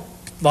result,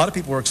 a lot of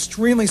people were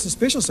extremely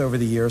suspicious over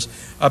the years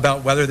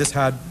about whether this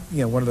had,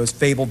 one of those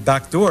fabled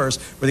back doors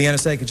where the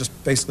NSA could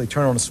just basically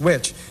turn on a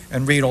switch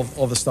and read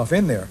all the stuff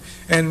in there.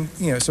 And,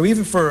 so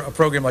even for a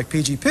program like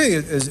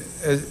PGP,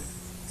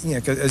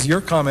 as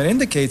your comment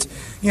indicates,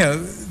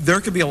 there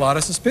could be a lot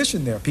of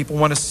suspicion there. People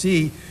want to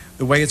see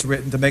the way it's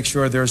written to make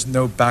sure there's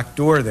no back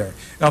door there.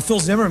 Now, Phil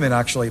Zimmerman,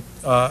 actually,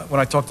 when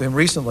I talked to him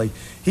recently,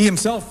 he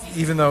himself,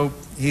 even though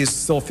he's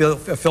still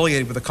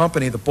affiliated with a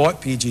company that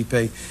bought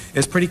PGP,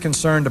 is pretty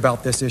concerned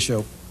about this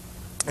issue.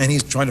 And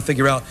he's trying to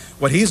figure out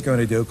what he's going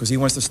to do because he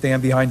wants to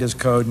stand behind his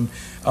code and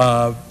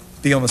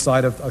be on the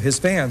side of his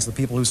fans, the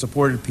people who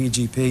supported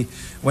PGP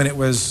when it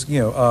was,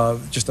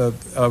 just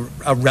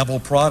a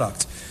rebel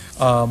product.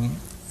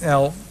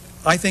 Now,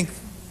 I think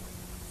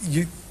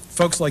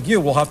folks like you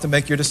will have to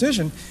make your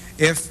decision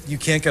if you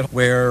can't get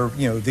where,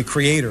 the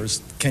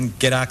creators can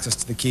get access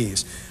to the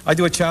keys. I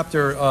do a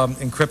chapter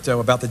in crypto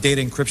about the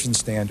data encryption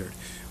standard,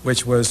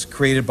 which was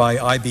created by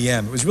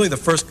IBM. It was really the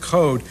first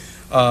code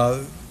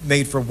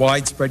made for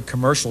widespread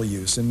commercial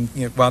use and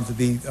wanted to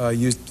be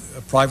used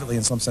privately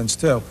in some sense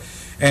too.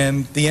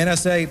 And the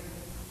NSA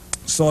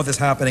saw this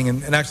happening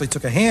and actually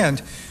took a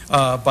hand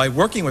by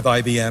working with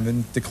IBM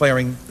and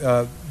declaring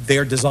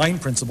their design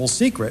principles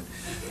secret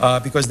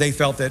because they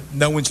felt that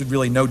no one should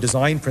really know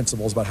design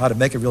principles about how to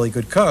make a really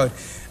good code.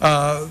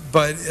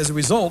 But as a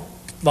result,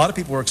 a lot of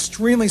people were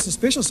extremely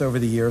suspicious over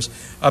the years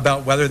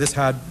about whether this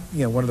had,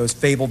 one of those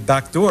fabled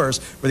back doors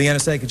where the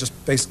NSA could just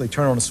basically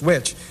turn on a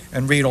switch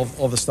and read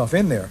all the stuff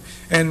in there.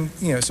 And,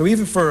 so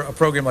even for a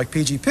program like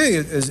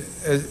PGP,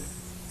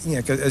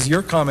 as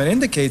your comment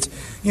indicates,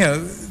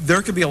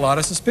 there could be a lot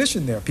of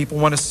suspicion there. People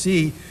want to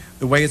see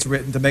the way it's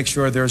written to make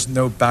sure there's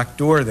no back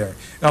door there.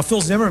 Now,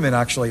 Phil Zimmerman,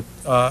 actually,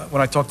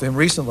 when I talked to him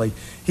recently,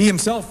 he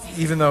himself,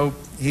 even though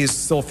he's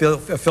still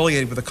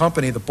affiliated with a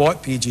company that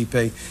bought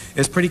PGP,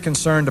 is pretty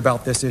concerned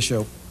about this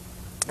issue.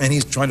 And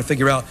he's trying to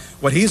figure out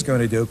what he's going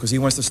to do because he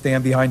wants to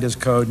stand behind his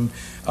code and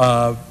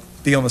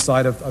be on the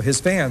side of his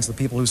fans, the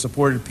people who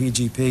supported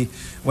PGP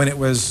when it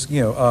was,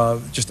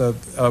 just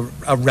a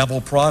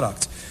rebel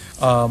product.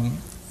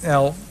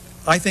 Now,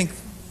 I think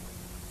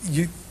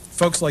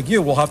folks like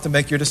you will have to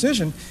make your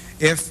decision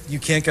if you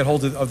can't get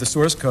hold of the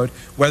source code,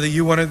 whether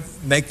you want to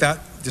make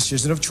that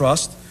decision of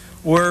trust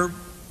or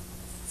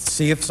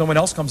see if someone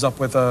else comes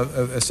up with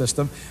a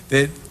system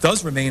that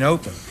does remain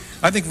open.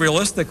 I think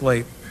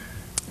realistically,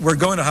 we're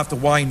going to have to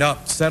wind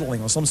up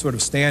settling on some sort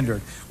of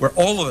standard where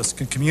all of us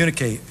can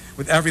communicate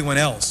with everyone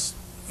else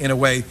in a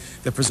way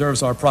that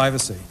preserves our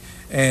privacy.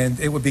 And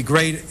it would be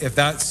great if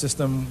that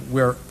system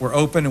were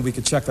open and we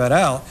could check that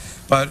out.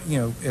 But,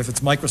 if it's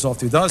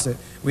Microsoft who does it,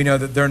 we know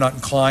that they're not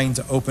inclined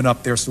to open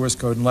up their source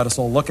code and let us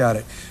all look at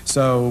it.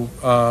 So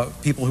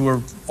people who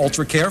are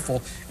ultra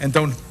careful and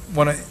don't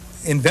want to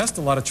invest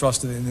a lot of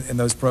trust in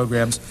those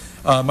programs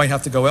might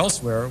have to go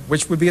elsewhere,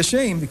 which would be a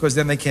shame because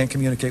then they can't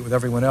communicate with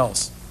everyone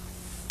else.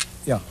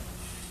 Yeah.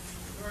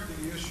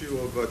 Regarding the issue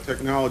of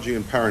technology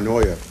and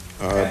paranoia,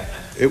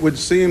 it would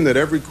seem that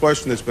every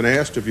question that's been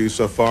asked of you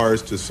so far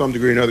is to some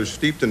degree or another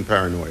steeped in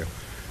paranoia.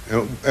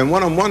 And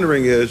what I'm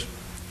wondering is,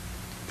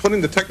 putting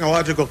the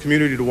technological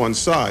community to one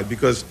side,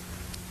 because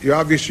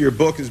obviously your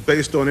book is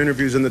based on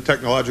interviews in the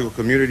technological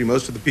community.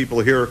 Most of the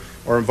people here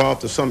are involved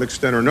to some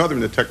extent or another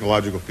in the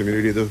technological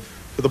community.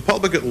 For the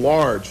public at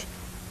large,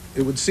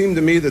 it would seem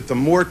to me that the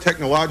more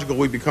technological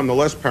we become, the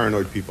less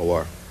paranoid people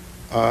are.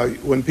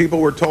 When people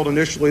were told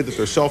initially that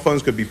their cell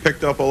phones could be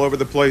picked up all over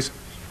the place,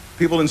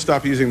 people didn't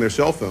stop using their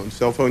cell phones.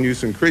 Cell phone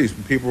use increased.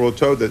 When people were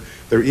told that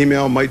their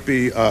email might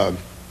be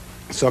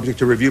subject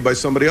to review by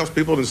somebody else,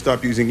 people didn't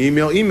stop using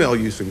email. Email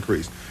use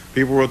increased.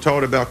 People were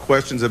told about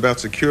questions about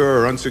secure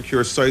or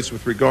unsecure sites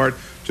with regard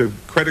to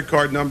credit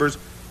card numbers.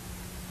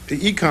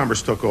 The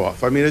e-commerce took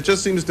off. I mean, it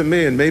just seems to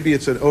me, and maybe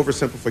it's an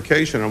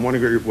oversimplification, I'm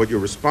wondering what your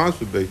response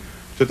would be,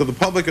 that to the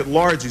public at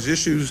large, these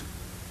issues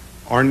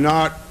are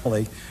not...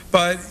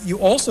 But you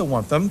also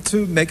want them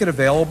to make it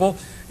available,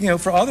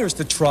 for others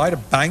to try to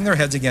bang their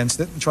heads against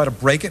it and try to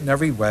break it in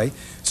every way.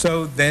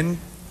 So then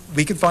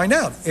we can find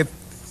out if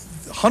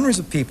hundreds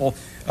of people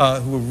who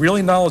are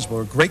really knowledgeable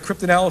or great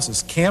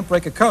cryptanalysis can't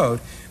break a code,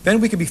 then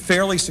we can be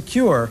fairly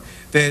secure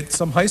that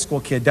some high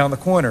school kid down the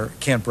corner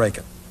can't break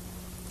it.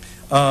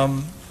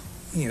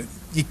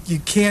 You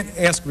can't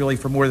ask really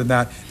for more than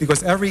that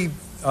because every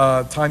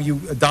time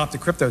you adopt a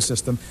crypto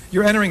system,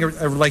 you're entering a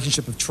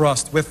relationship of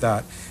trust with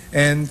that.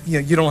 And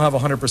you don't have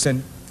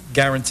 100%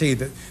 guarantee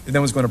that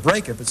no one's going to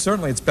break it, but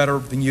certainly it's better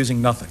than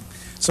using nothing.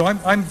 So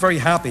I'm very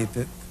happy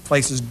that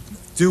places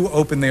do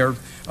open their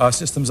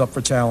systems up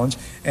for challenge.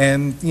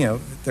 And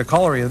the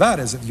corollary of that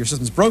is if your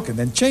system's broken,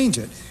 then change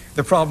it.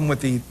 The problem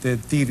with the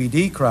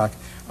DVD crack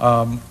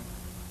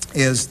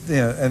is,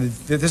 and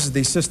this is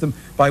the system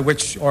by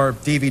which our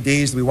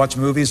DVDs that we watch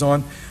movies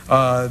on,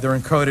 they're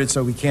encoded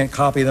so we can't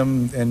copy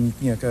them and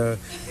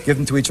give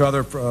them to each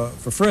other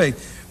for free.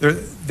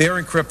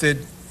 They're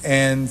encrypted,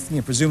 and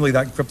presumably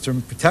that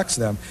encryption protects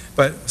them.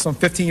 But some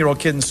 15-year-old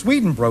kid in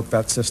Sweden broke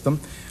that system,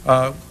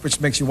 which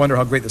makes you wonder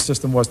how great the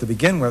system was to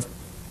begin with.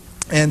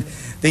 And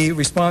the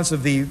response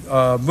of the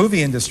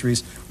movie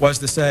industries was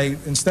to say,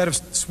 instead of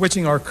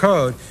switching our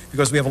code,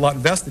 because we have a lot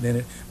invested in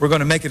it, we're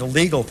going to make it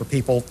illegal for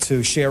people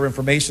to share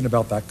information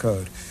about that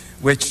code,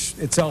 which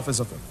itself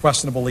is a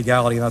questionable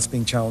legality, and that's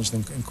being challenged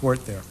in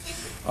court there.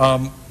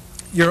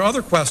 Your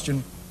other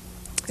question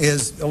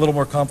is a little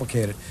more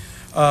complicated.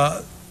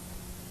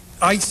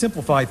 I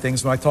simplified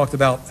things when I talked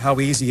about how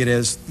easy it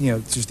is,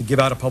 just to give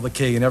out a public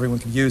key and everyone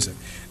can use it.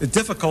 The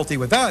difficulty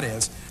with that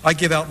is, I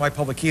give out my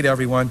public key to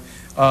everyone.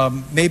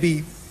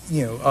 Maybe,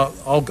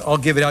 I'll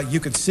give it out.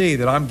 You could see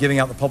that I'm giving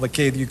out the public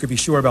key. You could be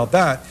sure about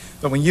that.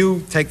 But when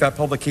you take that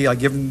public key, I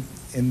give them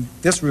in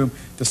this room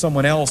to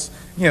someone else.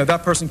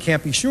 That person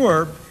can't be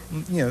sure,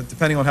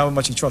 depending on how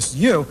much he trusts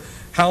you,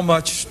 how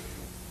much,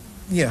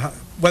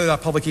 whether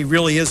that public key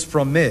really is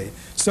from me.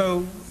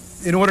 So,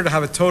 in order to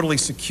have a totally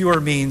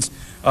secure means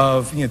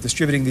of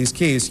distributing these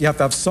keys, you have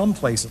to have some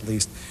place at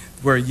least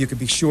where you can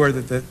be sure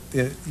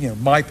that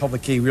my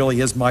public key really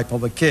is my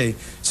public key.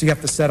 So you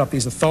have to set up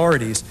these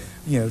authorities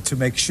to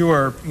make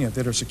sure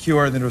that are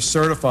secure and that are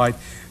certified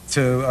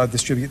to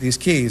distribute these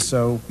keys.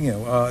 So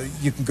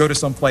you can go to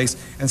some place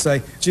and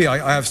say, gee,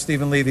 I have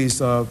Stephen Levy's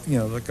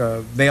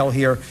mail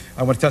here.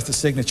 I want to test his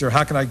signature.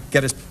 How can I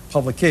get his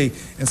public key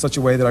in such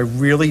a way that I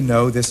really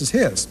know this is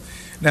his?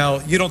 Now,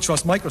 you don't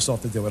trust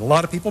Microsoft to do it. A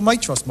lot of people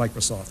might trust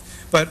Microsoft.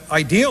 But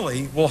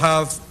ideally, we'll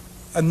have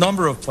a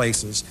number of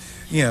places,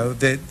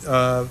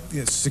 that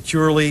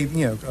securely,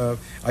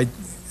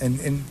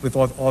 and with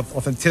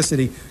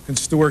authenticity can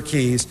store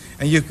keys.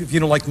 And if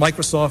you don't like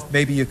Microsoft,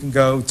 maybe you can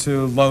go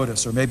to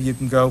Lotus, or maybe you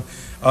can go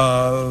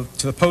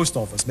to the post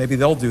office. Maybe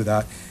they'll do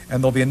that.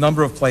 And there'll be a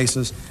number of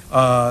places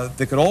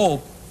that could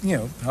all,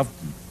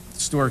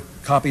 store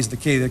copies of the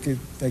key.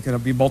 They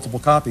could be multiple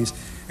copies.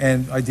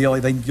 And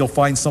ideally, you'll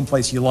find some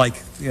place you like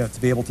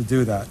to be able to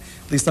do that.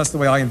 At least that's the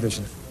way I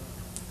envision it.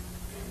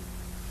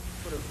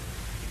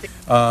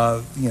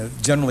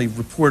 Generally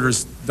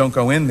reporters don't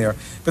go in there,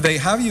 but they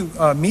have you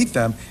meet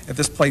them at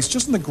this place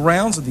just in the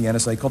grounds of the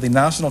NSA called the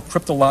National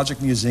Cryptologic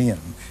Museum.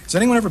 Has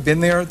anyone ever been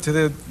there to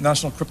the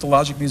National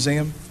Cryptologic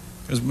Museum?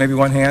 There's maybe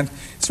one hand.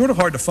 It's sort of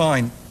hard to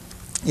find.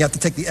 You have to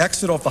take the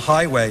exit off the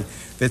highway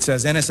that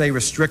says NSA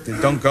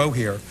restricted, don't go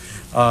here.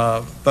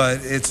 But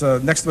it's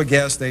next to a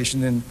gas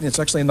station, and it's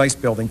actually a nice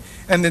building.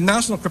 And the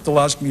National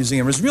Cryptologic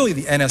Museum is really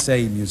the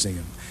NSA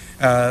museum,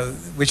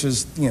 which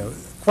is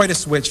quite a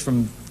switch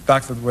from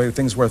back to the way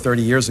things were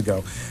 30 years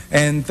ago.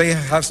 And they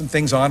have some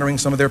things honoring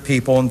some of their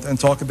people and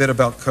talk a bit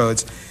about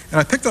codes. And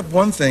I picked up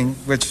one thing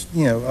which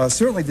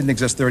certainly didn't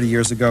exist 30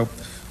 years ago,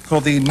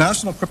 called the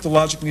National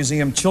Cryptologic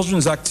Museum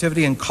Children's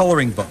Activity and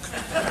Coloring Book.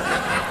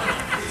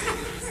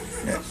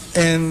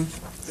 And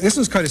this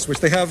is kind of switch.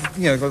 They have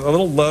a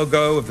little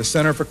logo of the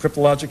Center for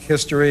Cryptologic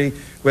History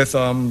with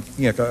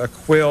a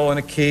quill and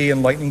a key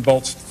and lightning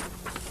bolts.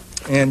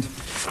 And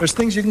there's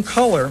things you can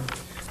color.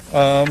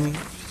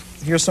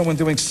 Here's someone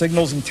doing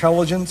signals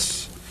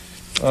intelligence,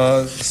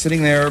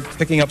 sitting there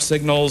picking up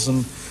signals,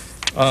 and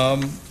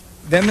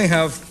then they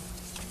have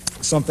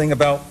something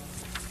about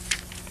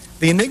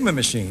the Enigma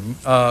machine,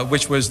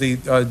 which was the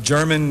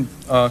German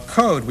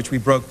code which we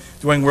broke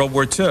during World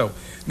War II.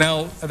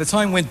 Now, at the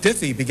time when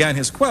Diffie began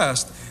his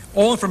quest,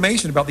 all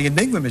information about the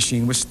Enigma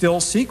machine was still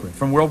secret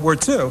from World War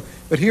II.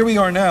 But here we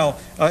are now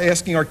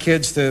asking our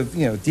kids to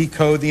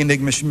decode the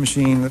Enigma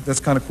machine. That's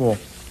kind of cool.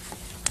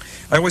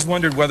 I always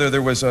wondered whether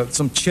there was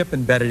some chip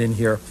embedded in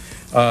here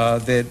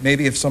that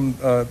maybe if some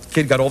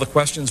kid got all the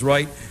questions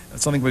right,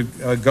 something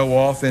would go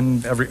off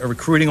in a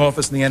recruiting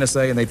office in the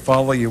NSA, and they'd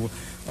follow you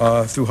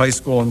through high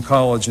school and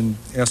college and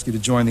ask you to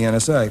join the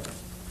NSA.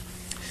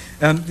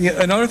 And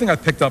another thing I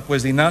picked up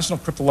was the National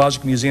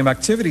Cryptologic Museum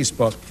Activities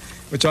book,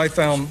 which I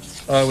found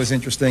was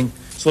interesting.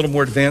 It's a little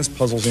more advanced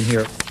puzzles in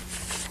here.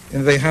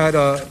 And they had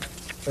a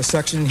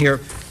section here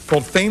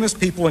called Famous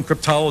People in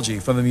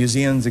Cryptology from the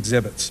museum's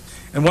exhibits.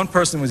 And one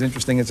person was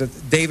interesting. It's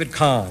David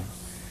Kahn.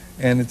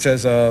 And it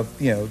says,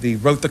 he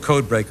wrote the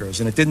Code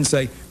Breakers. And it didn't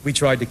say, we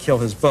tried to kill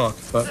his book,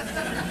 but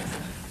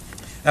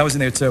that was in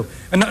there too.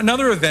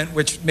 Another event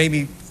which made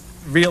me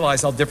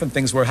realize how different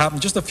things were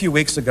happened just a few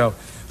weeks ago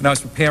when I was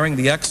preparing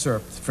the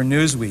excerpt for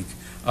Newsweek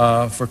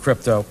for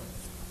crypto.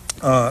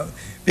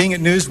 Being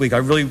at Newsweek, I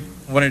really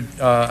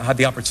had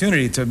the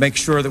opportunity to make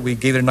sure that we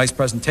gave it a nice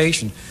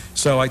presentation.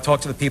 So I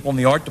talked to the people in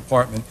the art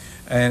department,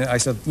 and I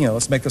said,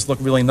 let's make this look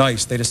really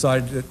nice. They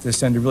decided to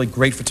send a really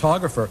great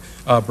photographer,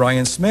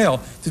 Brian Smale,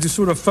 to do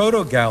sort of a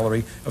photo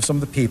gallery of some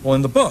of the people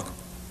in the book.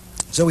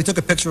 So we took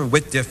a picture of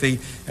Whit Diffie,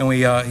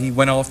 and he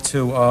went off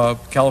to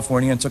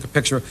California and took a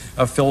picture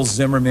of Phil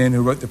Zimmerman,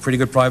 who wrote the Pretty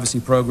Good Privacy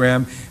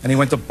Program, and he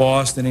went to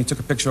Boston, and he took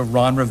a picture of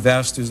Ron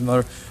Rivest, who's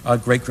another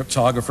great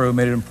cryptographer who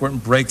made an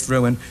important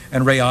breakthrough,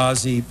 and Ray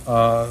Ozzie,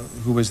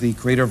 who was the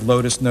creator of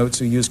Lotus Notes,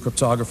 who used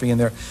cryptography in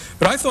there.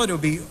 But I thought it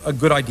would be a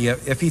good idea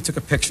if he took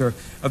a picture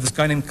of this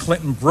guy named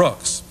Clinton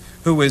Brooks,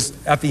 who was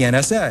at the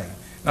NSA.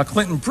 Now,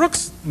 Clinton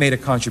Brooks made a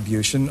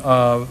contribution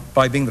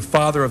by being the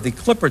father of the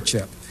Clipper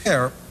chip.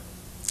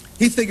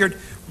 He figured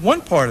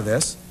one part of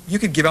this you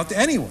could give out to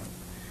anyone,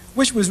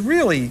 which was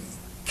really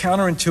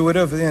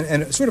counterintuitive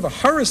and sort of a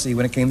heresy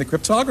when it came to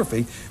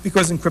cryptography,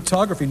 because in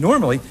cryptography,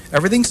 normally,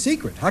 everything's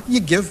secret. How can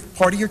you give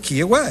part of your key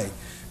away?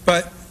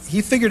 But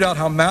he figured out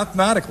how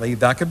mathematically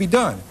that could be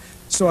done.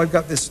 So I've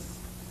got this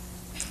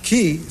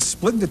key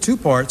split into two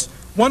parts.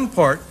 One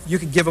part you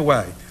could give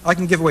away. I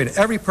can give away to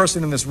every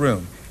person in this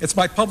room. It's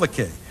my public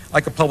key. I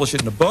could publish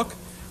it in a book.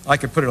 I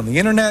could put it on the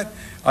internet.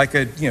 I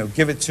could,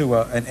 give it to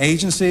an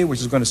agency which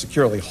is going to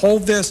securely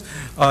hold this.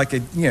 I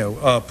could,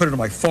 put it on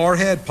my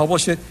forehead,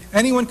 publish it.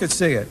 Anyone could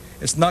see it.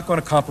 It's not going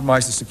to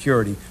compromise the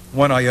security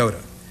one iota.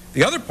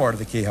 The other part of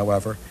the key,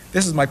 however,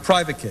 this is my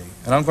private key,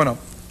 and I'm going to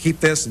keep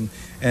this and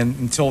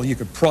until you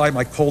could pry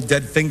my cold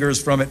dead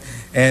fingers from it,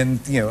 and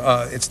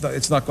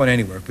it's not going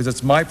anywhere because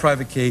it's my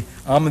private key.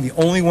 I'm the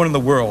only one in the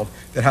world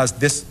that has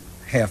this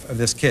half of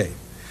this key.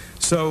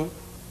 So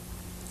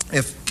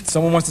if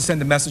someone wants to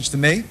send a message to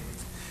me,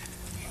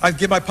 I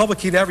give my public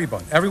key to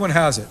everyone. Everyone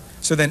has it.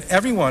 So then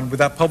everyone with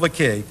that public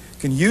key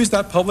can use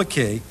that public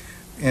key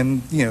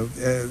and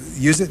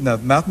use it in a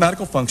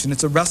mathematical function.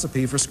 It's a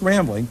recipe for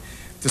scrambling,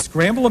 to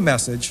scramble a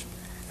message,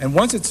 and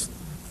once it's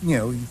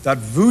that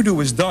voodoo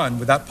is done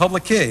with that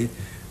public key,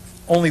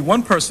 only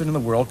one person in the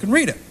world can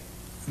read it.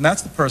 And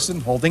that's the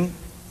person holding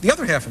the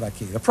other half of that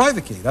key, the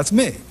private key. That's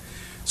me.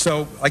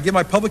 So I give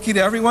my public key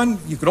to everyone.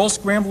 You could all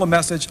scramble a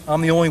message.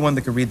 I'm the only one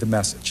that could read the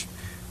message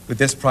with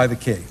this private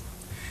key.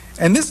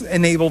 And this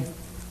enabled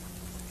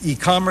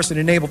e-commerce. It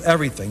enabled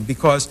everything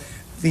because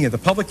the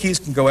public keys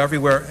can go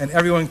everywhere and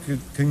everyone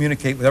could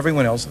communicate with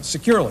everyone else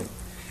securely.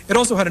 It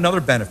also had another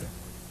benefit.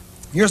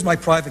 Here's my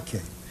private key.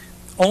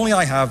 Only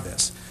I have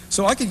this.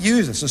 So I could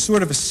use this as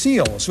sort of a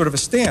seal, a sort of a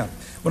stamp.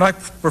 When I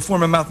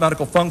perform a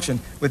mathematical function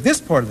with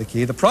this part of the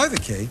key, the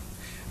private key,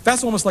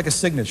 that's almost like a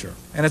signature.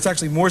 And it's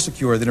actually more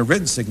secure than a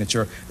written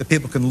signature that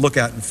people can look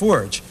at and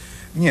forge.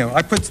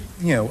 I put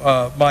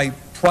my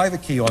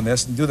private key on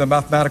this and do the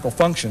mathematical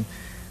function.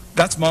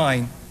 That's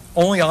mine.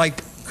 Only I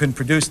can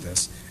produce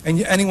this. And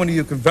anyone of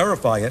you can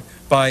verify it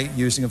by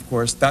using, of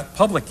course, that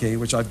public key,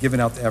 which I've given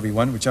out to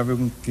everyone, which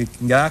everyone can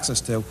get access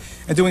to,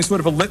 and doing sort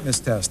of a litmus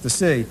test to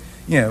see,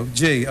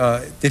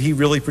 did he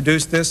really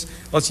produce this?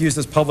 Let's use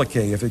this public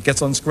key. If it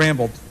gets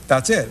unscrambled,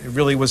 that's it. It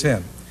really was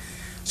him.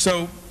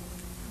 So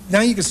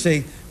now you can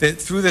see that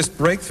through this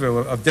breakthrough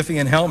of Diffie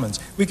and Hellman's,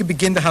 we could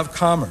begin to have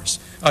commerce.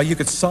 You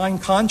could sign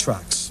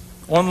contracts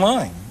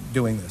online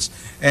doing this.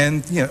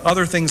 And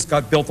other things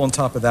got built on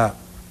top of that.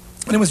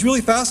 And it was really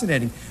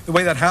fascinating the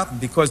way that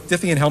happened because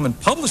Diffie and Hellman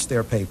published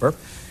their paper.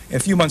 A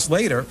few months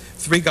later,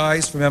 three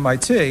guys from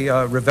MIT,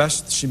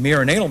 Rivest,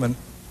 Shamir, and Edelman,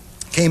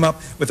 came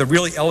up with a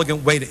really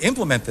elegant way to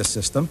implement this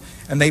system,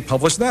 and they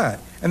published that.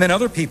 And then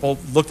other people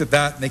looked at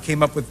that, and they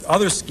came up with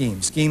other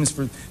schemes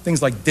for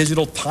things like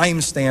digital time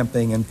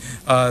stamping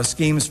and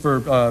schemes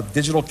for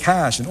digital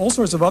cash and all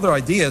sorts of other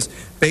ideas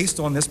based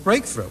on this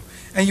breakthrough.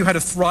 And you had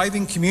a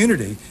thriving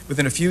community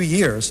within a few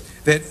years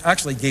that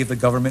actually gave the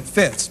government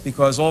fits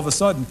because all of a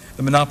sudden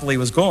the monopoly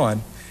was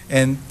gone.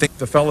 And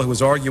the fellow who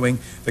was arguing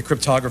that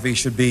cryptography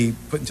should be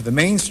put into the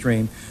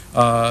mainstream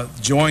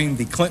joined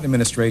the Clinton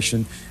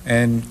administration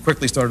and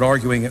quickly started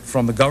arguing it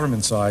from the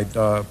government side.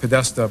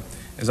 Podesta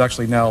is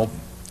actually now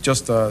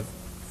just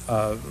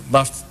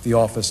left the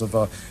office of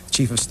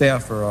Chief of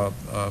Staff for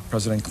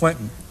President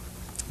Clinton.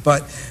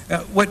 But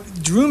what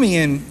drew me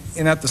in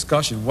that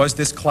discussion was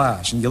this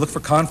clash. And you look for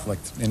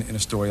conflict in a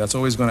story. That's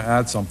always going to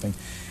add something.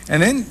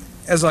 And then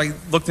as I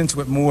looked into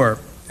it more,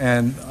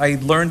 and I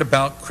learned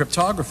about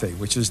cryptography,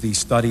 which is the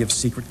study of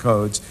secret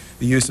codes,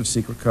 the use of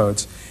secret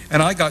codes.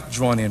 And I got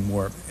drawn in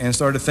more and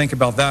started to think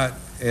about that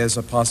as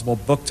a possible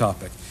book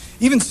topic.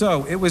 Even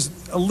so, it was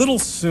a little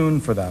soon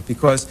for that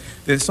because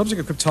the subject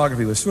of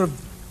cryptography was sort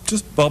of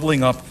just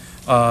bubbling up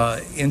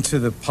into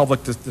the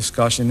public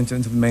discussion, into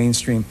the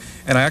mainstream.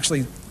 And I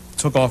actually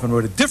took off and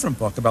wrote a different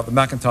book about the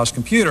Macintosh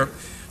computer.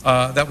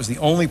 That was the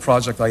only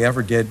project I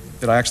ever did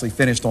that I actually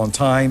finished on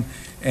time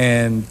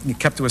and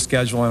kept to a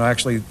schedule, and I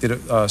actually did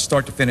it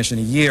start to finish in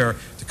a year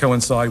to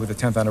coincide with the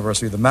 10th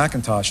anniversary of the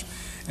Macintosh.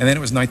 And then it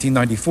was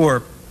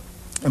 1994,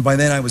 and by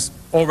then I was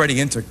already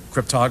into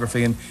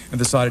cryptography and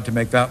decided to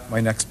make that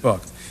my next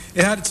book.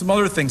 It had some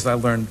other things that I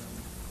learned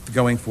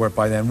going for it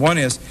by then. One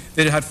is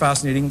that it had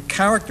fascinating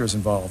characters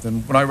involved,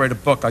 and when I write a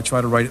book, I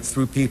try to write it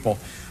through people,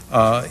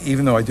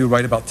 even though I do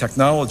write about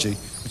technology,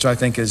 which I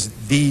think is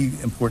the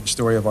important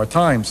story of our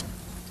times.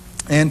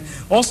 And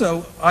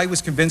also, I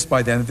was convinced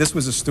by then that this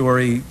was a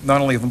story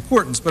not only of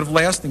importance, but of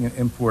lasting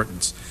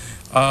importance.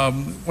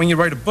 When you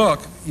write a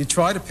book, you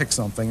try to pick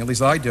something, at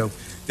least I do,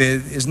 that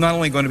is not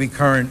only going to be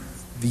current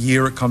the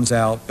year it comes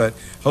out, but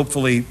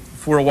hopefully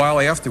for a while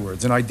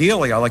afterwards. And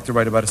ideally, I like to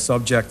write about a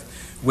subject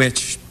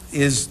which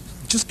is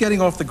just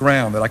getting off the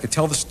ground, that I could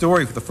tell the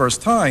story for the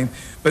first time,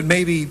 but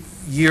maybe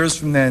years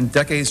from then,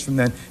 decades from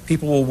then,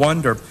 people will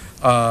wonder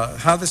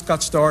how this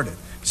got started.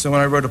 So when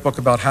I wrote a book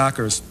about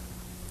hackers,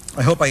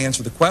 I hope I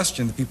answered the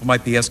question that people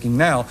might be asking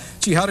now,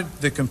 gee, how did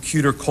the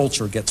computer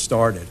culture get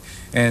started?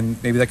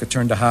 And maybe that could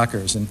turn to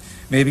hackers. And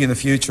maybe in the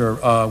future,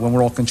 when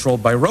we're all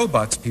controlled by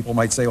robots, people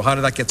might say, well, how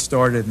did that get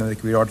started? And then they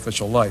create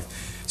artificial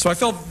life. So I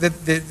felt that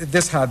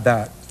this had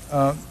that.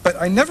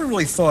 But I never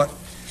really thought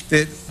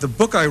that the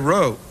book I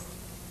wrote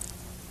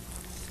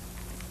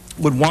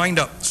would wind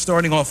up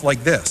starting off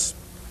like this.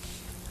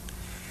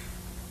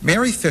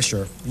 Mary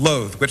Fisher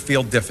loathed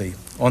Whitfield Diffie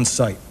on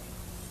sight.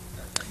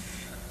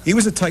 He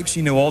was a type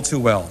she knew all too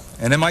well,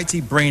 an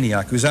MIT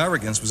brainiac whose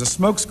arrogance was a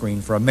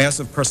smokescreen for a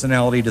massive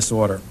personality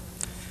disorder.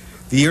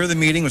 The year of the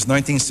meeting was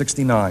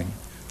 1969,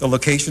 the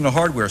location a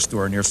hardware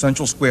store near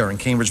Central Square in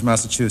Cambridge,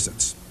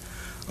 Massachusetts.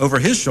 Over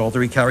his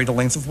shoulder he carried a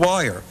length of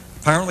wire,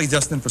 apparently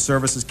destined for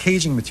service as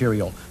caging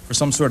material for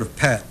some sort of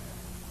pet.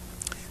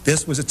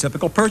 This was a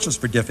typical purchase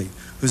for Diffie,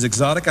 whose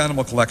exotic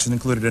animal collection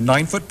included a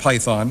 9-foot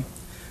python,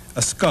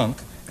 a skunk,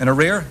 and a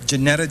rare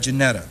Genetta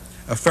genetta,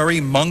 a furry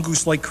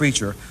mongoose-like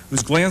creature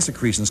whose gland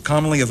secretions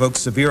commonly evoke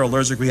severe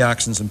allergic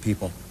reactions in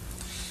people.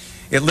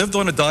 It lived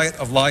on a diet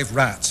of live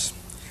rats,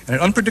 and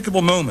at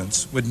unpredictable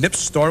moments would nip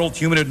startled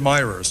human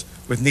admirers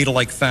with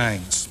needle-like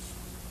fangs.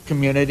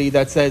 Community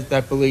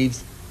that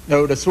believes,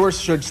 no, the source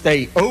should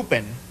stay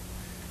open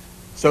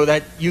so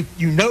that you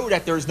know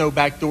that there's no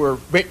backdoor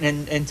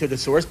written into the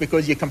source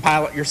because you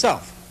compile it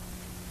yourself.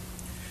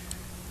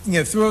 You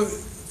know,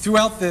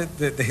 throughout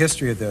the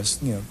history of this,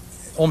 you know,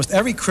 almost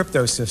every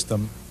crypto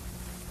system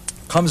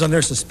comes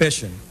under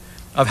suspicion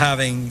of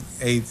having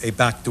a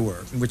backdoor,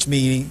 which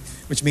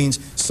means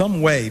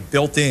some way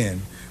built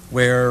in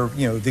where,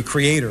 you know, the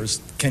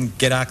creators can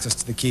get access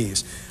to the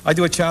keys. I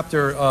do a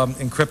chapter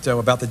in crypto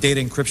about the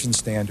data encryption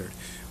standard,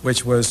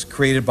 which was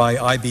created by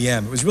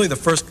IBM. It was really the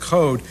first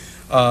code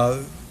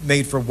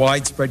made for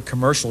widespread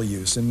commercial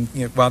use, and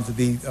you know, wanted to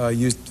be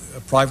used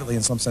privately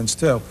in some sense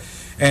too.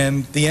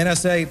 And the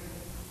NSA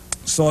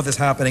saw this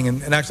happening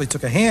and actually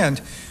took a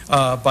hand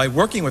by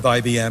working with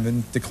IBM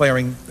and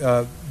declaring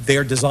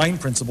their design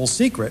principles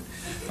secret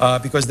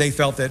because they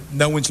felt that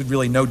no one should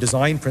really know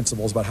design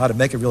principles about how to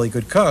make a really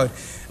good code.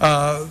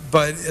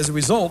 But as a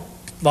result,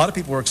 a lot of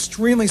people were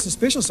extremely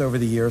suspicious over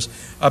the years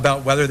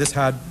about whether this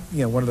had,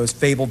 you know, one of those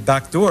fabled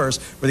backdoors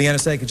where the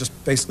NSA could just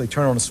basically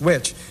turn on a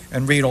switch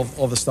and read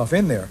all the stuff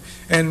in there.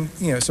 And,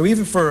 you know, so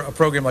even for a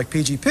program like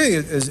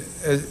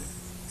PGP,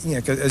 you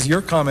know, as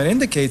your comment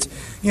indicates,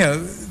 you know,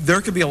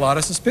 there could be a lot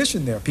of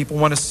suspicion there. People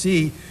want to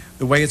see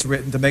the way it's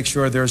written to make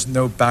sure there's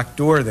no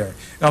backdoor there.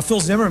 Now, Phil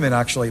Zimmerman,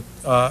 actually,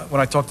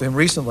 when I talked to him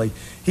recently,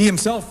 he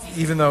himself,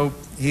 even though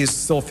he's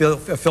still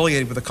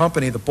affiliated with a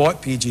company that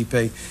bought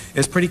PGP,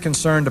 is pretty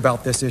concerned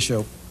about this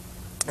issue.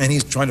 And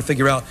he's trying to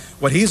figure out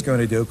what he's going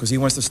to do because he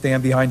wants to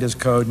stand behind his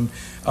code and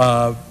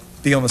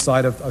be on the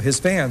side of his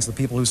fans, the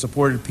people who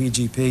supported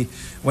PGP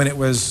when it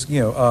was,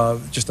 you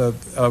know, just a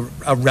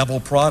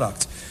rebel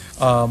product.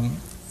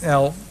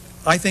 Now,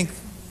 I think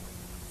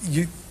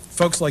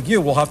folks like you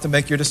will have to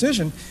make your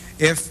decision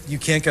if you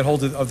can't get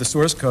hold of the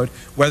source code,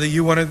 whether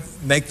you want to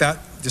make that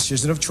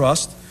decision of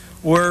trust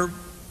or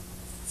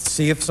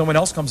see if someone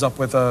else comes up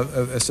with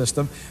a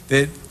system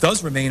that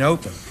does remain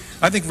open.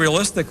 I think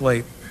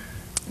realistically,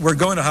 we're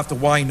going to have to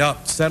wind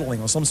up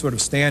settling on some sort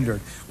of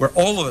standard where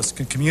all of us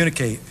can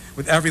communicate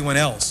with everyone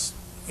else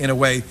in a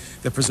way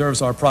that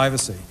preserves our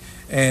privacy.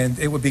 And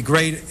it would be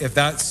great if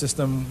that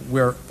system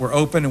were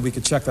open and we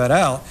could check that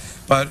out.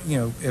 But, you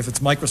know, if it's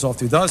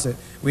Microsoft who does it,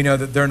 we know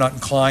that they're not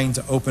inclined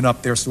to open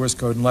up their source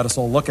code and let us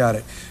all look at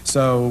it.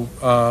 So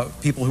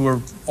people who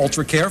are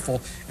ultra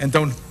careful and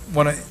don't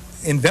want to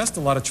invest a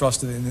lot of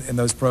trust in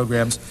those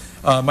programs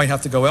might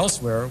have to go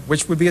elsewhere,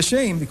 which would be a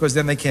shame because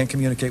then they can't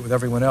communicate with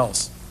everyone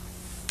else.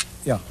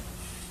 Yeah.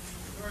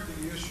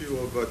 Regarding the issue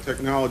of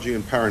technology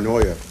and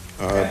paranoia,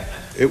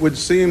 it would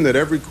seem that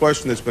every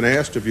question that's been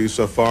asked of you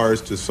so far is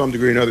to some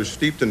degree or another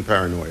steeped in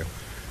paranoia.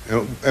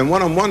 And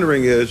what I'm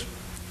wondering is,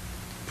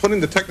 putting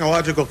the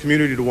technological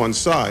community to one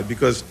side,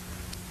 because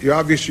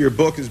obviously your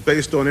book is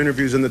based on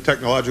interviews in the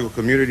technological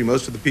community.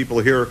 Most of the people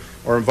here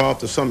are involved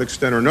to some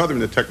extent or another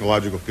in the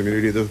technological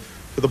community.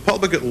 For the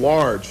public at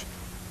large,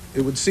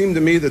 it would seem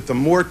to me that the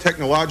more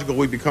technological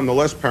we become, the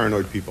less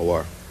paranoid people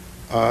are.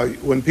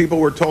 When people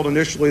were told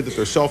initially that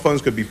their cell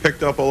phones could be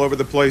picked up all over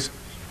the place,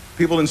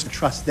 people didn't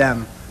trust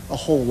them a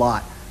whole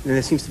lot. And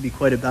there seems to be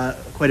quite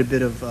a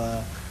bit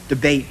of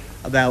debate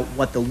about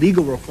what the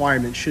legal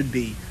requirement should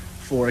be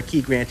for a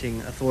key granting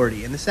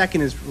authority. And the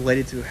second is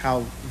related to how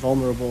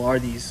vulnerable are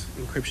these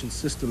encryption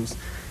systems.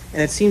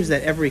 And it seems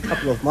that every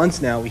couple of months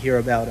now we hear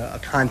about a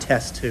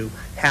contest to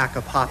hack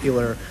a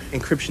popular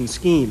encryption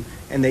scheme,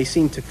 and they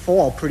seem to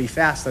fall pretty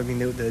fast. I mean,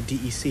 the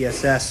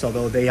DECSS,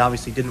 although they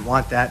obviously didn't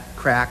want that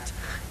cracked,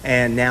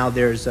 and now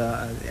there's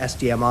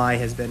SDMI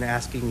has been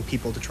asking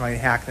people to try and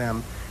hack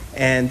them.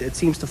 and it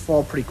seems to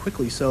fall pretty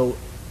quickly. So,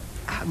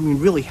 I mean,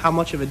 really, how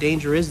much of a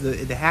danger is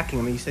the hacking?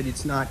 I mean, you said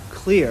it's not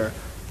clear,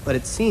 but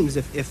it seems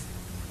if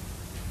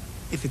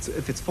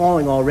it's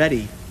falling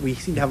already, we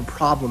seem to have a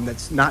problem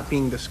that's not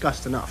being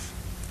discussed enough.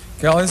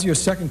 Okay, I'll answer your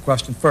second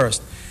question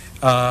first.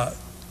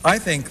 I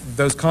think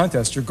those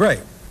contests are great.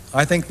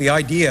 I think the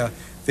idea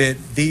that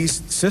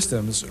these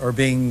systems are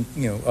being,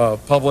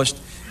 published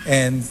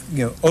and,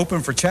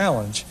 open for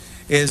challenge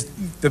is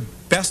the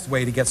best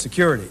way to get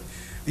security.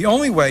 The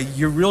only way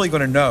you're really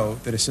going to know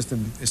that a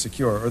system is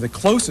secure, or the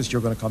closest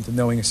you're going to come to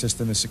knowing a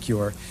system is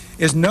secure,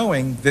 is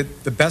knowing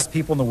that the best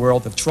people in the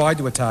world have tried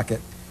to attack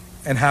it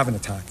and haven't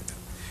attacked it.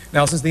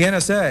 Now, since the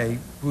NSA,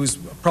 who's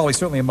probably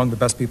certainly among the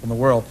best people in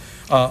the world,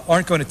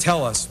 aren't going to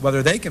tell us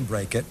whether they can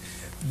break it,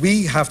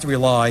 we have to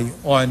rely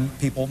on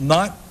people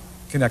not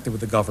connected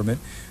with the government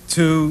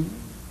to,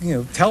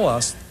 tell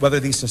us whether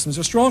these systems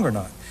are strong or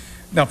not.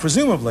 Now,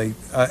 presumably,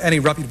 any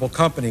reputable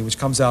company which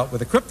comes out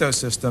with a crypto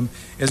system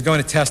is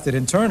going to test it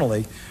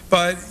internally,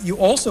 but you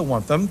also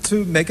want them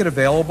to make it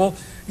available,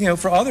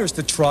 for others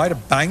to try to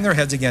bang their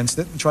heads against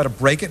it and try to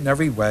break it in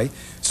every way,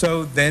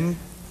 so then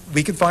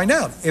we can find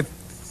out. If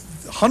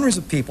hundreds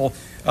of people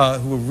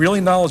who are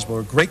really knowledgeable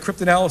or great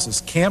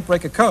cryptanalysis can't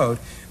break a code,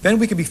 then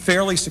we can be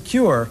fairly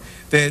secure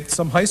that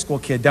some high school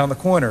kid down the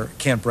corner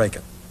can't break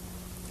it.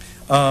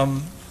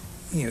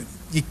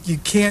 You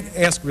can't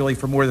ask really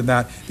for more than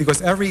that,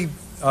 because every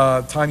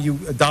time you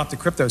adopt a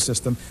crypto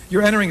system,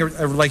 you're entering a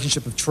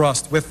relationship of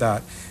trust with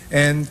that,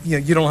 and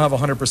you don't have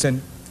 100%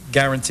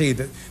 guarantee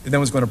that no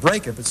one's going to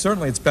break it, but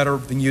certainly it's better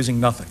than using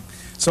nothing.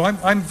 So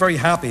I'm very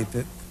happy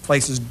that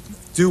places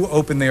do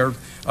open their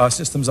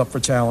systems up for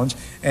challenge,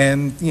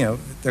 and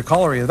the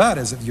corollary of that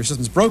is if your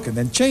system's broken,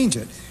 then change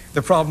it.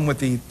 The problem with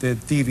the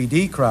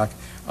DVD crack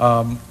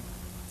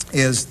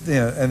is,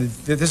 and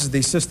this is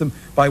the system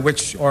by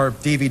which our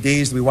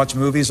DVDs that we watch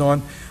movies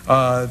on,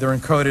 they're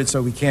encoded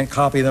so we can't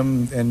copy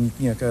them and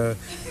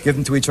give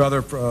them to each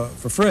other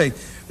for free.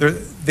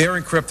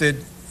 They're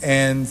encrypted,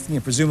 and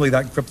presumably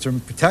that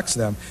encryption protects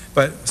them.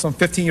 But some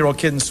 15-year-old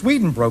kid in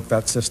Sweden broke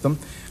that system,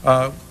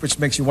 which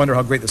makes you wonder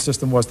how great the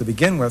system was to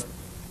begin with.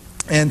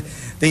 And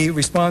the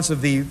response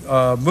of the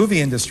movie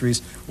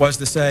industries was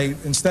to say,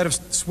 instead of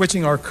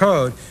switching our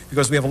code,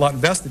 because we have a lot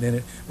invested in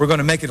it, we're going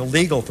to make it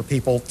illegal for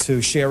people to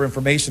share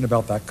information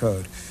about that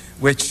code,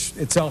 which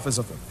itself is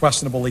a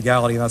questionable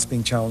legality, and that's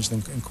being challenged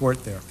in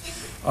court there.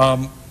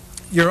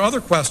 Your other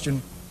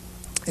question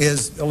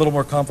is a little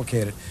more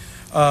complicated.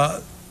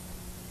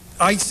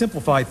 I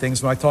simplified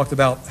things when I talked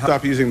about how...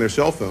 Stop using their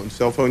cell phones.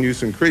 Cell phone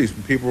use increased.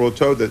 People were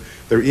told that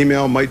their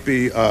email might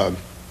be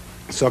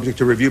subject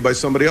to review by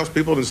somebody else.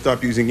 People didn't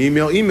stop using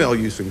email. Email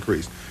use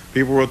increased.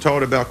 People were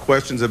told about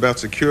questions about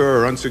secure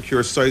or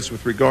unsecure sites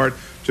with regard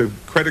to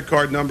credit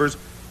card numbers.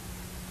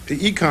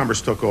 The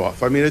e-commerce took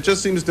off. I mean, it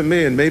just seems to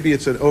me, and maybe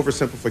it's an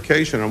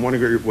oversimplification, I'm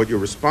wondering what your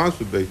response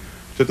would be,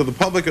 that to the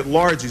public at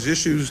large, these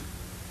issues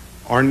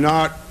are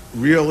not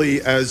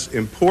really as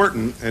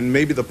important, and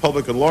maybe the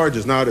public at large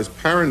is not as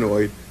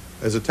paranoid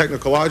as a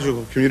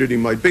technological community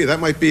might be. That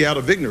might be out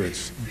of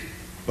ignorance.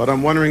 But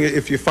I'm wondering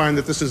if you find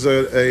that this is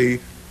a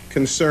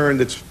concern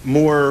that's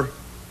more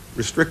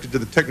restricted to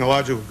the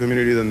technological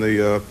community than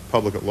the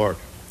public at large.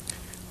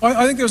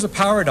 I think there's a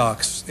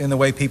paradox in the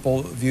way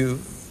people view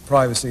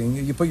privacy, and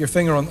you put your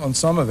finger on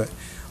some of it.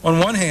 On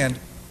one hand,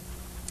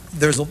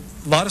 there's a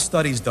lot of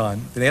studies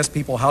done that ask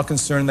people how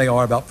concerned they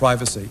are about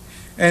privacy.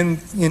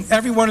 And in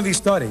every one of these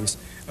studies,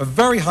 a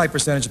very high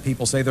percentage of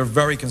people say they're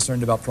very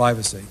concerned about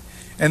privacy.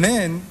 And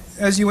then,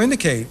 as you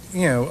indicate,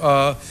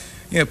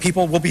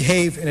 people will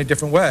behave in a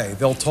different way.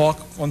 They'll talk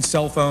on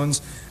cell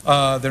phones.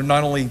 They're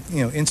not only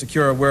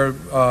insecure where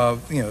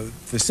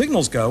the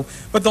signals go,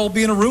 but they'll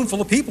be in a room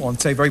full of people and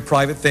say very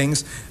private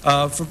things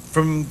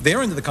from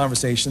their end of the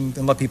conversation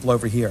and let people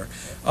overhear.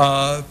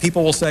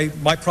 People will say,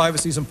 my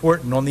privacy is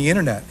important on the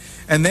internet.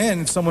 And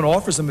then if someone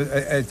offers them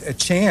a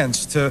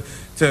chance to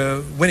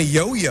win a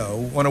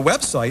yo-yo on a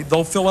website,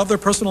 they'll fill out their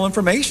personal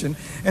information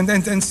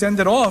and send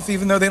it off,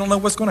 even though they don't know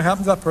what's going to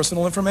happen to that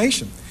personal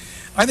information.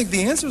 I think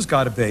the answer's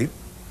got to be,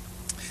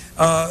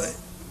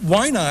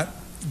 why not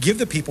give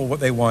the people what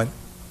they want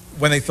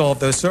when they fill out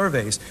those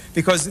surveys?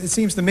 Because it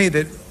seems to me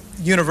that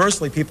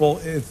universally people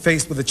are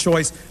faced with a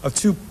choice of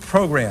two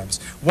programs.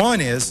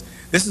 One is,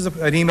 this is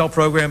an email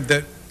program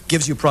that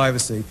gives you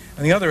privacy,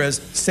 and the other is,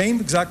 same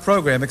exact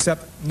program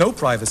except no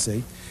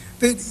privacy,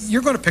 that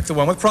you're going to pick the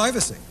one with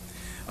privacy.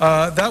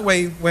 That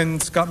way, when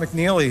Scott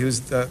McNealy,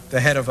 who's the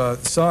head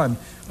of Sun,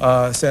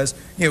 says,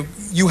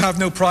 you have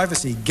no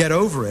privacy, get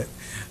over it,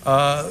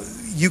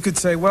 you could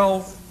say,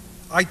 well,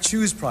 I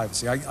choose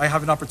privacy. I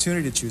have an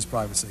opportunity to choose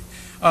privacy.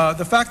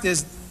 The fact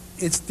is,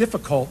 it's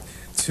difficult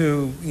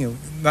to, no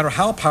matter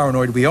how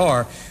paranoid we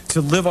are, to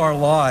live our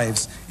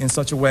lives in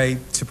such a way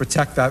to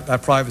protect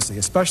that privacy,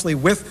 especially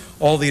with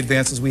all the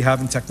advances we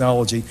have in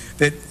technology,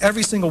 that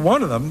every single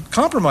one of them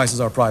compromises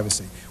our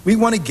privacy. We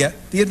want to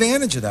get the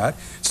advantage of that,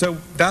 so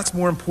that's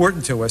more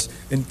important to us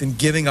than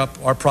giving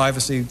up our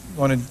privacy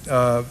on an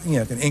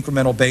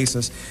incremental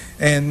basis.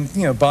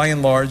 And by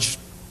and large,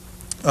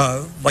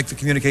 like the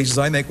communications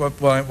I make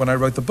when I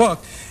wrote the book,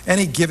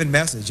 any given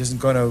message isn't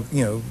going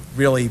to,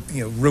 really,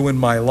 ruin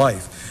my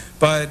life.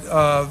 But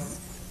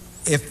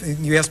if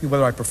you ask me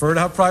whether I prefer to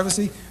have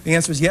privacy, the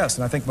answer is yes,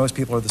 and I think most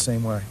people are the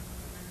same way.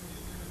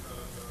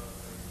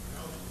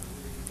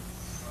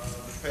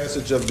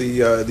 Passage of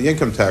the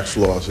income tax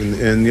laws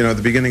in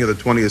the beginning of the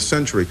 20th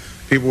century,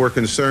 people were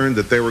concerned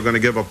that they were going to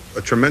give up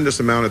a tremendous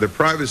amount of their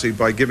privacy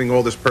by giving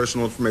all this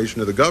personal information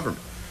to the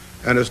government.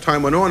 And as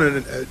time went on,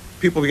 and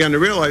people began to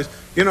realize,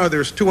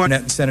 there's 200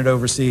 And sent it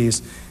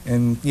overseas,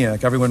 and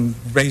like everyone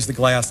raised the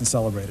glass and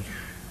celebrated.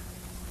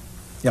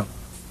 Yeah.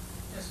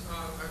 Yes,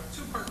 a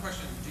two-part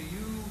question.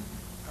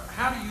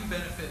 How do you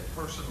benefit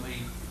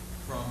personally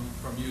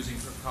from using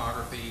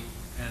cryptography,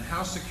 and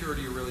how secure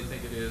do you really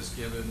think it is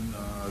given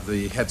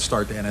the head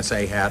start the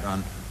NSA had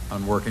on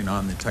working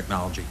on the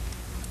technology?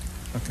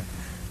 Okay.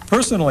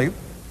 Personally,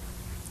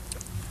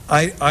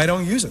 I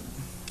don't use it.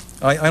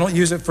 I don't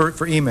use it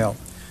for email.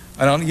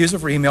 I don't use it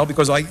for email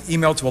because I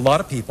email to a lot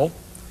of people,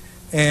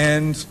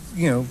 and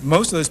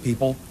most of those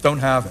people don't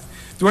have it.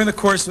 During the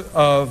course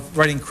of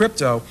writing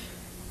crypto,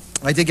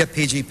 I did get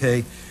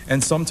PGP,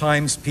 and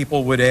sometimes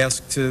people would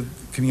ask to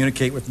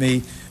communicate with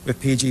me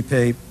with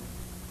PGP.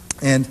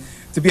 And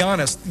to be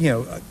honest,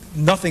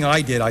 nothing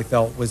I did I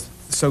felt was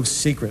so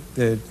secret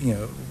that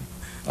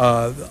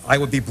I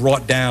would be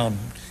brought down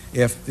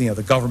if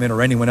the government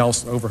or anyone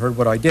else overheard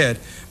what I did.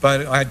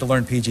 But I had to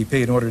learn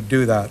PGP in order to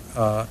do that.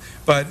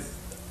 But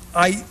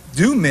I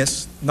do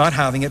miss not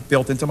having it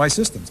built into my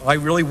systems. I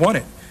really want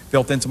it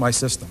built into my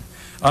system.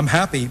 I'm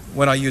happy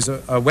when I use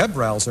a web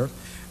browser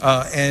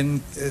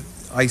and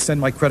I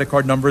send my credit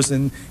card numbers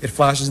and it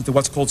flashes into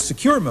what's called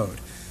secure mode.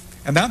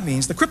 And that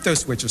means the crypto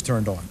switch is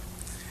turned on.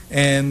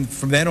 And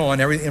from then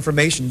on, every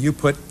information you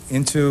put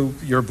into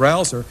your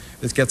browser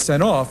that gets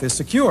sent off is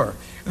secure.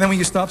 And then when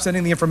you stop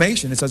sending the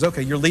information, it says,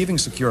 okay, you're leaving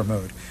secure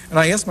mode. And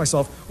I ask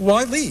myself,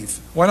 why leave?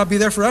 Why not be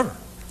there forever?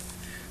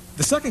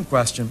 The second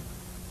question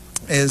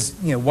is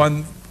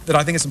one that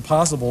I think is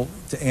impossible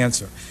to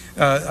answer.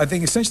 I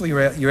think essentially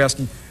you're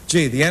asking,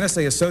 gee, the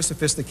NSA is so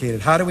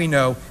sophisticated, how do we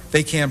know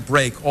they can't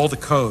break all the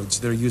codes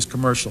that are used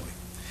commercially?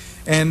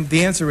 And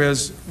the answer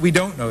is, we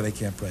don't know they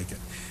can't break it.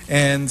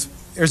 And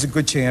there's a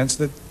good chance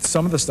that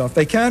some of the stuff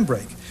they can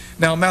break.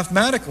 Now,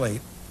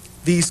 mathematically,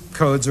 these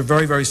codes are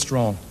very, very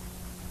strong.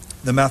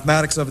 The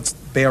mathematics of it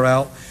bear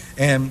out,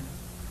 and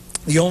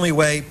the only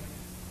way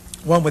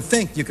one would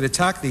think you could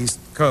attack these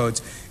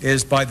codes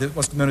is by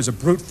what's known as a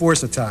brute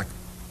force attack,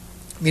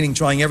 meaning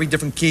trying every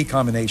different key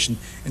combination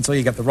until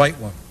you get the right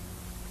one.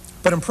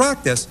 But in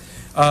practice,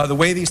 the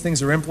way these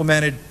things are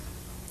implemented,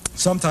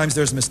 sometimes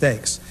there's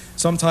mistakes.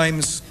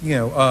 Sometimes,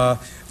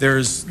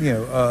 there's,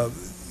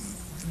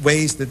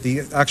 ways that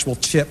the actual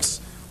chips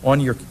on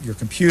your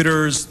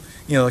computers,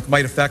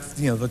 might affect,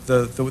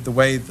 the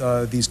way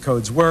these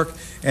codes work,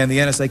 and the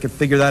NSA could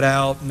figure that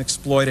out and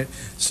exploit it.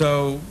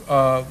 So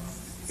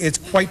it's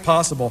quite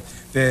possible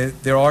that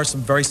there are some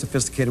very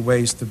sophisticated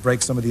ways to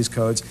break some of these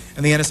codes,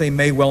 and the NSA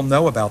may well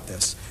know about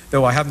this,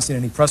 though I haven't seen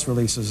any press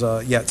releases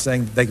yet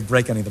saying they could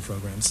break any of the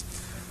programs.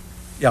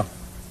 Yeah.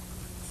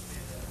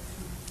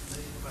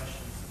 The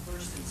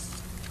first is,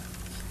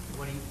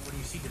 what do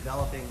you see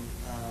developing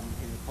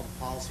in the public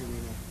policy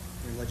arena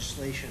or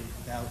legislation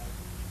about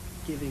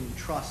giving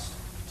trust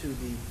to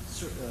the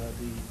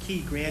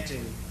key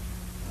granting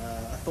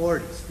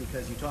authorities?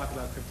 Because you talk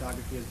about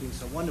cryptography as being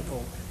so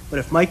wonderful, but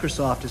if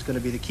Microsoft is going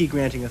to be the key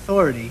granting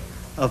authority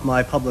of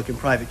my public and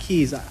private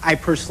keys, I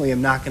personally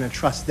am not going to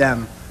trust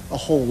them a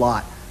whole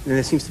lot. And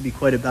there seems to be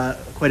quite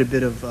a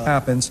bit of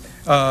happens,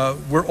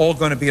 we're all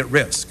going to be at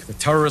risk. The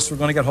terrorists are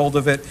going to get hold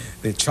of it,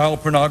 the child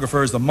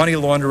pornographers, the money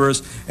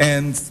launderers,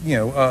 and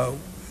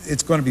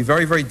it's going to be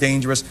very, very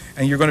dangerous,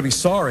 and you're going to be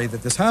sorry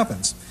that this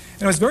happens.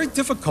 And it was very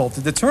difficult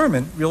to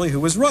determine really who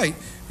was right,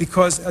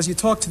 because as you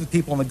talk to the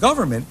people in the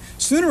government,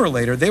 sooner or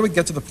later they would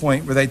get to the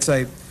point where they'd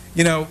say,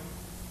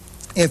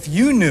 if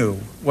you knew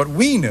what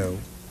we knew,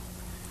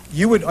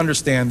 you would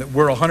understand that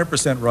we're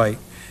 100% right,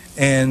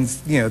 and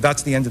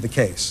that's the end of the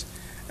case.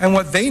 And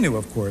what they knew,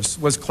 of course,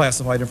 was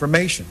classified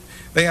information.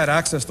 They had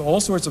access to all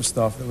sorts of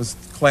stuff that was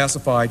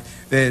classified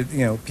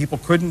that people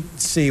couldn't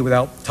see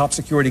without top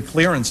security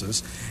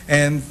clearances.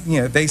 And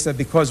they said,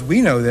 because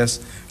we know this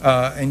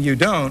and you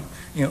don't,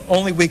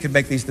 only we could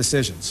make these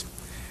decisions.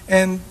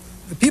 And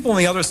the people on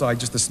the other side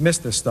just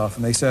dismissed this stuff,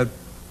 and they said,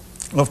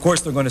 well, of course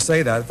they're going to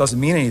say that. It doesn't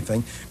mean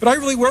anything. But I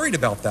really worried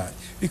about that,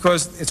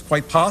 because it's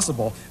quite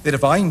possible that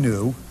if I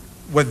knew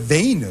what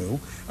they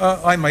knew,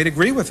 I might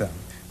agree with them.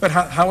 But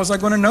how was I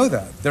going to know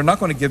that? They're not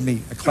going to give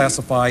me a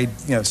classified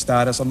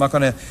status. I'm not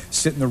going to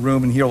sit in the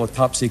room and hear all the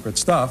top secret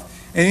stuff.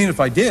 And even if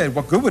I did,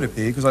 what good would it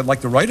be? Because I'd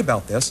like to write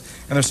about this,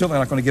 and they're certainly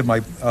not going to give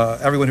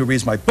everyone who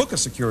reads my book a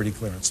security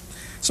clearance.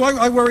 So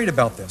I worried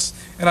about this,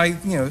 and I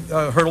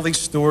heard all these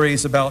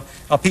stories about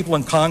how people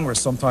in Congress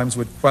sometimes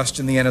would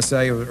question the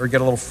NSA or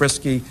get a little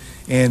frisky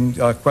in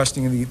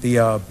questioning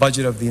the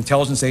budget of the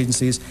intelligence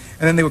agencies,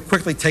 and then they would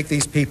quickly take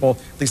these people,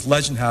 at least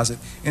legend has it,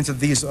 into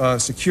these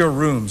secure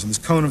rooms, and this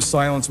cone of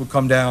silence would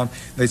come down.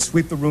 They'd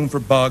sweep the room for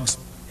bugs,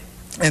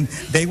 And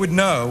they would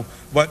know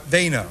what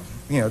they know.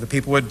 You know, the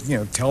people would, you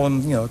know, tell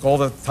them, you know, all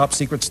the top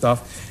secret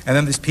stuff. And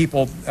then these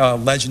people,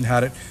 legend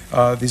had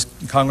it, these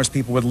Congress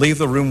people would leave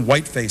the room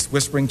white-faced,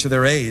 whispering to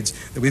their aides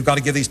that we've got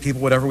to give these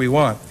people whatever we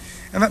want.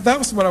 And that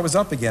was what I was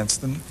up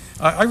against. And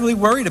I really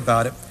worried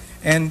about it.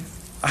 And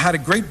I had a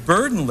great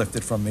burden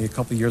lifted from me a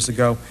couple of years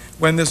ago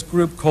when this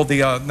group called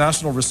the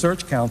National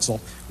Research Council,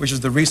 which is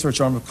the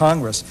research arm of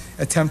Congress,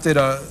 attempted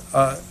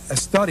a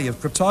study of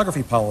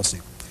cryptography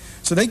policy.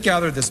 So they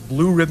gathered this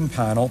blue ribbon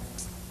panel.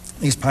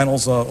 These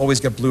panels always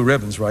get blue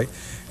ribbons, right?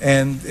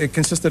 And it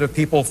consisted of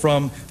people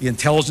from the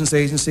intelligence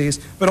agencies,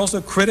 but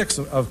also critics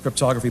of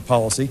cryptography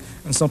policy,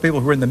 and some people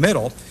who were in the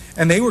middle,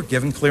 and they were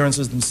given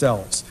clearances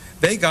themselves.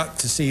 They got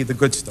to see the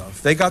good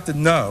stuff. They got to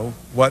know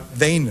what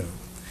they knew.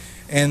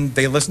 And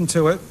they listened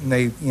to it, and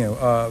they,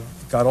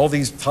 got all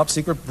these top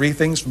secret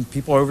briefings from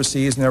people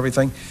overseas and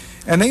everything,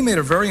 and they made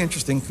a very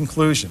interesting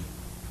conclusion.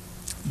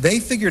 They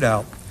figured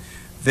out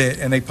that,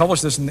 and they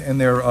published this in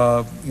their,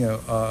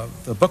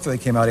 the book that they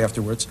came out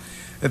afterwards,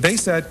 that they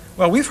said,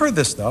 well, we've heard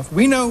this stuff,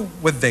 we know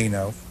what they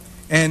know,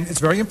 and it's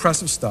very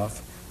impressive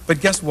stuff,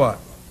 but guess what?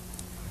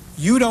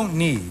 You don't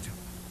need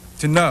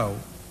to know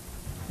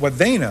what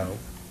they know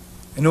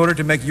in order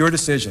to make your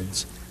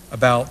decisions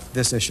about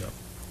this issue.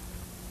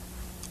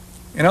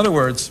 In other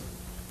words,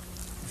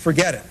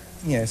 forget it.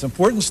 Yeah, it's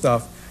important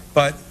stuff,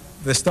 but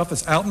the stuff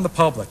that's out in the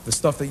public, the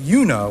stuff that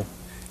you know,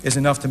 is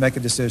enough to make a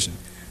decision.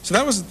 So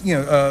that was,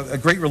 a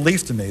great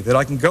relief to me that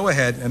I can go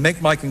ahead and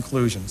make my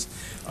conclusions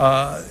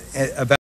about